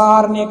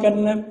වස්පවාරණය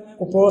කරන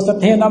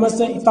උපෝසථයේ දවස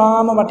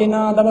ඊටාම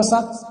වටිනා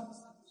දවසක්.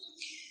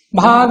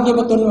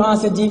 භාග්‍යවතුන්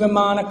වහන්සේ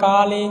ජීවමාන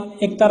කාලේ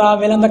එක්තරා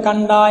වෙළඳ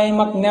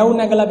කණ්ඩායමක් නැව්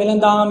නැගලා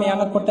වෙළඳාම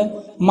යනකොට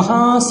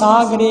මහා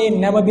සාගරයේ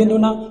නැව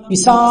බිඳුණා.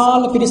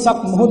 විශාල පිරිසක්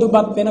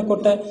මුහුදුබත්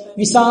වෙනකොට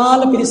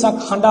විශාල පිරිසක්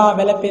හඬා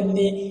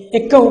වැළපෙද්දී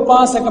එක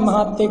උපාසක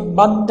මහත්තයෙක්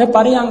බද්ධ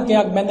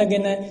පරියංකයක්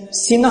බැඳගෙන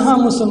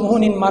සිනහමුසු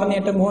මුහුණින්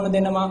මරණයට මුහුණ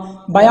දෙනවා.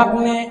 බයක්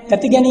නැහැ,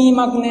 තැති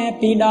ගැනීමක් නැහැ,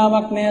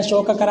 පීඩාවක් නැහැ,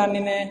 ශෝක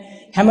කරන්නේ නැහැ.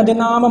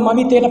 හැමදෙනාම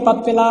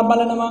මවිතයටපත් වෙලා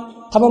බලනවා.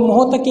 තව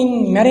මොහොතකින්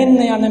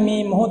මැරෙන්න යන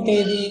මේ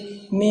මොහොතේදී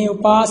මේ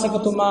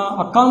උපාසකතුමා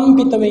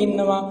අකම්පිතව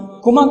ඉන්නවා.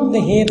 කුමක්ද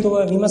හේතුව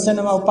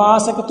විමසනවා.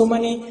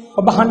 උපාසකතුමනි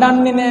ඔබ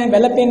හඬන්නේ නැහැ,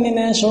 වැළපෙන්නේ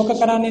නැහැ, ශෝක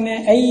කරන්නේ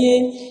නැහැ. ඇයි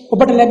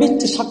ඔබට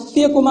ලැබිච්ච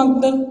ශක්තිය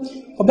කුමක්ද?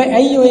 ඔබ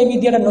ඇයි ඔය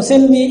විදියට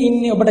නොසෙල්වී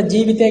ඉන්නේ? ඔබට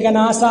ජීවිතය ගැන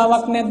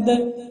ආසාවක් නැද්ද?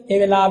 ඒ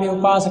වෙලාවේ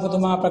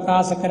උපාසකතුමා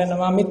ප්‍රකාශ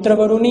කරනවා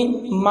මිත්‍රවරුනි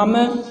මම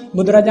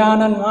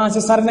බුදුරජාණන්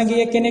වහන්සේ සරණ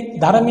ගිය කෙනෙක්,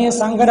 ධර්මයේ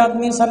සංඝ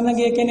රත්නයේ සරණ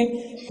ගිය කෙනෙක්.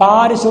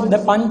 පාරිශුද්ධ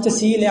පංච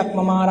සීලයක්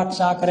මම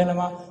ආරක්ෂා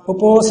කරනවා.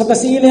 උපෝසත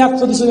සීලයක්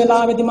සුදුසු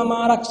වෙලාවෙදි මම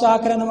ආරක්ෂා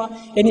කරනවා.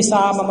 ඒ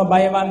නිසා මම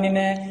බයවන්නේ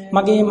නැහැ.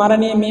 මගේ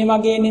මරණය මේ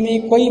වගේ නෙමෙයි,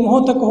 කොයි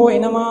මොහොතක හෝ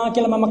එනවා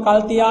කියලා මම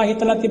කල්තියා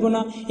හිතලා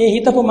තිබුණා. ඒ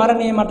හිතපු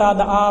මරණය මට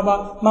අද ආවා.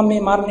 මම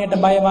මේ මරණයට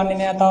බයවන්නේ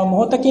නැහැ. තව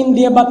මොහොතකින්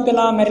දියබත්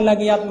වෙලා මැරිලා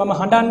ගියත් මම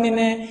හඬන්නේ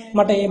නැහැ.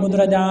 මට මේ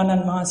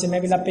බුදුරජාණන් වහන්සේ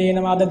ලැබිලා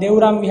පේනවා. අද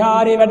දෙව්රම්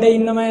විහාරයේ වැඩ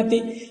ඉන්නවා ඇති.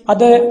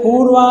 අද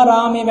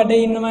පූර්වාරාමයේ වැඩ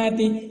ඉන්නවා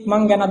ඇති.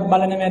 මං ගැනත්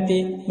බලනවා ඇති.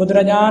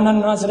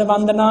 බුදුරජාණන් වහන්සේට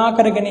වන්දනා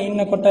කරගෙන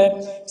ඉන්නකොට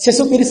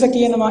සෙසු පිරිස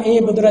කියනවා ඒ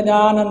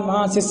බුදුරජාණන්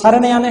වහන්සේ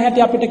සරණ යන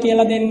හැටි අපිට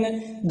කියලා දෙන්න.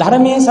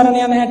 ධර්මයේ සරණ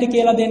යන හැටි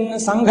කියලා දෙන්න.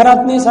 සංඝ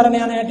රත්නයේ සරණ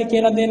යන හැටි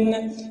කියලා දෙන්න.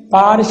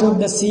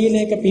 පාරිශුද්ධ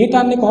සීලයක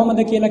පිළිපදන්නේ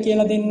කොහොමද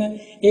කියලා දෙන්න.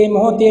 ඒ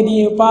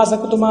මොහොතේදී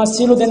උපාසකතුමා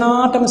සියලු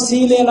දෙනාටම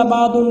සීලය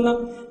ලබා දුන්නා.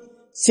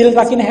 සිල්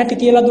රකින්න හැටි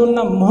කියලා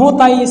දුන්නා.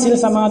 මොහොතයි සිල්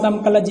සමාදම්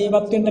කළ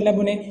ජීවත් වෙන්න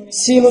ලැබුණේ.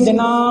 සියලු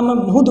දෙනාම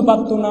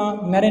මුහුදුපත් වුණා,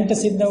 මැරෙන්න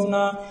සිද්ධ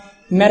වුණා.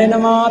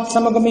 මැරෙනවාත්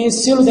සමග මේ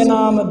සියලු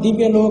දෙනාම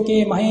දිව්‍ය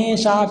ලෝකයේ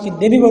මහේශාක්‍ය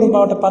දෙවිවරු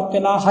බවට පත්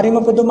වෙලා හරිම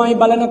පුදුමයි.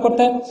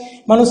 බලනකොට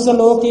මනුස්ස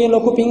ලෝකයේ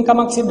ලොකු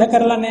පින්කමක් සිද්ධ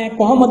කරලා නැහැ.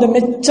 කොහොමද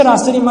මෙච්චර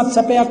අසිරිමත්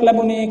සැපයක්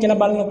ලැබුණේ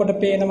කියලා බලනකොට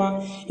පේනවා.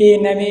 ඒ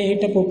නැවේ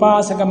හිටපු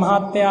උපාසක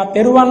මහත්තයා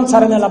තෙරුවන්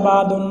සරණ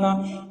ලබා දුන්නා.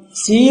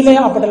 සීලය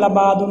අපට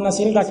ලබා දුන්නා.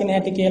 සිල් රකින්න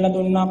හැටි කියලා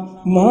දුන්නා.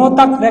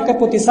 මොහොතක්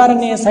රැකපු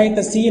තිසරණයේ සහිත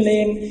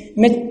සීලයෙන්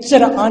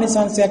මෙච්චර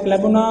ආනිසංසයක්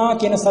ලැබුණා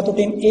කියන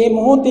සතුටින් ඒ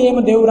මොහොතේම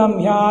දෙව්රම්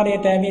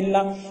විහාරයට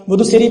ඇවිල්ලා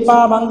බුදු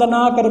සිරිපා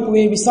වන්දනා කරපු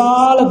ඒ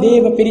විශාල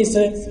දේව පිරිස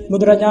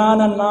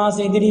බුදුරජාණන්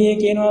වහන්සේ ඉදිරියේ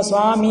කියනවා,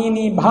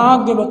 ස්වාමීනි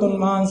භාග්‍යවතුන්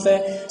වහන්සේ,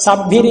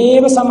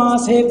 සබ්බිරේව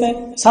සමාසේත,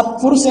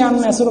 සත්පුරුෂයන්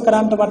ඇසුරු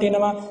කරන්ට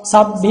වටිනවා.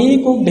 සබ්බී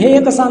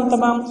කුබ්බේත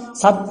සන්තමම්,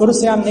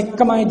 සත්පුරුෂයන්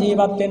එක්කමයි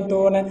ජීවත් වෙන්න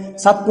ඕන.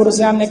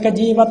 සත්පුරුෂයන් එක්ක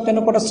ජීවත්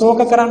වෙනකොට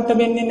ශෝක කරන්ට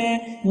වෙන්නේ නැහැ.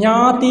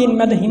 ඥාතීන්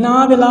මැද hina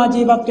වෙලා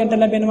ජීවත් වෙන්න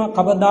ලැබෙනවා.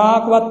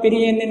 කවදාකවත්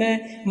පිරියෙන්නේ නැහැ.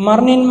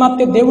 මරණින්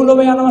මත්තේ දෙව්ලොව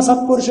යනවා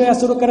සත්පුරුෂය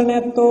ඇසුරු කරන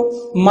ඇත්තෝ.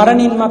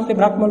 මරණින් මත්තේ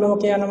බ්‍රහ්ම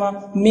ලෝකේ යනවා.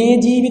 මේ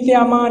ජීවිතය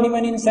අමා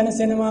නිවනින්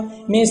සැනසෙනවා.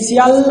 මේ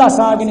සියල්ල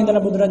අසාගෙන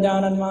ඉඳලා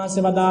බුදුරජාණන්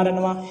වහන්සේ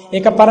වදාරනවා,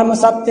 ඒක පරම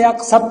සත්‍යයක්.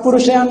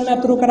 සත්පුරුෂයන්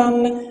ඇතුළු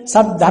කරන්න,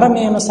 සත්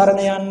ධර්මයේම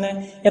සරණ යන්න.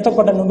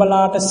 එතකොට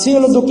නුඹලාට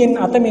සියලු දුකින්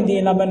අත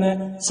මිදී ලබන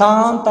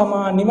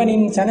සාන්තමා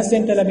නිවනින්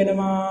සැනසෙන්න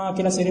ලැබෙනවා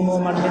කියලා සිරිමෝ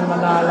මණ්ඩෙන්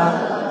වදාලා.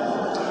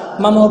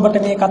 මම ඔබට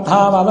මේ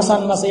කතාව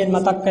අවසන් වශයෙන්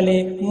මතක්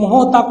කළේ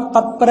මොහොතක්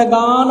තත්පර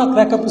ගානක්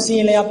රැකපු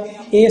සීලයක්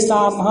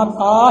ඒසා මහත්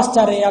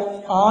ආශ්චර්යයක්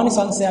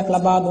ආනිසංසයක්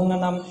ලබා දුන්නා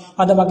නම්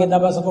අද වගේ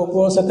දවසක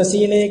උපෝසත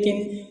සීලයකින්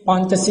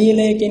පංච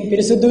සීලයකින්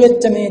පිරිසුදු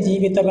වෙච්ච මේ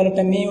ජීවිතවලට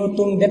මේ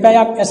උතුම්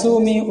දෙපයක් ඇසූ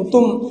මේ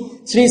උතුම්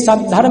ශ්‍රී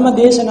සද්ධර්ම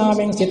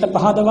දේශනාවෙන් සිත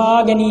පහදවා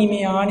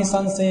ගැනීමේ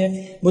ආනිසංසය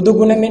බුදු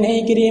ගුණ මෙනෙහි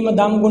කිරීම,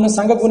 ධම් ගුණ,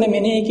 සංඝ ගුණ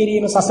මෙනෙහි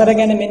කිරීම, සසර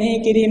ගැන මෙනෙහි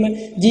කිරීම,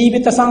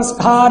 ජීවිත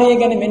සංස්කාරය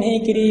ගැන මෙනෙහි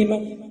කිරීම,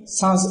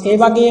 ඒ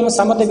වගේම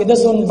සමත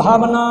විදසුන්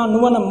භාවනා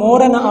නුවණ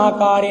මෝරණ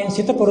ආකාරයෙන්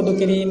සිත පුරුදු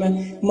කිරීම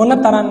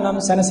මොනතරම්නම්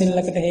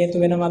සැනසෙල්ලකට හේතු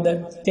වෙනවද?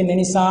 ඒ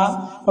නිසා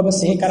ඔබ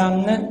සිහි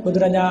කරන්න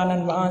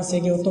බුදුරජාණන්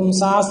වහන්සේගේ උතුම්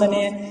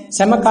ශාසනය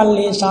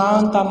සමකල්ලි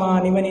ශාන්තමා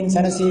නිවනින්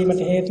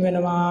සැනසීමට හේතු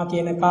වෙනවා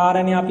කියන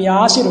කාරණේ අපි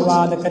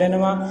ආශිර්වාද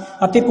කරනවා.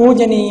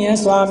 අතිපූජනීය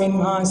ස්වාමින්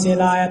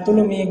වහන්සේලා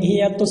ඇතුළු මේ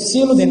ගිහියතු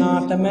සියලු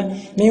දෙනාටම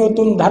මේ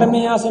උතුම්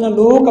ධර්මය අසන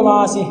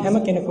ලෝකවාසී හැම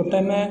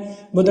කෙනෙකුටම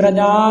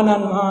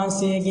බුදුරජාණන්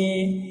වහන්සේගේ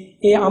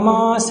ඒ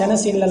අමා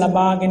සැනසෙල්ල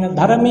ලබාගෙන,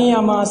 ධර්මයේ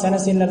අමා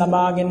සැනසෙල්ල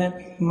ලබාගෙන,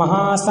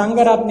 මහා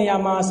සංඝරත්නයේ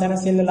අමා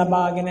සැනසෙල්ල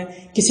ලබාගෙන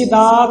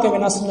කිසිදාක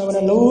වෙනස් නොවන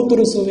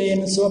ලෞතුරු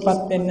සුවයෙන් සුවපත්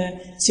වෙන්න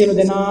සියලු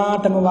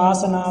දෙනාටම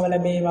වාසනාව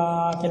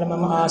ලැබේවා කියලා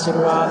මම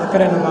ආශිර්වාද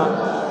කරනවා.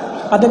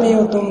 අද මේ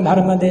උතුම්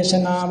ධර්ම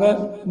දේශනාව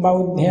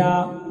බෞද්ධ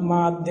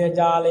මාධ්‍ය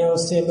ජාලය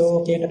ඔස්සේ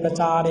ලෝකයට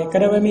ප්‍රචාරය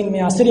කරවමින්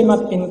මේ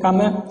අසිරිමත් පින්කම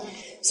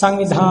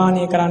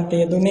සංවිධානය කරන්නට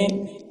යෙදුනේ.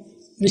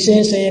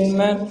 විශේෂයෙන්ම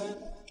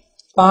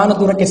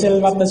පානදුර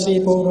කෙසෙල්වත්ත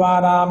ශ්‍රී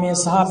පූර්වාරාමයේ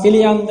සහ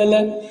පිළියන්දල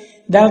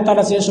දැල්තල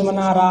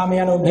ශේෂුමනාරාමය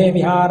යන උභය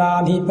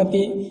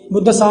විහාරාධිපති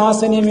බුද්ධ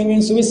ශාසනය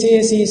වෙනුවෙන්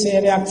සුවිශේෂී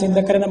සේවයක්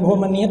සිදු කරන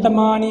බොහොම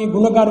නිහතමානී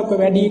ගුණගරුක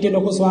වැඩිහිටි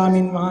ලොකු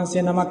ස්වාමින්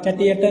වහන්සේ නමක්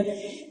ඇටියට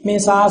මේ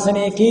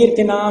ශාසනයේ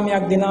කීර්ති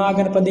නාමයක්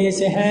දිනාගෙන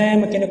ප්‍රදේශයේ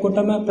හැම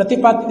කෙනෙකුටම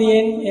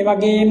ප්‍රතිපත්තියෙන් ඒ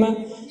වගේම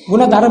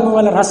ගුණ ධර්ම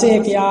වල රසය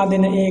කියා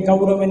දෙන ඒ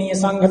ගෞරවනීය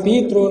සංඝ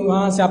පීත්‍රෝන්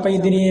වහන්සේ අප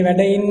ඉදිරියේ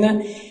වැඩ ඉන්න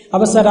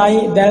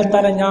අවසරයි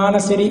දැල්තර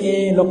ඥානසිරි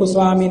ඒ ලොකු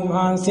ස්වාමින්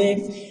වහන්සේ,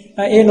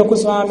 ඒ ලොකු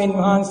ස්වාමින්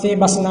වහන්සේ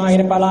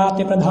බස්නාහිර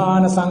පළාතේ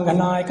ප්‍රධාන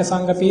සංඝනායක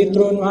සංඝ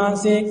පීත්‍රෝන්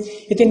වහන්සේ.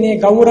 ඉතින් මේ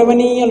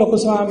ගෞරවනීය ලොකු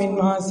ස්වාමින්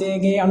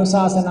වහන්සේගේ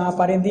අනුශාසනා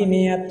පරිදි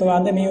මේ අත්ව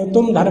අද මේ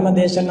උතුම් ධර්ම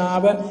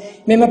දේශනාව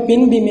මෙම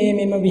පින්බිමේ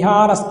මෙම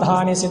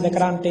විහාරස්ථානයේ සිදු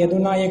කරන්නට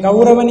යෙදුනා. ඒ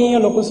ගෞරවනීය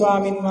ලොකු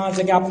ස්වාමින්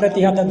වහන්සේගේ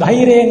අප්‍රතිහත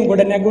ධෛර්යයෙන්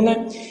ගොඩ නැගුණ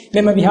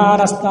මෙම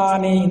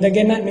විහාරස්ථානයේ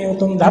ඉඳගෙන මේ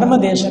උතුම් ධර්ම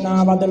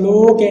දේශනාව අද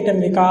ලෝකයට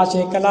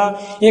විකාශය කළා.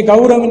 ඒ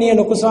ගෞරවනීය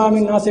ලොකු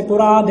ස්වාමින් වහන්සේ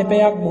පුරා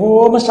දෙපයක්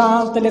බොහොම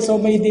ශාන්ත ලෙස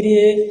ඔබ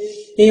ඉදිරියේ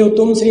ඒ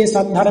උතුම් ශ්‍රී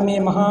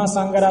සද්ධර්මයේ මහා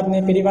සංඝරත්නය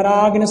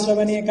පිරිවරාගෙන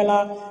ශ්‍රවණය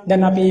කළා.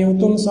 දැන් අපි මේ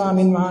උතුම්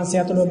ස්වාමින්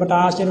වහන්සේ අතුළු ඔබට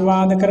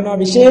ආශිර්වාද කරනවා.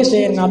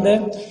 විශේෂයෙන් අද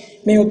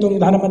මේ උතුම්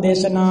ධර්ම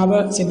දේශනාව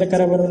සිදු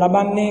කරවනු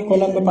ලබන්නේ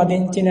කොළඹ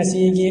පදිංචි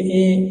නැසී ගිය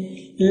ඒ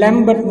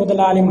ලැම්බර්ට්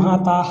මුදලාලි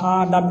මහතා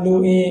හා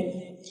W.A.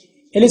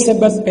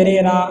 එලිසබෙත්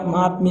පෙරේරා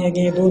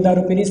මහත්මියගේ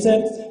දූදරු පිරිස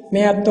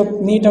මේ අත්ොත්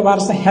මීට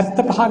වර්ෂ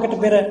 75කට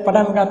පෙර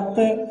පටන් ගත්ත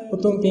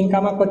උතුම්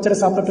පින්කම කොච්චර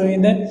සතුටු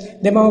වේද?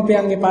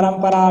 දෙමව්පියන්ගේ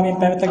පරම්පරාවෙන්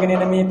පැවතගෙන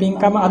එන මේ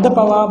පින්කම අද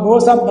පවා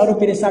බෝසත් දරු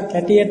පිරිසක්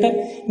හැටියට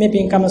මේ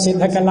පින්කම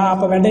සිද්ධ කළා.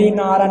 අප වැඩ ඉන්න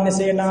ආරණ්‍ය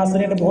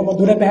සේනාසනයේ බොහොම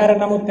දුර පැහැර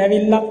නමුත්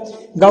ඇවිල්ලා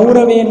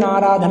ගෞරවයෙන්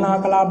ආරාධනා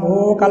කළා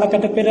බොහෝ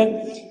කලකට පෙර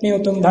මේ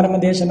උතුම් ධර්ම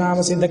දේශනාව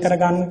සිද්ධ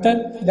කරගන්නට.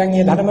 දැන්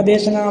මේ ධර්ම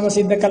දේශනාව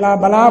සිද්ධ කළා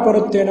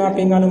බලාපොරොත්තු වෙනවා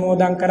පින්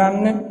අනුමෝදන්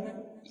කරන්න.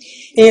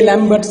 ඒ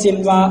ලැම්බර්ට්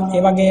සිල්වා,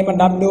 ඒ වගේම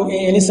W.A.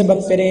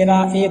 එලිසබෙත්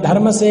පෙරේරා, ඒ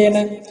ධර්මසේන,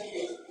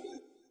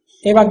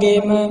 ඒ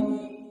වගේම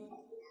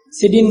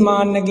සිඩින්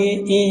මාන්නගේ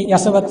ඒ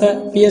යසවත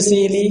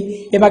පියසීලී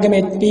ඒ වගේම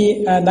එච්.පී.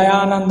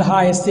 දයානන්ද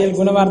හා එස්.එල්.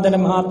 ගුණවර්ධන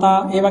මහතා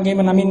ඒ වගේම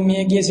නමින්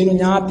මියගිය සිළු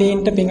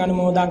ඥාතීන්ට පින්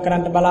අනුමෝදන්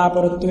කරන්න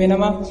බලාපොරොත්තු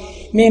වෙනවා.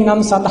 මේ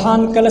නම්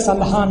සඳහන් කළ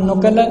සඳහන්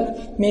නොකළ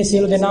මේ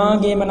සියලු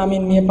දෙනාගේම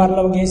නමින් මිය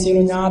පරලොවගේ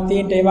සියලු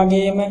ඥාතීන්ට ඒ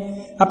වගේම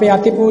අපේ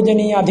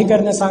අතිපූජනීය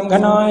අධිකරණ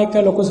සංඝනායක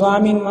ලොකු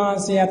ස්වාමින්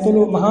වහන්සේ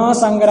ඇතුළු මහා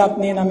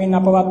සංඝරත්නයේ නමින්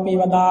අපවත්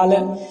වී වදාළ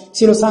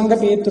සියලු සංඝ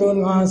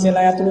පීත්‍රෝන්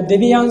වහන්සේලා ඇතුළු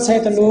දෙවියන්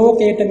සහිත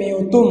ලෝකයට මේ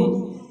උතුම්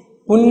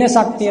පුණ්‍ය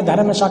ශක්තිය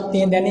ධර්ම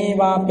ශක්තිය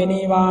දැනේවා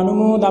පෙනේවා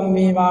අනුමෝදන්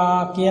වේවා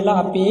කියලා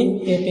අපි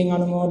මේ පින්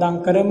අනුමෝදන්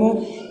කරමු.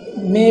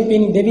 මේ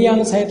පින්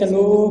දෙවියන් සහිත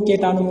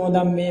ලෝකයට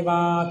අනුමෝදන්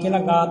වේවා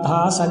කියලා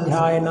ගාථා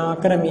සජ්ජායනා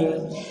කරමින්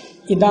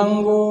ඉදං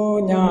වූ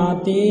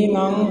ඥාතිනං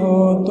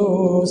හෝතු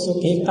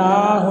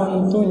සුඛිතා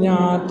හොන්තු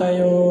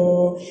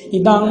ඥාතයෝ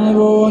ඉදං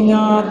වූ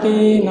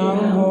ඥාතිනං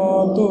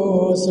හෝතු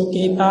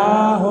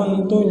සුඛිතා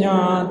හොන්තු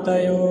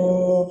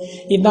ඥාතයෝ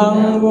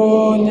ඉදං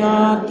වූ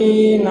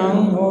ඥාතිනං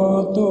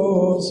හෝතු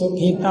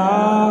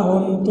සුඛිතා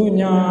හොන්තු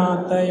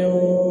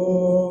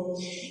ඥාතයෝ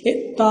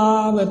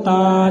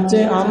එත්තාවතාච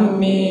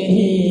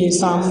අම්මේහි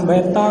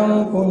සම්භතං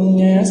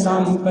පුඤ්ඤ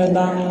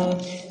සම්පදං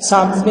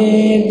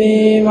සබ්බේ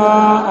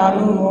දේවා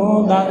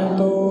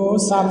අනුමෝදන්තු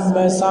සබ්බ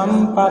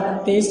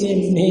සම්පත්ති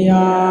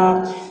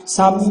සිද්ධියා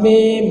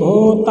සබ්බේ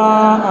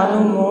භූතා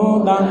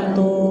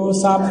අනුමෝදන්තු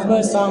සබ්බ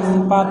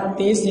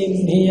සම්පත්ති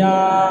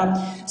සිද්ධියා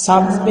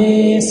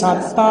සබ්බේ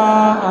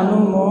සත්තා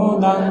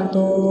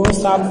අනුමෝදන්තු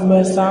සබ්බ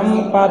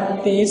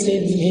සම්පත්ති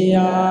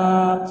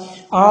සිද්ධියා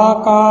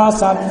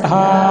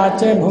ආකාසට්ඨා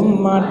ච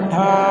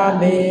භුම්මට්ඨා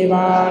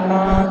දේවා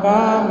නාග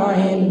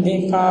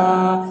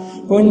මහින්దికා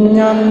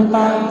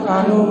පුඤ්ඤන්තං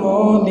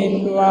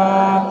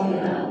අනුමෝදිत्वा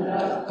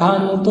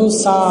කන්තු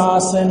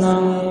ශාසනං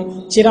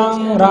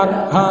චිරං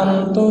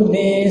රක්ඛන්තු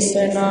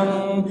දේශනං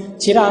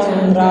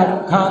චිරං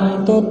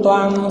රක්ඛන්තු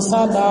ත්වං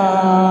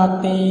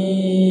සදාති.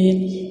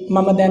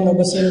 මම දැන් ඔබ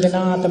සියලු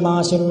දෙනාටම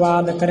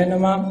ආශිර්වාද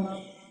කරනවා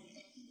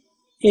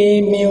ඒ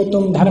මේ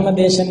උතුම් ධර්ම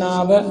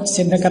දේශනාව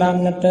සිද්ධ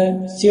කරන්නට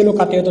සියලු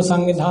කටයුතු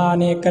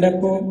සංවිධානය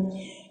කරපු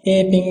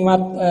ඒ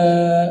පින්වත්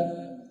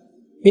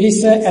පිරිස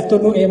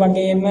ඇතුළු ඒ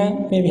වගේම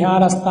මේ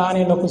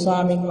විහාරස්ථානයේ ලොකු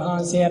ස්වාමින්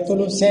වහන්සේ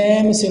ඇතුළු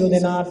සෑම සියලු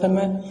දෙනාටම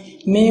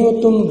මේ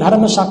උතුම්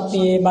ධර්ම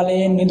ශක්තියේ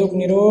බලයෙන් නිදුක්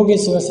නිරෝගී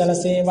සුව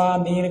සැලසේවා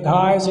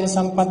දීර්ඝායුෂ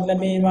සම්පත්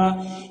ලැබේවා.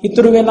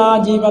 ඉතුරු වෙලා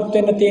ජීවත්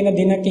වෙන්න තියෙන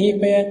දින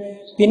කිහිපය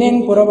පිනෙන්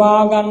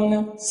පුරවා ගන්න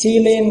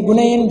සීලෙන්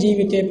ගුණයෙන්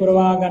ජීවිතේ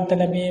පුරවා ගන්නට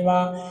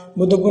ලැබේවා.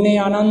 බුදු ගුණේ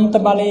අනන්ත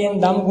බලයෙන්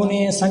ධම්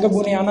ගුණේ සංඝ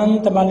ගුණේ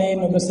අනන්ත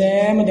බලයෙන් ඔබ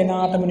සෑම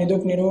දෙනාටම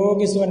නිදුක්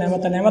නිරෝගී සුව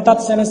නැවත නැවතත්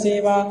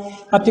සැලසේවා.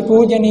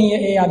 අතිපූජනීය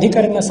ඒ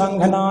අධිකරණ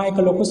සංඝනායක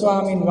ලොකු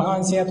ස්වාමින්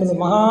වහන්සේ ඇතුළු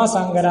මහා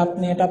සංඝ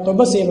රත්නයටත් ඔබ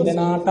සියලු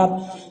දෙනාටත්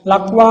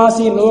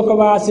ලක්වාසී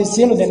ලෝකවාසී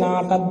සියලු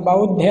දෙනාටත්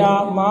බෞද්ධ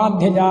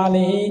මාධ්‍ය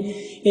ජාලෙහි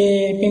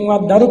ඒ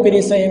පින්වත් දරු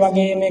පිරිස ඒ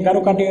වගේ මේ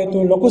ගරු කටයුතු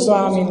ලොකු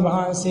ස්වාමින්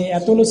වහන්සේ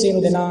ඇතුළු සියලු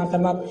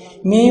දෙනාටම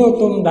මේ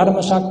උතුම් ධර්ම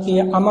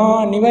ශක්තිය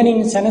අමා නිවනින්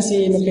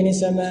සැනසීම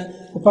පිණිසම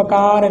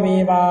උපකාර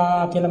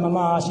වේවා කියලා මම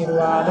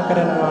ආශිර්වාද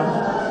කරනවා.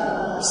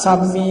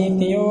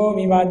 සම්මීතියෝ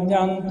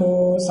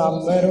විවජ්ජන්තෝ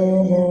සම්බ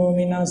රෝගෝ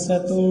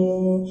විනස්සතු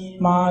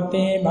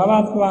මාතේ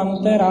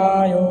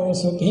භවත්වන්තරායෝ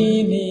සුඛී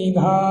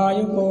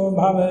දීඝායුකෝ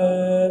භව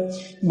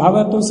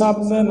භවතු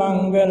සබ්බ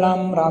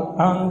මංගලම්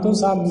රක්ඛන්තු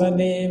සබ්බ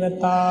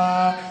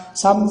දේවතා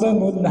සබ්බ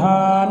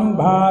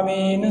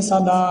බුද්ධානුභාවේන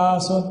සදා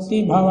සොත්ති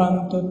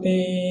භවන්තු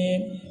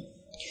තේ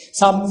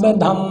සබ්බ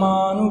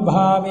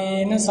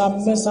ධම්මානුභාවේන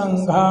සබ්බ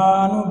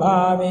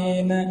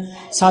සංඝානුභාවේන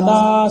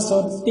සදා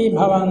සොත්ති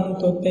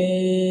භවන්තු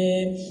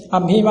තේ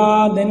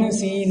අභිවාදන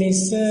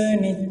සීලිස්ස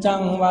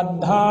නිච්ඡං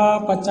වද්ධා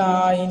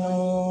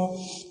පචායිනෝ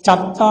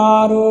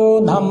චත්තාරෝ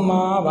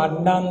ධම්මා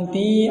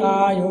වඩ්ඩಂತಿ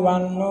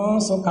ආයුවන්නෝ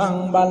සුඛං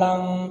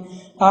බලං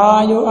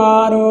ආයු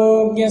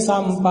ආරෝග්‍ය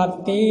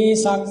සම්පatti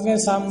සග්ග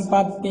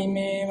සම්පatti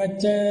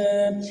මේවච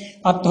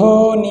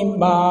අතෝ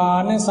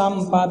නිබ්බාන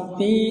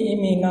සම්පatti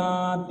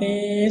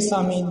ඉමිනාතේ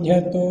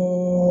සමිජ්ජතු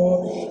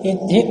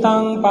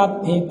ඉද්ධිතං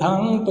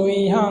පත්ථිතං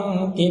තුයිහං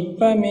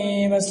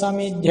කිප්පමේව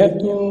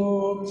සමිජ්ජතු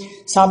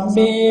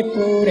සබ්බේ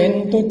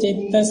පුරෙන්තු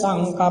චිත්ත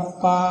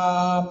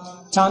සංකප්පා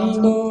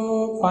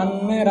චන්දෝ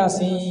පන්න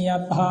රසී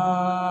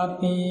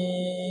යථාති.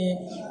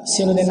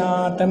 සියලු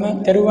දෙනාටම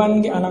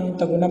තෙරුවන්ගේ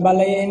අනන්ත ගුණ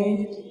බලයෙන්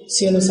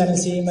සියලු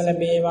සැනසීම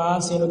ලැබේවා.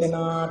 සියලු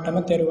දෙනාටම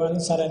තෙරුවන්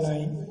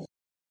සරණයි.